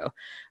half ago,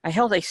 I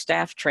held a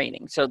staff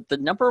training. So the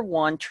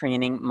 #1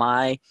 training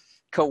my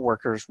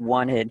coworkers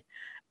wanted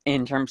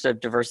in terms of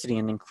diversity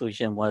and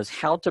inclusion was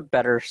how to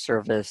better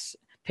service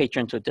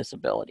patrons with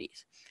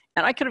disabilities.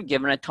 And I could have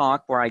given a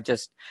talk where I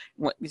just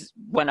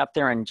went up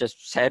there and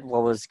just said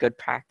what was good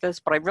practice,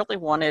 but I really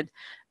wanted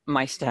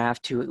my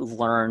staff to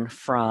learn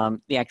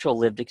from the actual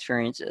lived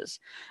experiences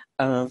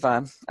of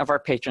our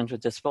patrons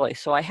with disabilities.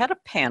 So I had a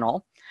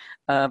panel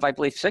of, I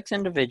believe, 6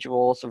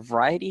 individuals, a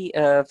variety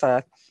of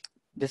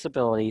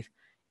disabilities.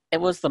 It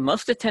was the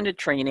most attended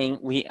training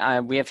we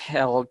have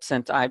held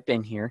since I've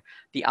been here.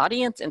 The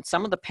audience and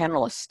some of the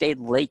panelists stayed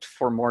late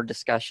for more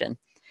discussion.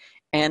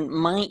 And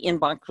my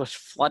inbox was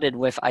flooded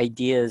with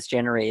ideas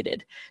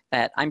generated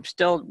that I'm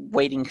still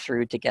waiting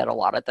through to get a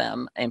lot of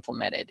them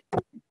implemented.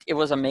 It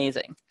was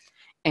amazing.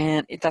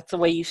 And that's the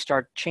way you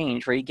start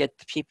change, where you get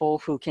the people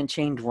who can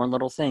change one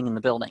little thing in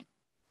the building.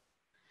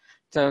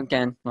 So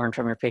again, learn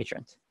from your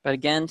patrons. But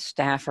again,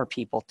 staff are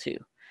people too.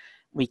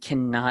 We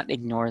cannot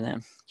ignore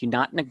them. Do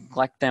not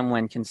neglect them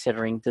when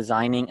considering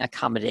designing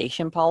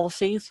accommodation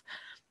policies.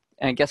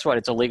 And guess what?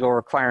 It's a legal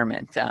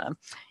requirement.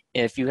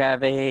 If you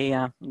have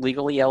a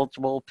legally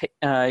eligible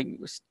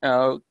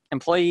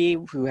employee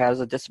who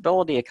has a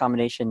disability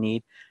accommodation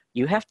need,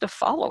 you have to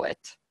follow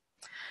it.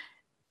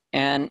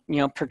 And, you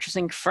know,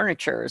 purchasing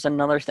furniture is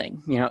another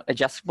thing. You know,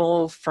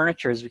 adjustable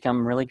furniture has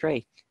become really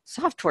great.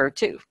 Software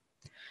too.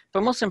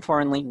 But most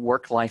importantly,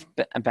 work-life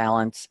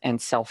balance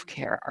and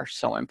self-care are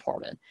so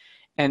important.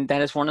 And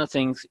that is one of the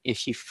things,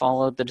 if you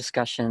follow the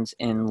discussions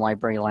in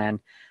Library Land,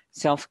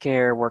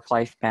 self-care,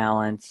 work-life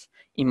balance,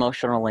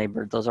 emotional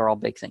labor. Those are all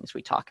big things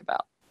we talk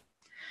about.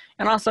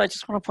 And also, I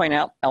just want to point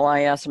out,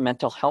 LIS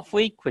Mental Health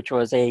Week, which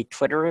was a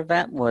Twitter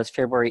event, was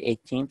February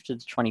 18th to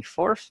the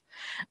 24th.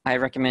 I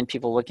recommend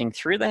people looking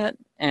through that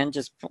and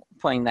just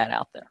pointing that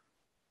out there.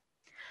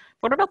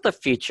 What about the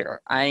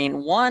future? I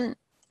mean, one,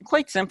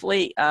 quite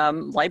simply,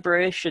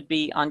 libraries should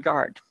be on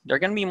guard. There are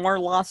going to be more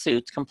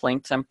lawsuits,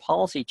 complaints, and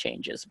policy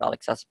changes about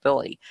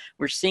accessibility.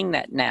 We're seeing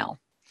that now.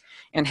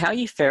 And how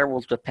you fare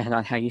will depend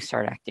on how you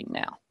start acting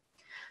now.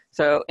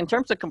 So in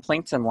terms of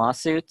complaints and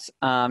lawsuits,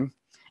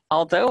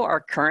 although our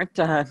current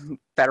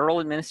federal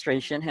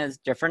administration has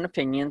different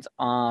opinions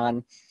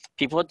on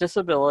people with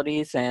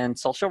disabilities and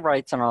social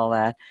rights and all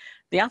that,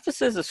 the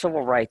offices of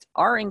civil rights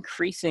are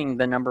increasing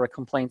the number of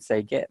complaints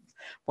they get.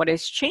 What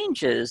has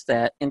changed is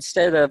that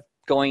instead of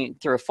going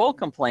through a full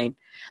complaint,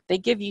 they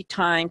give you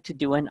time to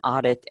do an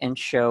audit and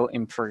show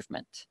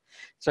improvement.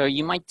 So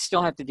you might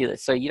still have to do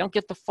this. So you don't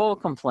get the full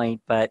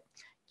complaint, but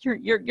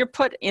you're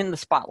put in the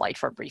spotlight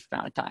for a brief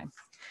amount of time.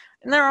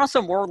 And there are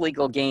also more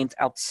legal gains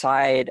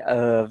outside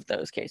of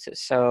those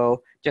cases.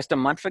 So just a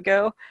month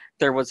ago,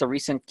 there was a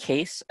recent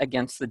case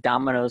against the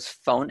Domino's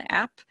phone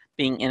app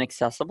being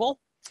inaccessible.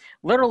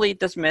 Literally,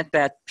 this meant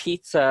that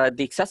pizza,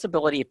 the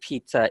accessibility of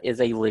pizza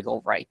is a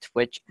legal right,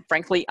 which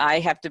frankly, I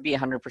have to be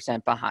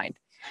 100% behind.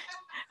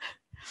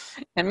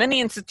 And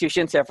many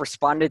institutions have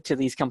responded to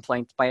these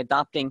complaints by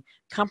adopting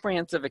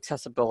comprehensive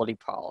accessibility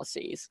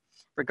policies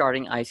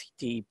regarding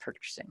ICT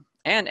purchasing.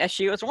 And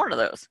SU is one of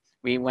those.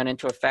 We went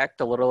into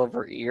effect a little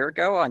over a year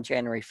ago on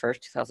January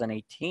 1st,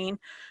 2018.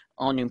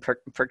 All new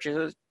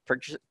purchases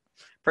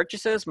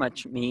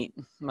must meet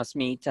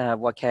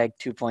WCAG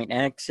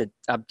 2.x. It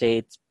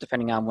updates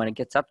depending on when it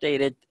gets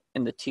updated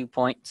in the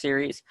 2-point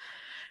series.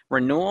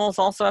 Renewals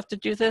also have to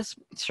do this.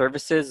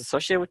 Services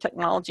associated with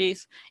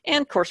technologies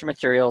and course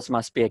materials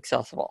must be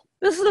accessible.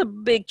 This is a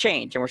big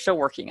change and we're still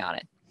working on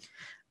it.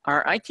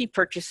 Our IT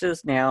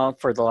purchases now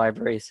for the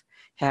libraries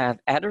have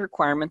added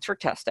requirements for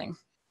testing.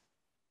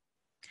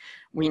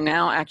 We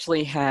now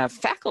actually have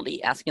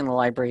faculty asking the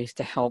libraries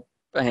to help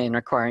in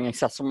acquiring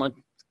accessible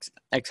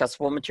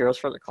materials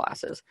for their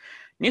classes.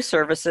 New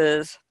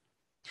services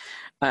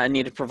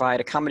need to provide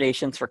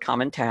accommodations for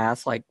common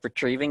tasks like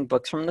retrieving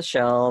books from the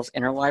shelves,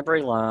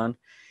 interlibrary loan.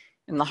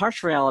 And the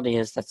harsh reality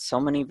is that so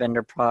many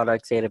vendor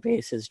products,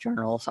 databases,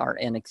 journals are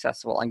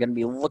inaccessible. I'm going to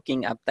be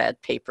looking up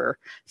that paper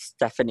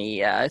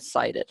Stephanie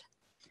cited.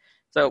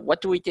 So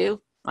what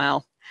do?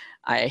 Well,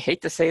 I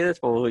hate to say this,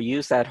 but we'll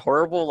use that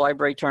horrible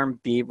library term,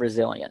 be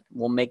resilient.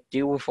 We'll make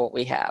do with what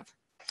we have.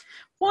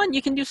 One,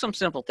 you can do some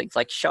simple things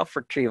like shelf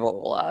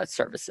retrieval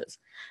services.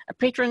 A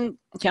patron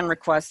can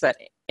request that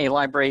a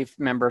library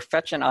member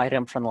fetch an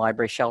item from the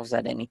library shelves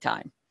at any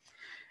time.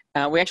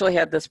 We actually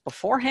had this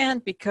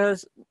beforehand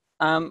because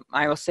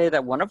I will say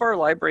that one of our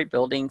library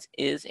buildings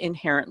is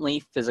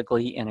inherently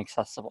physically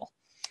inaccessible,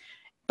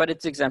 but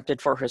it's exempted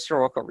for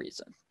historical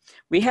reasons.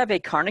 We have a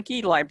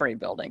Carnegie Library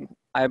building,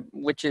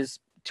 which is,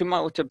 to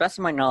the best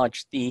of my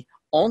knowledge, the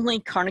only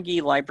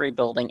Carnegie Library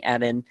building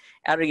at a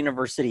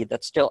university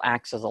that still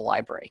acts as a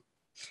library.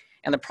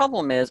 And the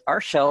problem is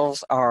our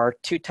shelves are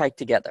too tight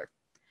together,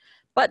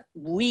 but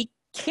we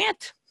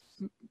can't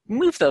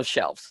move those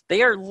shelves.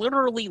 They are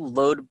literally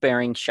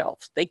load-bearing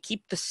shelves. They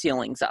keep the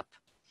ceilings up.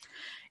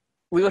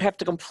 We would have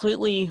to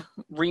completely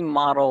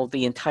remodel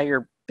the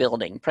entire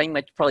building,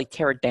 probably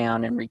tear it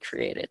down and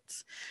recreate it.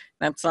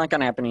 That's not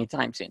going to happen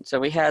anytime soon. So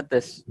we had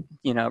this,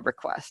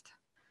 request.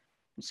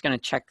 I'm just going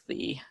to check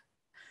the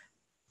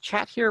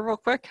chat here real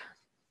quick.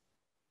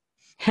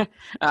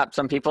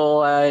 Some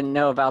people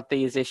know about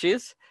these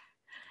issues,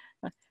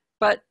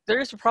 but there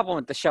is a problem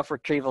with the shelf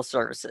retrieval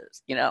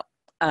services.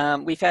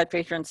 We've had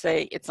patrons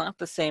say it's not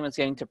the same as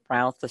getting to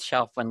browse the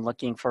shelf when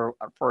looking for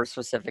a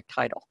specific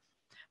title.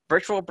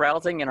 Virtual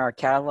browsing in our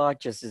catalog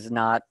just is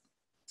not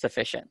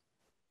sufficient.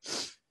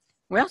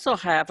 We also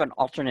have an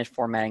alternate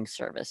formatting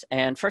service.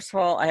 And first of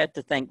all, I had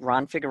to thank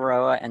Ron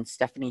Figueroa and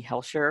Stephanie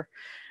Helscher,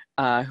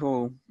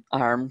 who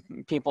are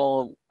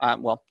people,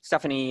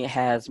 Stephanie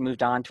has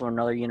moved on to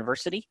another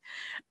university,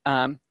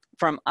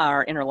 from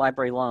our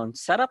interlibrary loan,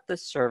 set up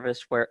this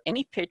service where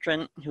any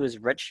patron who is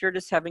registered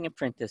as having a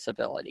print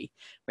disability,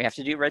 we have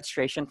to do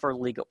registration for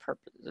legal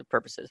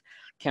purposes,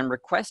 can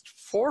request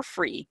for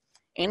free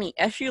any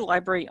SU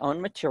library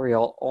owned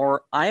material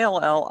or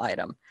ILL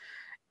item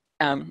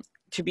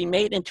to be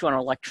made into an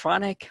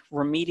electronic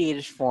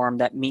remediated form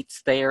that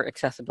meets their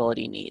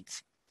accessibility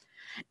needs.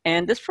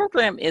 And this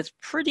program is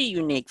pretty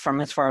unique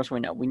from as far as we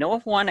know. We know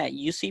of one at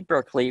UC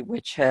Berkeley,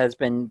 which has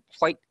been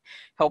quite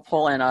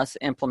helpful in us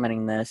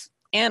implementing this,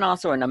 and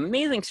also an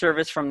amazing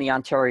service from the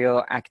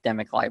Ontario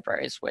Academic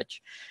Libraries,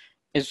 which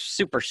is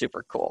super,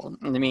 super cool.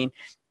 I mean,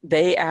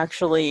 they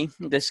actually,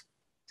 this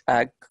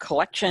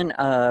coalition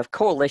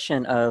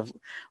of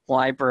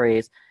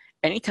libraries,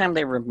 anytime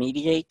they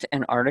remediate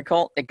an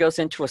article, it goes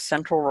into a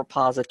central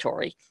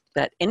repository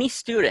that any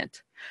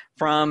student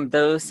from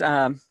those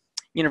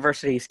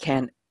universities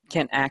can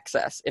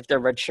access if they're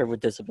registered with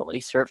disability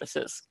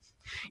services.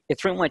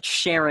 It's pretty much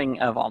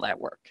sharing of all that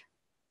work.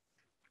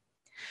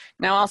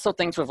 Now, also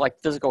things with like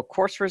physical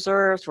course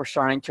reserves, we're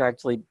starting to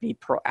actually be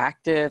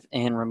proactive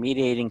in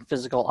remediating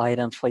physical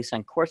items placed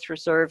on course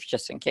reserves,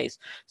 just in case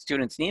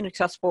students need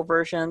accessible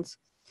versions.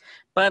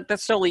 But that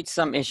still leads to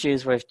some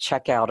issues with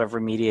checkout of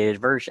remediated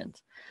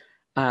versions.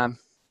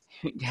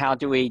 How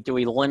do we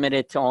limit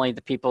it to only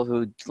the people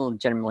who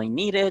legitimately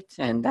need it?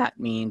 And that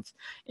means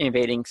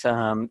invading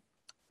some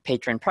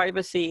patron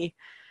privacy.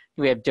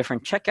 We have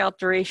different checkout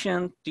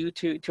duration due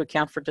to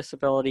account for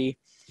disability.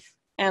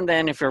 And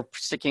then if you're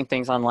sticking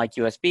things on like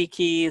USB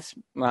keys,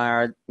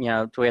 do we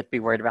have to be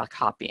worried about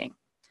copying?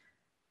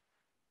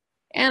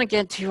 And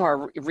again, to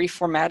our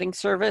reformatting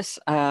service,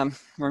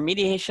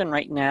 remediation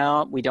right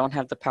now, we don't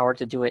have the power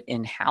to do it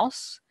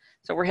in-house.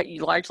 So we're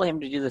largely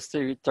having to do this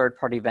through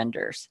third-party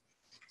vendors.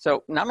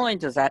 So not only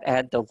does that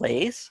add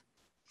delays,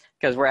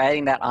 because we're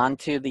adding that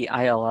onto the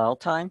ILL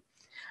time,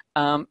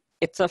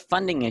 it's a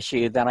funding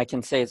issue that I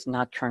can say is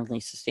not currently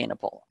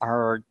sustainable.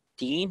 Our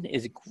dean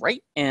is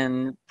great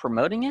in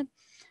promoting it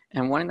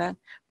and wanting that,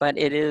 but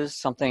it is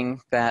something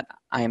that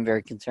I am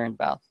very concerned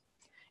about.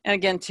 And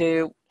again,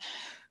 too,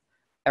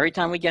 every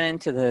time we get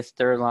into this,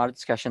 there are a lot of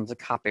discussions of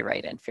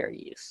copyright and fair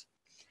use.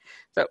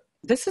 So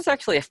this is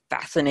actually a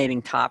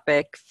fascinating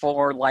topic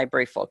for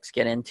library folks to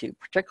get into,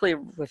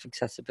 particularly with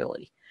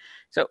accessibility.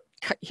 So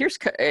here's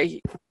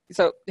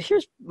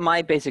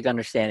my basic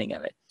understanding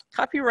of it.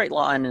 Copyright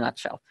law in a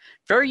nutshell.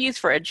 Fair use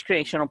for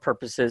educational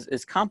purposes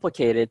is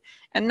complicated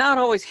and not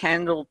always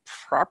handled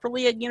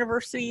properly at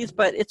universities,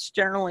 but it's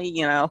generally,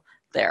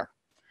 there.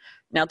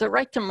 Now, the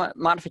right to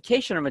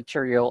modification of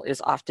material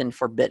is often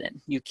forbidden.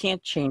 You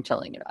can't change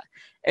something about it.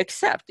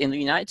 Except in the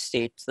United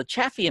States, the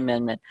Chaffee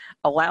Amendment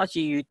allows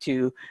you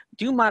to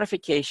do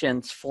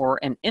modifications for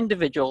an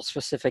individual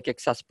specific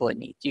accessibility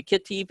needs. You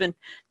get to even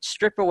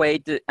strip away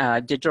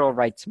digital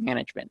rights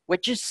management,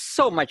 which is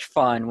so much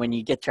fun when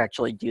you get to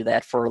actually do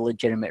that for a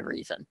legitimate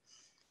reason.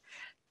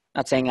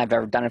 Not saying I've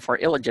ever done it for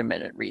an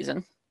illegitimate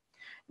reason.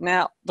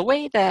 Now, the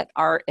way that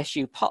our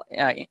SU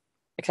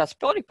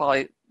accessibility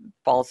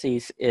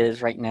policies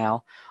is right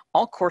now,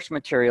 all course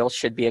materials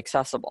should be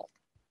accessible.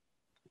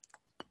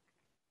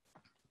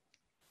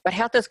 But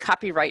how does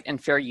copyright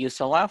and fair use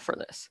allow for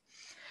this?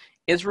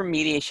 Is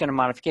remediation and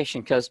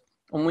modification? Because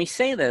when we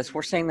say this,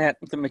 we're saying that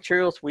the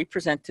materials we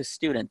present to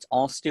students,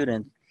 all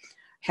students,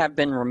 have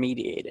been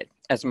remediated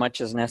as much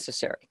as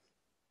necessary.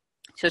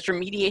 So is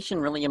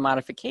remediation really a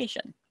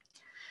modification?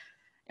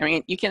 I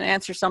mean, you can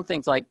answer some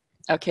things like,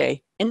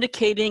 okay,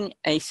 indicating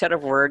a set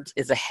of words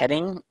is a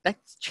heading,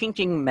 that's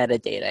changing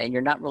metadata, and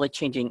you're not really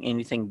changing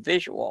anything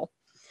visual,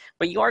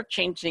 but you are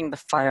changing the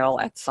file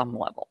at some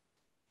level.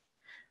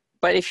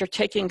 But if you're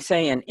taking,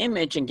 say, an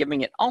image and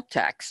giving it alt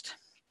text,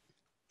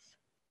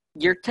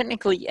 you're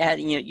technically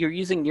adding, you're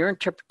using your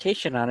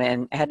interpretation on it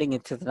and adding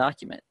it to the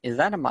document. Is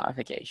that a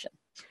modification?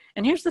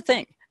 And here's the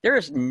thing, there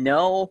is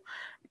no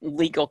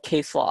legal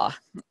case law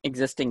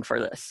existing for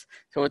this.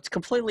 So it's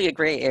completely a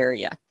gray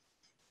area.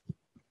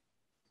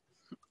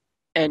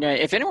 And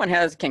if anyone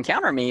can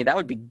counter me, that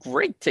would be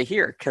great to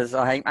hear, because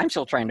I'm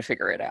still trying to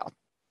figure it out.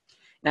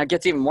 Now it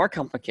gets even more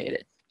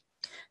complicated.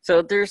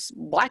 So there's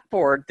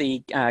Blackboard,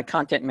 the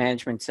content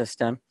management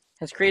system,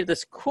 has created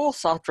this cool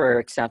software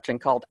extension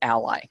called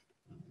Ally.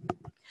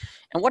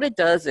 And what it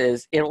does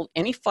is,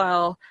 any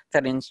file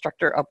that an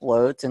instructor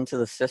uploads into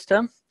the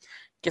system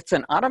gets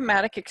an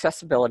automatic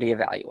accessibility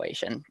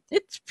evaluation.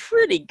 It's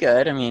pretty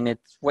good. I mean,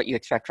 it's what you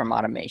expect from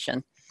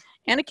automation.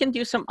 And it can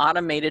do some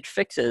automated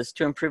fixes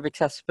to improve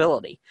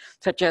accessibility,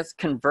 such as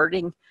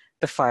converting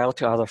the file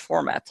to other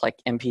formats like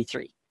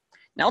MP3.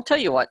 Now, I'll tell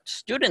you what,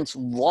 students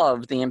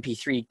love the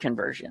MP3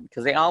 conversion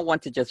because they all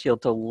want to just be able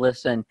to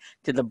listen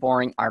to the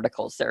boring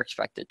articles they're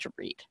expected to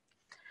read.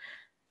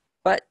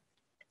 But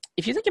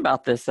if you think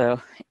about this,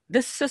 though,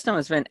 this system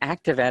has been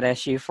active at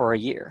SU for a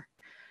year.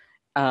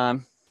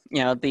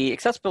 The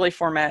accessibility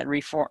format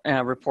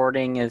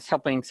reporting is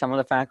helping some of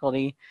the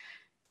faculty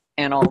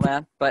and all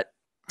that, but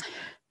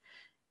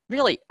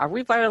really, are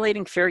we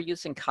violating fair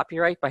use and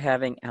copyright by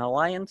having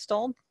Ally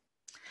installed?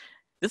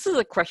 This is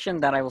a question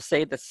that I will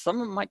say that some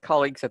of my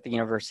colleagues at the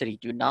university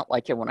do not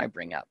like it when I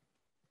bring up.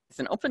 It's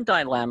an open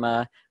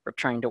dilemma we're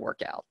trying to work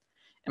out.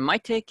 And my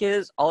take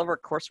is all of our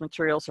course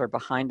materials are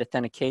behind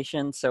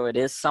authentication, so it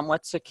is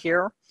somewhat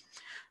secure.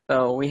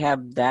 So we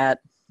have that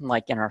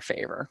like in our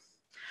favor.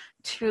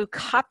 2,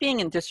 copying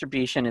and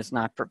distribution is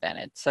not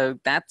prevented. So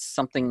that's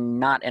something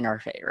not in our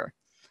favor.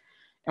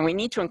 And we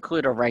need to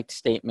include a rights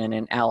statement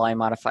in Ally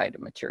modified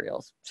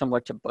materials,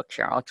 similar to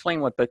Bookshare. I'll explain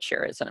what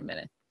Bookshare is in a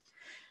minute.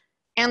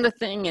 And the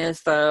thing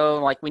is, though,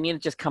 like we need to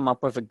just come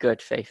up with a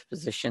good faith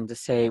position to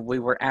say we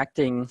were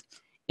acting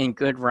in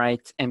good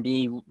rights and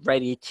be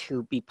ready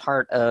to be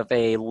part of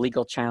a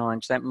legal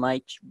challenge that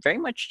might very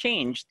much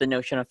change the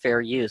notion of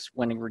fair use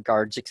when it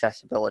regards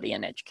accessibility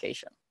in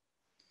education.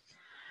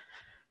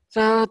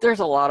 So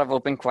there's a lot of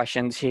open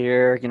questions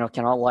here.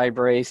 Can all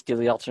libraries do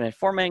the alternate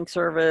formatting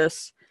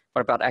service?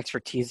 What about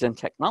expertise in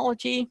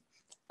technology?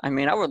 I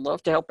mean, I would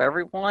love to help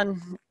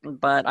everyone,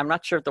 but I'm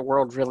not sure if the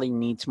world really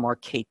needs more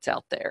Kates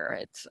out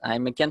there.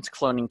 I'm against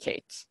cloning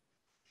Kates.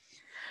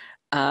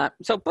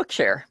 So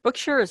Bookshare.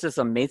 Bookshare is this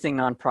amazing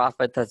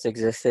nonprofit that's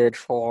existed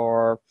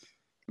for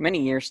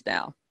many years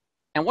now.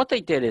 And what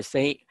they did is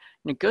they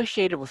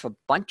negotiated with a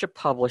bunch of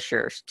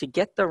publishers to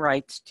get the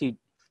rights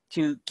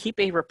to keep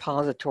a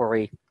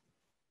repository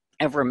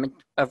of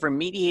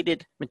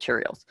remediated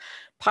materials,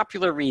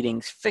 popular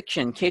readings,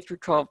 fiction, K through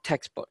 12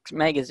 textbooks,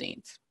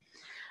 magazines.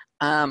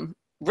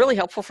 Really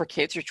helpful for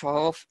K through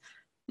 12,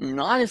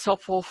 not as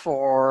helpful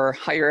for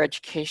higher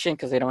education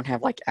because they don't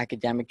have like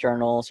academic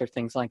journals or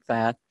things like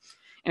that.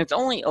 And it's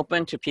only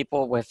open to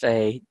people with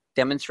a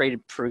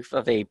demonstrated proof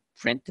of a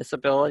print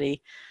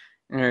disability.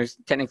 And there's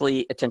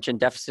technically attention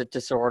deficit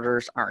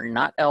disorders are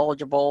not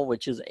eligible,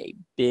 which is a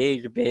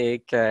big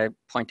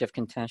point of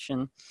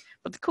contention.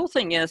 But the cool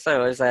thing is,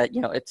 though, is that,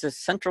 you know, it's a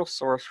central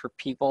source for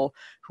people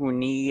who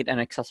need an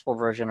accessible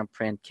version of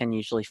print can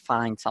usually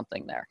find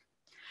something there.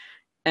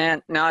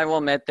 And now I will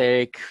admit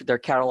their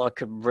catalog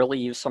could really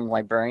use some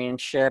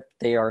librarianship.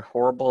 They are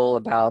horrible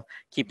about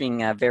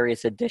keeping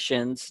various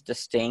editions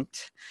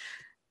distinct.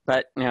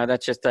 But, you know,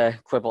 that's just a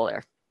quibble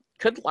there.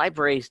 Could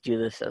libraries do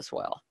this as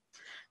well?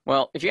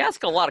 Well, if you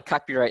ask a lot of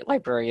copyright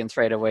librarians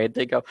right away,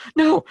 they go,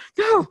 no,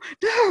 no,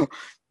 no.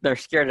 They're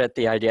scared at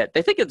the idea.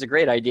 They think it's a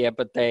great idea,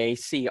 but they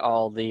see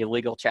all the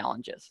legal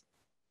challenges.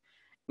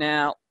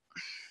 Now,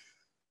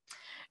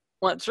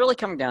 what it's really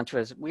coming down to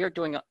is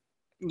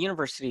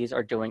universities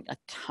are doing a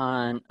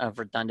ton of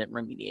redundant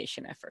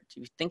remediation efforts.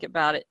 If you think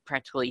about it,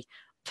 practically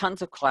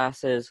tons of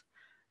classes,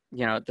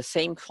 you know, the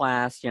same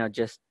class, you know,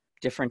 just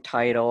different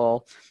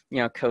title, you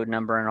know, code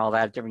number and all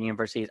that at different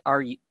universities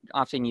are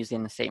often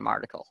using the same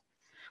article.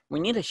 We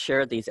need to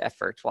share these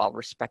efforts while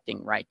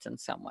respecting rights in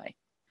some way.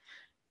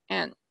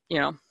 And, you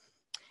know,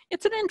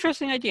 it's an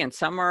interesting idea, and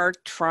some are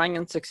trying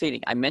and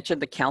succeeding. I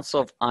mentioned the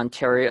Council of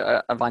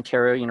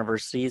Ontario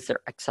Universities. Their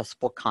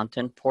accessible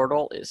content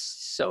portal is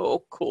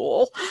so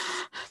cool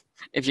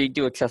if you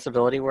do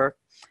accessibility work.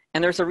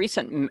 And there's a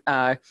recent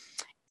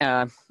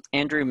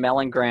Andrew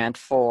Mellon grant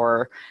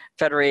for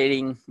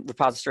federating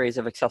repositories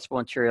of accessible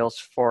materials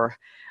for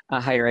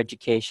higher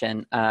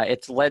education.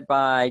 It's led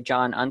by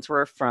John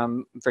Unsworth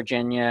from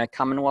Virginia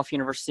Commonwealth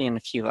University and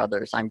a few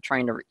others. I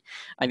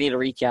need to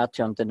reach out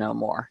to him to know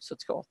more, so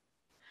it's cool.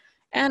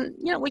 And,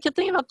 you know, we could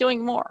think about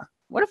doing more.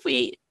 What if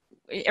we,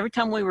 every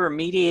time we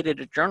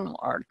remediated a journal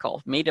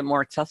article, made it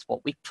more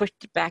accessible, we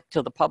pushed it back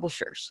to the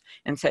publishers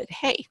and said,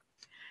 hey,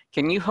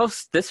 can you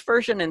host this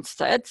version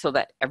instead so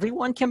that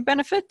everyone can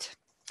benefit?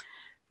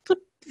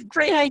 It's a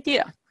great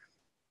idea.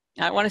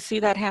 I want to see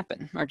that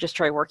happen, or just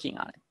try working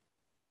on it.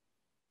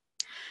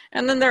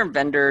 And then their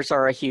vendors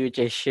are a huge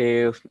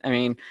issue. I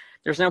mean,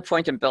 there's no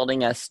point in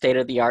building a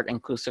state-of-the-art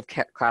inclusive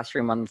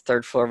classroom on the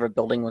third floor of a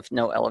building with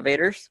no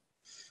elevators.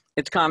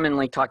 It's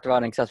commonly talked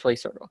about in accessibility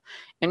circle.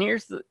 And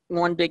here's the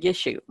one big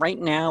issue. Right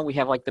now, we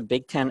have like the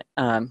Big Ten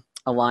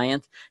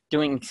Alliance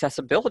doing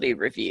accessibility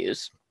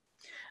reviews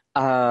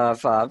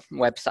of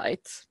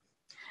websites,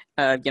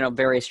 you know,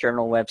 various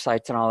journal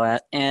websites and all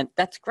that. And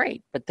that's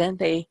great. But then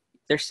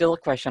there's still a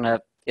question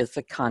of, is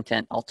the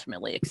content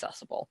ultimately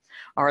accessible?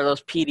 Are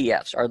those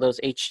PDFs, are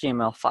those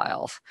HTML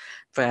files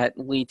that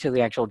lead to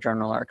the actual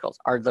journal articles,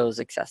 are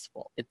those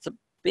accessible? It's a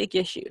big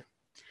issue.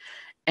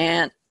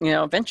 And, you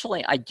know,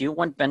 eventually I do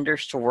want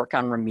vendors to work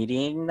on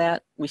remediating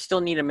that. We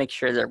still need to make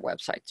sure their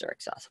websites are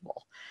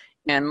accessible.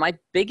 And my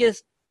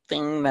biggest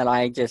thing that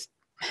I just,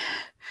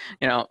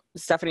 you know,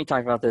 Stephanie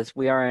talked about this,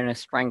 we are in a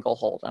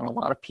stranglehold, and a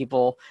lot of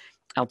people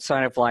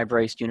outside of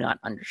libraries do not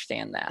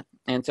understand that.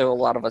 And so a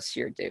lot of us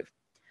here do.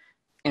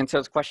 And so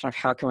it's a question of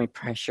how can we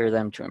pressure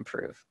them to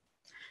improve?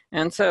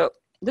 And so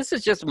this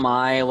is just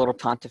my little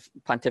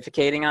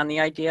pontificating on the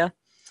idea.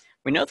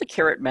 We know the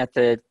carrot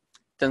method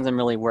doesn't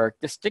really work.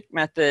 The stick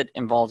method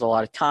involves a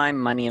lot of time,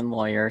 money, and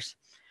lawyers.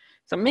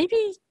 So maybe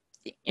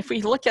if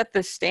we look at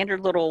the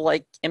standard little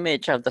like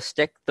image of the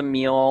stick, the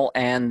mule,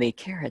 and the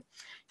carrot,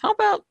 how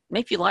about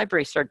maybe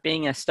libraries start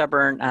being a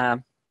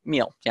stubborn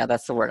mule? Yeah,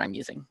 that's the word I'm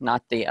using,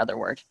 not the other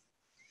word.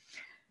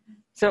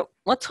 So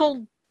let's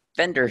hold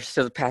vendors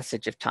to the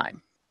passage of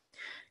time.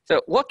 So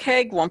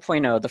WCAG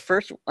 1.0, the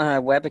first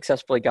web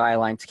accessibility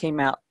guidelines came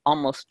out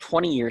almost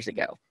 20 years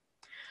ago.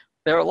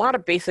 There are a lot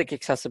of basic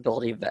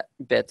accessibility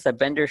bits that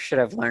vendors should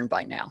have learned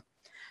by now.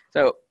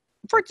 So,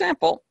 for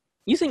example,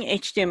 using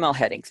HTML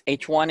headings,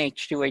 H1,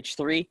 H2,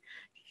 H3,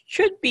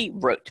 should be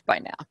rote by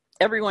now.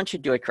 Everyone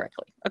should do it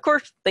correctly. Of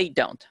course, they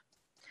don't.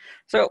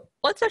 So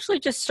let's actually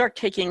just start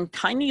taking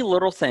tiny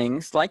little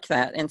things like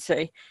that and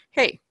say,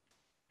 hey,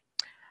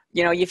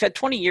 you know, you've had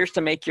 20 years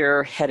to make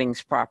your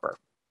headings proper.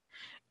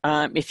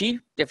 If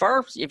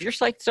your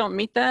sites don't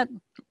meet that,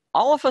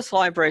 all of us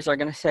libraries are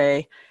going to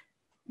say,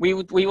 we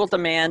will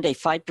demand a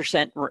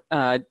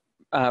 5%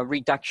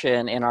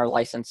 reduction in our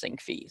licensing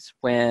fees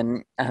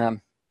when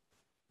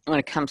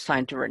it comes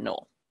time to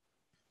renewal.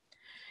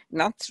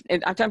 I'm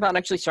talking about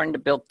actually starting to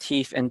build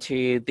teeth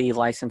into the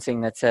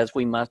licensing that says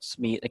we must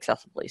meet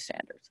accessibility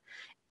standards.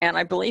 And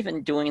I believe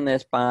in doing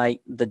this by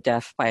the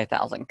death by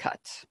 1,000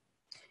 cuts,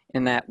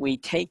 in that we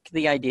take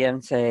the idea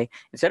and say,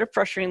 instead of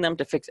pressuring them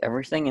to fix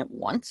everything at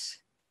once,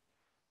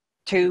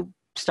 to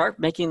start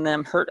making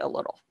them hurt a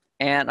little.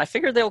 And I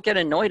figure they'll get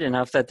annoyed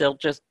enough that they'll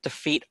just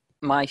defeat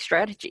my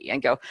strategy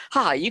and go,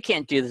 ha, you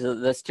can't do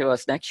this to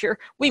us next year.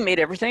 We made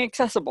everything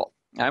accessible.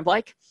 And I'm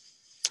like,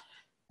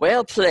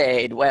 well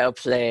played, well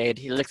played.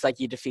 It looks like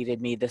you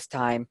defeated me this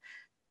time.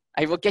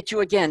 I will get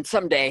you again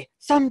someday.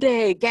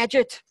 Someday,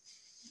 Gadget.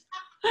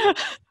 Yeah.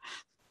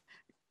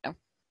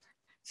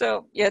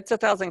 So yeah, it's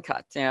 1,000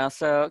 cuts. You know,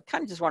 so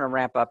kind of just want to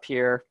wrap up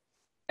here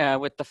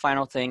with the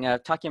final thing,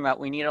 talking about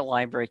we need a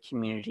library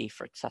community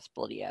for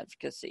accessibility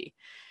advocacy.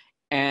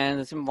 And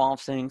this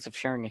involves things of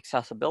sharing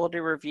accessibility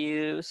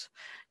reviews,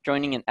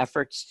 joining in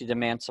efforts to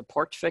demand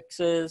support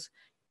fixes,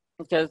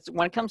 because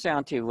when it comes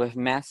down to with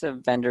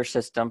massive vendor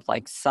systems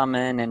like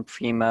Summon and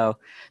Primo,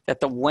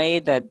 that the way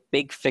that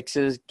big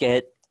fixes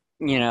get,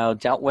 you know,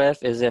 dealt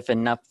with is if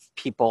enough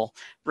people,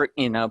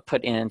 you know,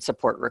 put in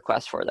support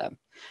requests for them.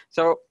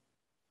 So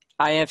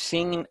I have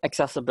seen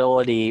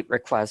accessibility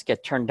requests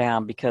get turned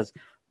down because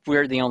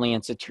we're the only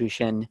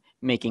institution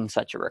making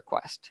such a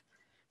request.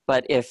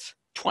 But if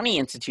 20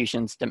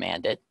 institutions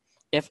demand it,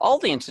 if all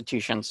the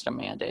institutions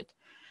demand it,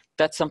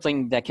 that's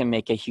something that can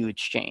make a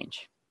huge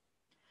change.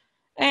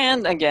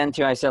 And again,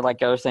 too, I said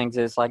like other things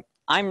is like,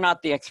 I'm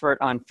not the expert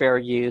on fair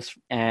use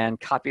and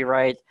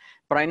copyright,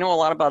 but I know a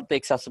lot about the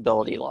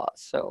accessibility laws.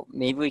 So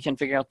maybe we can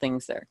figure out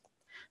things there.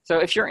 So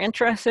if you're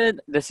interested,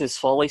 this is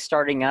slowly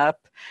starting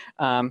up.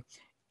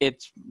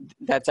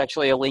 That's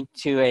actually a link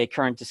to a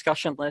current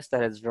discussion list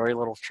that has very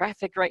little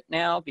traffic right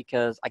now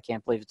because I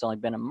can't believe it's only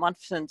been a month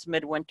since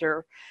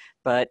midwinter,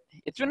 but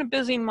it's been a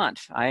busy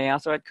month. I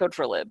also had Code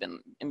for Lib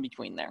in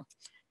between there.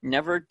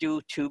 Never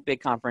do 2 big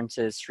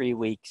conferences 3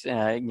 weeks,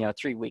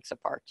 3 weeks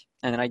apart.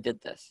 And then I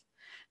did this.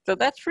 So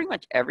that's pretty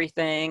much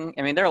everything.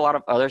 I mean, there are a lot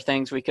of other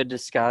things we could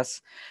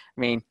discuss.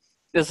 I mean,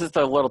 this is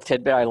the little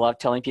tidbit I love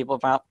telling people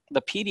about.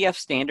 The PDF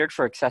standard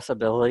for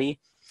accessibility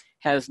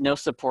has no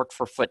support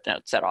for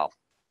footnotes at all.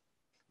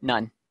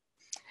 None,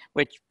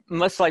 which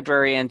most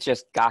librarians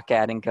just gawk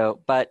at and go,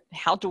 but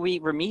how do we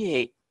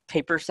remediate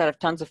papers that have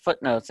tons of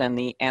footnotes? And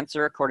the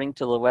answer, according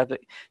to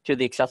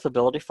the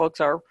accessibility folks,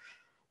 are,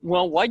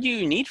 well, why do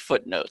you need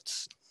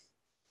footnotes?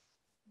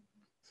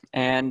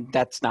 And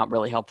that's not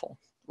really helpful.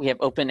 We have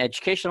open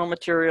educational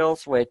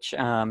materials, which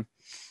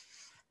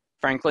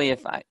frankly,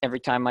 every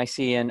time I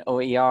see an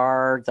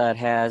OER that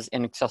has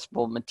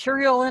inaccessible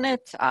material in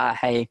it,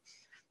 I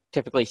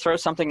typically throw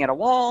something at a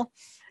wall.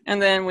 And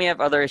then we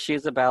have other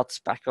issues about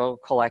spectral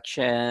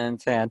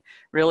collections and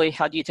really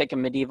how do you take a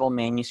medieval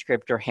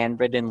manuscript or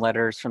handwritten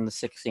letters from the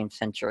 16th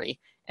century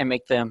and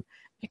make them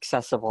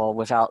accessible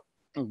without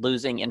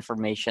losing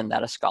information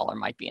that a scholar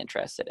might be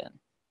interested in.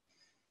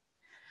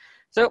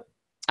 So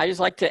I just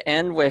like to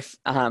end with,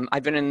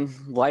 I've been in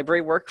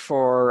library work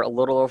for a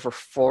little over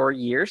 4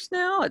 years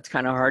now. It's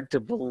kind of hard to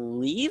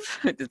believe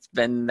it's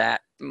been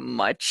that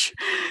much.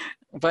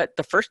 But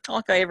the first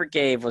talk I ever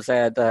gave was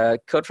at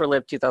Code for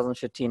Lib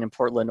 2015 in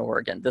Portland,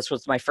 Oregon. This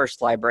was my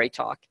first library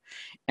talk.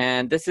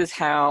 And this is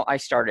how I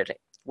started it.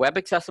 Web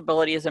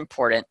accessibility is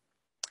important.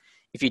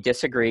 If you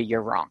disagree,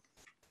 you're wrong.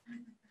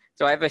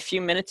 So I have a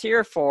few minutes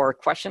here for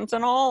questions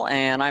and all.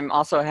 And I'm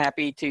also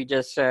happy to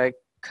just have,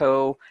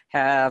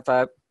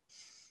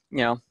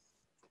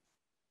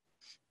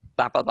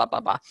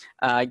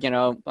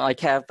 like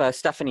have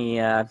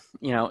Stephanie,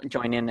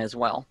 join in as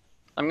well.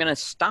 I'm going to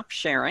stop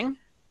sharing.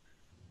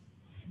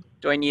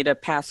 Do I need to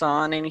pass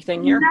on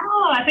anything here? No,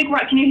 I think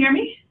can you hear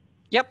me?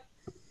 Yep.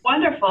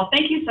 Wonderful.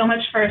 Thank you so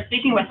much for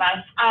speaking with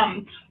us.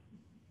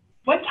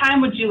 What time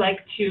would you like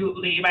to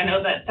leave? I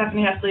know that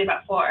Stephanie has to leave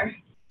at 4.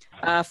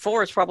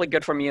 4 is probably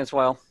good for me as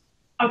well.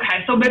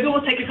 Okay, so maybe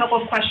we'll take a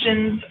couple of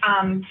questions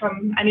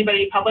from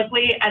anybody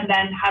publicly and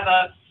then have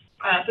a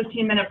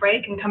 15-minute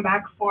break and come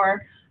back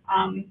for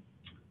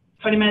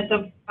 20 minutes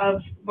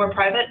of more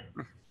private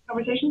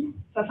conversations.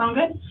 Does that sound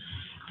good?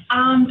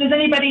 Does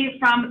anybody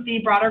from the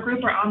broader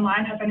group or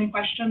online have any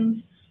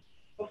questions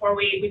before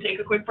we take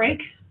a quick break?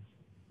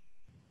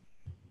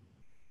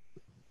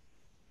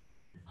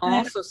 I'll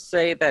also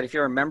say that if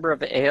you're a member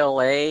of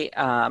ALA,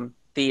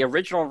 the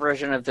original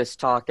version of this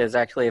talk is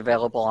actually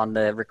available on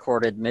the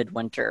recorded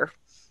midwinter,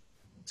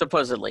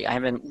 supposedly. I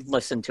haven't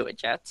listened to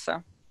it yet,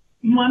 so.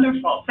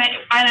 Wonderful. And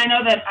I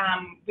know that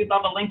we'd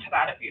love a link to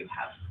that if you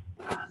have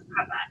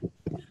that.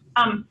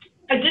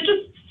 I did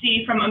just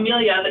see from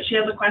Amelia that she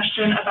has a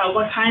question about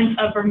what kinds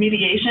of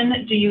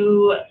remediation do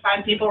you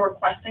find people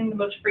requesting the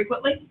most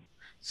frequently?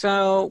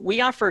 So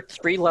we offer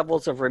 3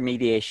 levels of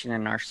remediation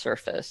in our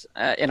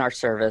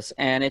service,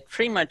 and it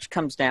pretty much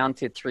comes down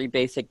to 3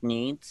 basic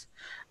needs.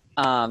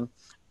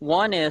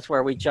 One is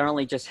where we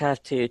generally just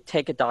have to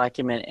take a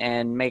document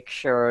and make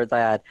sure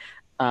that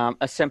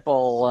a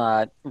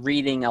simple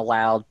reading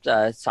aloud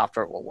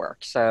software will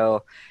work.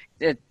 So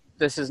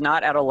this is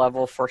not at a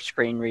level for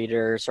screen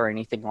readers or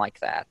anything like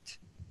that.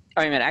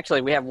 I mean,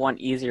 actually, we have one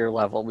easier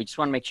level. We just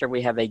want to make sure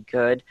we have a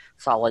good,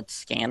 solid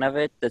scan of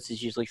it. This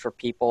is usually for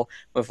people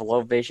with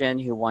low vision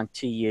who want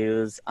to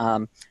use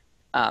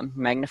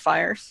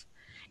magnifiers.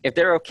 If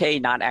they're okay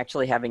not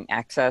actually having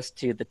access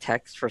to the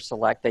text for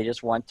select, they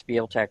just want to be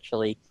able to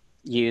actually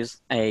use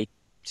a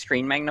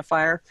screen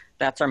magnifier.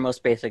 That's our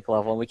most basic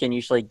level. We can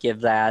usually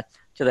give that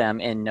to them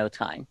in no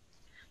time.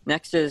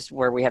 Next is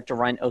where we have to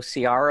run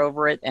OCR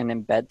over it and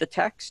embed the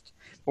text,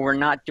 but we're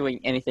not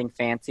doing anything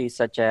fancy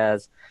such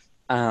as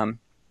putting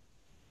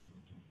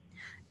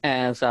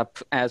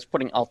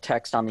alt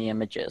text on the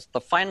images. The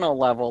final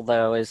level,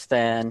 though, is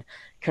then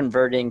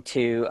converting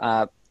to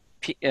a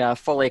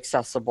fully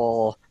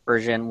accessible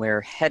version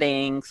where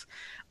headings,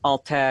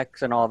 alt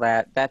text, and all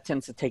that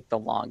tends to take the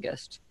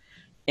longest.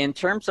 In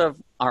terms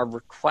of our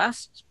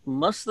requests,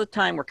 most of the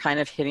time we're kind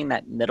of hitting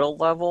that middle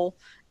level.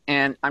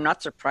 And I'm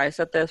not surprised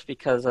at this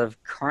because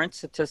of current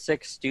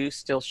statistics do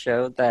still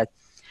show that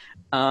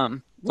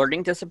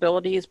learning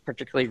disabilities,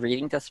 particularly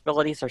reading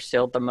disabilities, are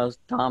still the most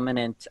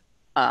dominant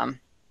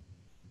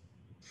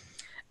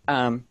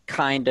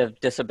kind of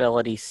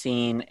disability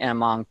seen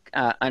among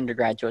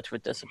undergraduates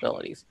with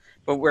disabilities.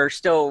 But we're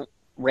still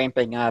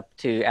ramping up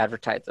to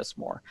advertise this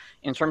more.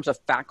 In terms of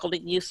faculty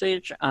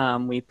usage,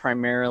 we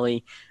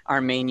primarily,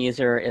 our main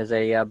user is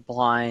a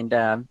blind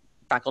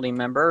faculty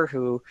member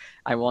who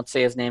I won't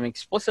say his name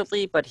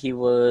explicitly, but he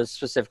was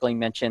specifically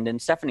mentioned in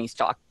Stephanie's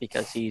talk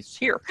because he's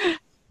here.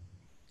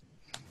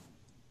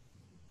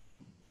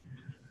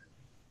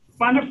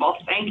 Wonderful,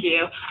 thank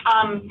you.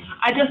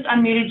 I just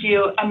unmuted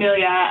you,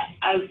 Amelia,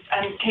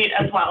 and Kate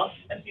as well,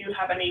 if you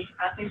have any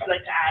things you'd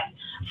like to add.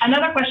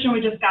 Another question we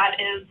just got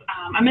is,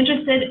 I'm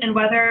interested in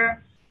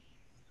whether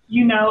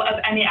you know of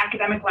any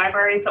academic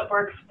libraries that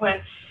works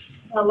with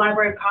the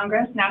Library of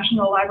Congress,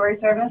 National Library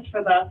Service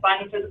for the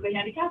blind and physically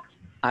handicapped.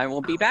 I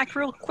will be back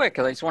real quick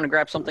because I just want to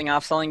grab something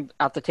off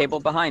the table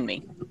behind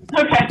me.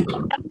 Okay.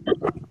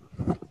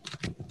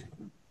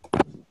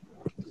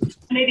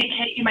 Maybe,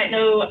 Kate, you might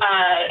know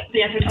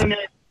the answer to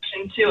Amelia's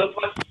question, too, of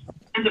what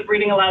kinds of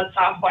reading aloud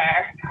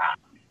software.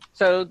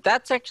 So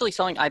that's actually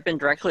something I've been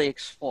directly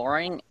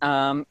exploring.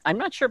 I'm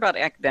not sure about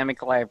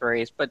academic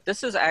libraries, but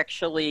this is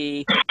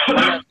actually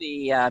one of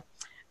the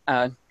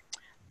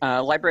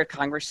Library of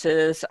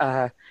Congress's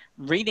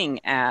reading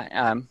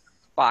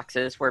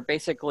boxes where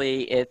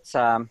basically it's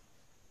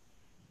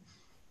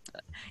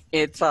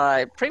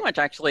pretty much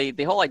actually,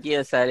 the whole idea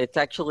is that it's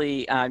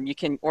actually, you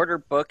can order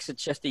books,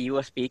 it's just a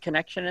USB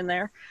connection in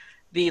there.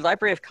 The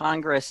Library of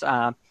Congress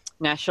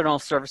National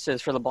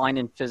Services for the Blind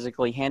and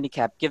Physically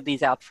Handicapped give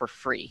these out for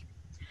free.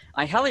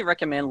 I highly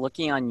recommend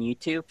looking on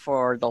YouTube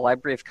for the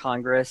Library of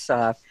Congress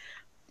Service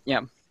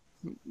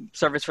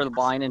for the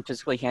Blind and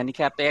Physically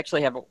Handicapped. They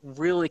actually have a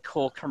really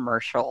cool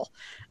commercial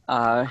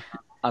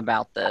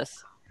about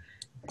this.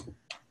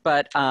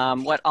 But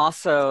what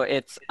also,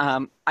 it's,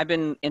 I've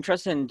been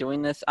interested in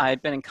doing this.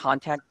 I've been in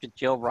contact with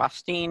Jill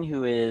Rothstein,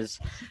 who is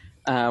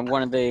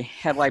one of the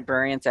head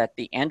librarians at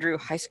the Andrew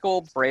High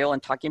School Braille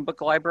and Talking Book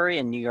Library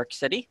in New York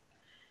City.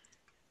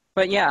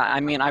 But yeah,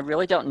 I mean, I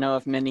really don't know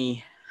of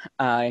many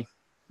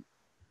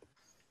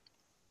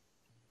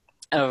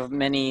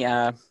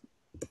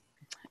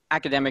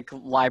academic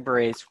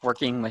libraries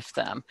working with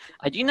them.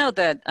 I do know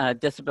that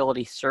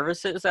disability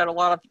services at a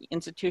lot of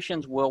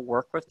institutions will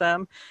work with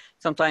them.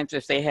 Sometimes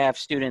if they have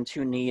students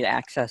who need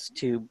access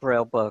to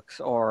Braille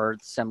books or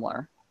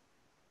similar.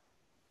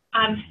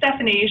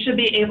 Stephanie, you should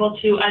be able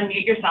to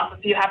unmute yourself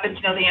if you happen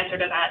to know the answer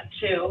to that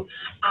too.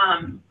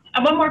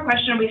 One more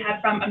question we had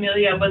from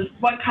Amelia was,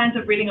 what kinds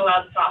of reading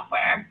aloud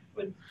software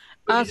would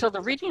so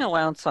the reading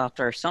aloud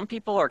software, some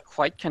people are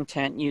quite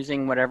content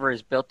using whatever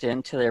is built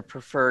into their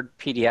preferred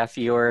PDF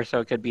viewer. So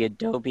it could be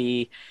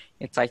Adobe.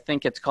 I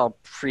think it's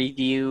called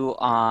Preview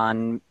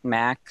on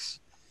Macs.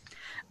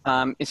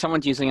 If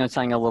someone's using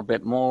something a little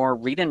bit more,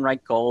 Read and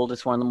Write Gold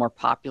is one of the more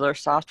popular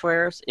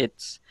softwares.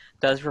 It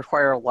does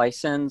require a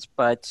license,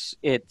 but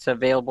it's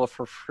available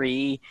for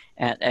free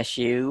at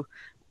SU.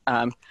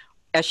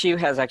 SU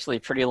has actually a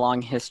pretty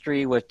long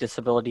history with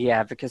disability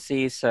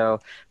advocacy, so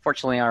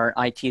fortunately our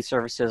IT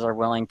services are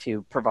willing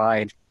to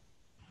provide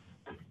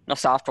the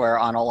software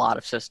on a lot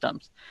of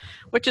systems,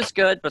 which is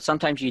good, but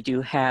sometimes you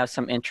do have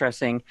some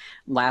interesting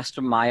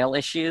last mile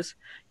issues.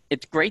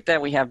 It's great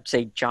that we have,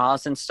 say,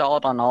 JAWS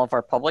installed on all of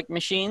our public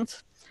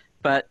machines,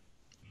 but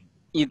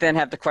you then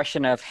have the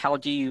question of how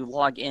do you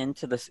log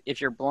into this, if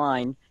you're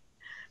blind,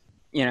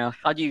 you know,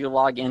 how do you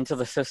log into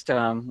the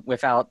system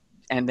without,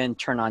 and then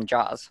turn on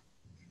JAWS?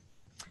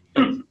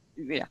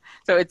 Yeah,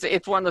 so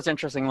it's one of those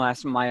interesting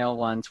last mile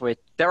ones, which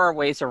there are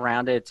ways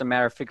around it. It's a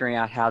matter of figuring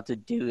out how to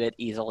do it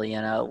easily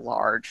in a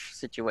large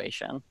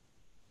situation.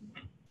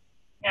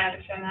 Yeah, I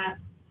understand that.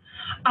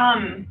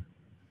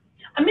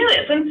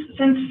 Amelia,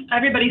 since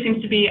everybody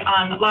seems to be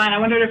online, I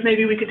wondered if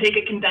maybe we could take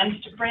a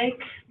condensed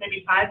break,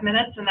 maybe 5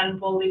 minutes, and then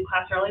we'll leave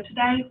class early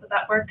today. Would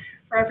that work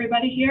for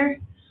everybody here?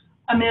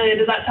 Amelia,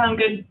 does that sound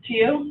good to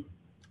you?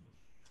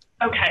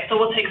 Okay, so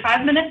we'll take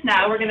 5 minutes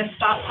now. We're going to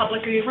stop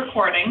public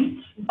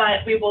recording,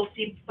 but we will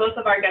see both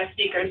of our guest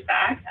speakers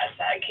back. As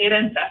Kate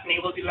and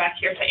Stephanie will be back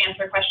here to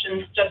answer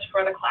questions just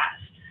for the class.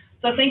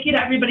 So thank you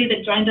to everybody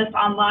that joined us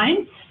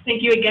online.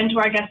 Thank you again to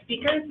our guest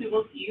speakers. We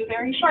will see you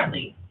very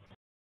shortly.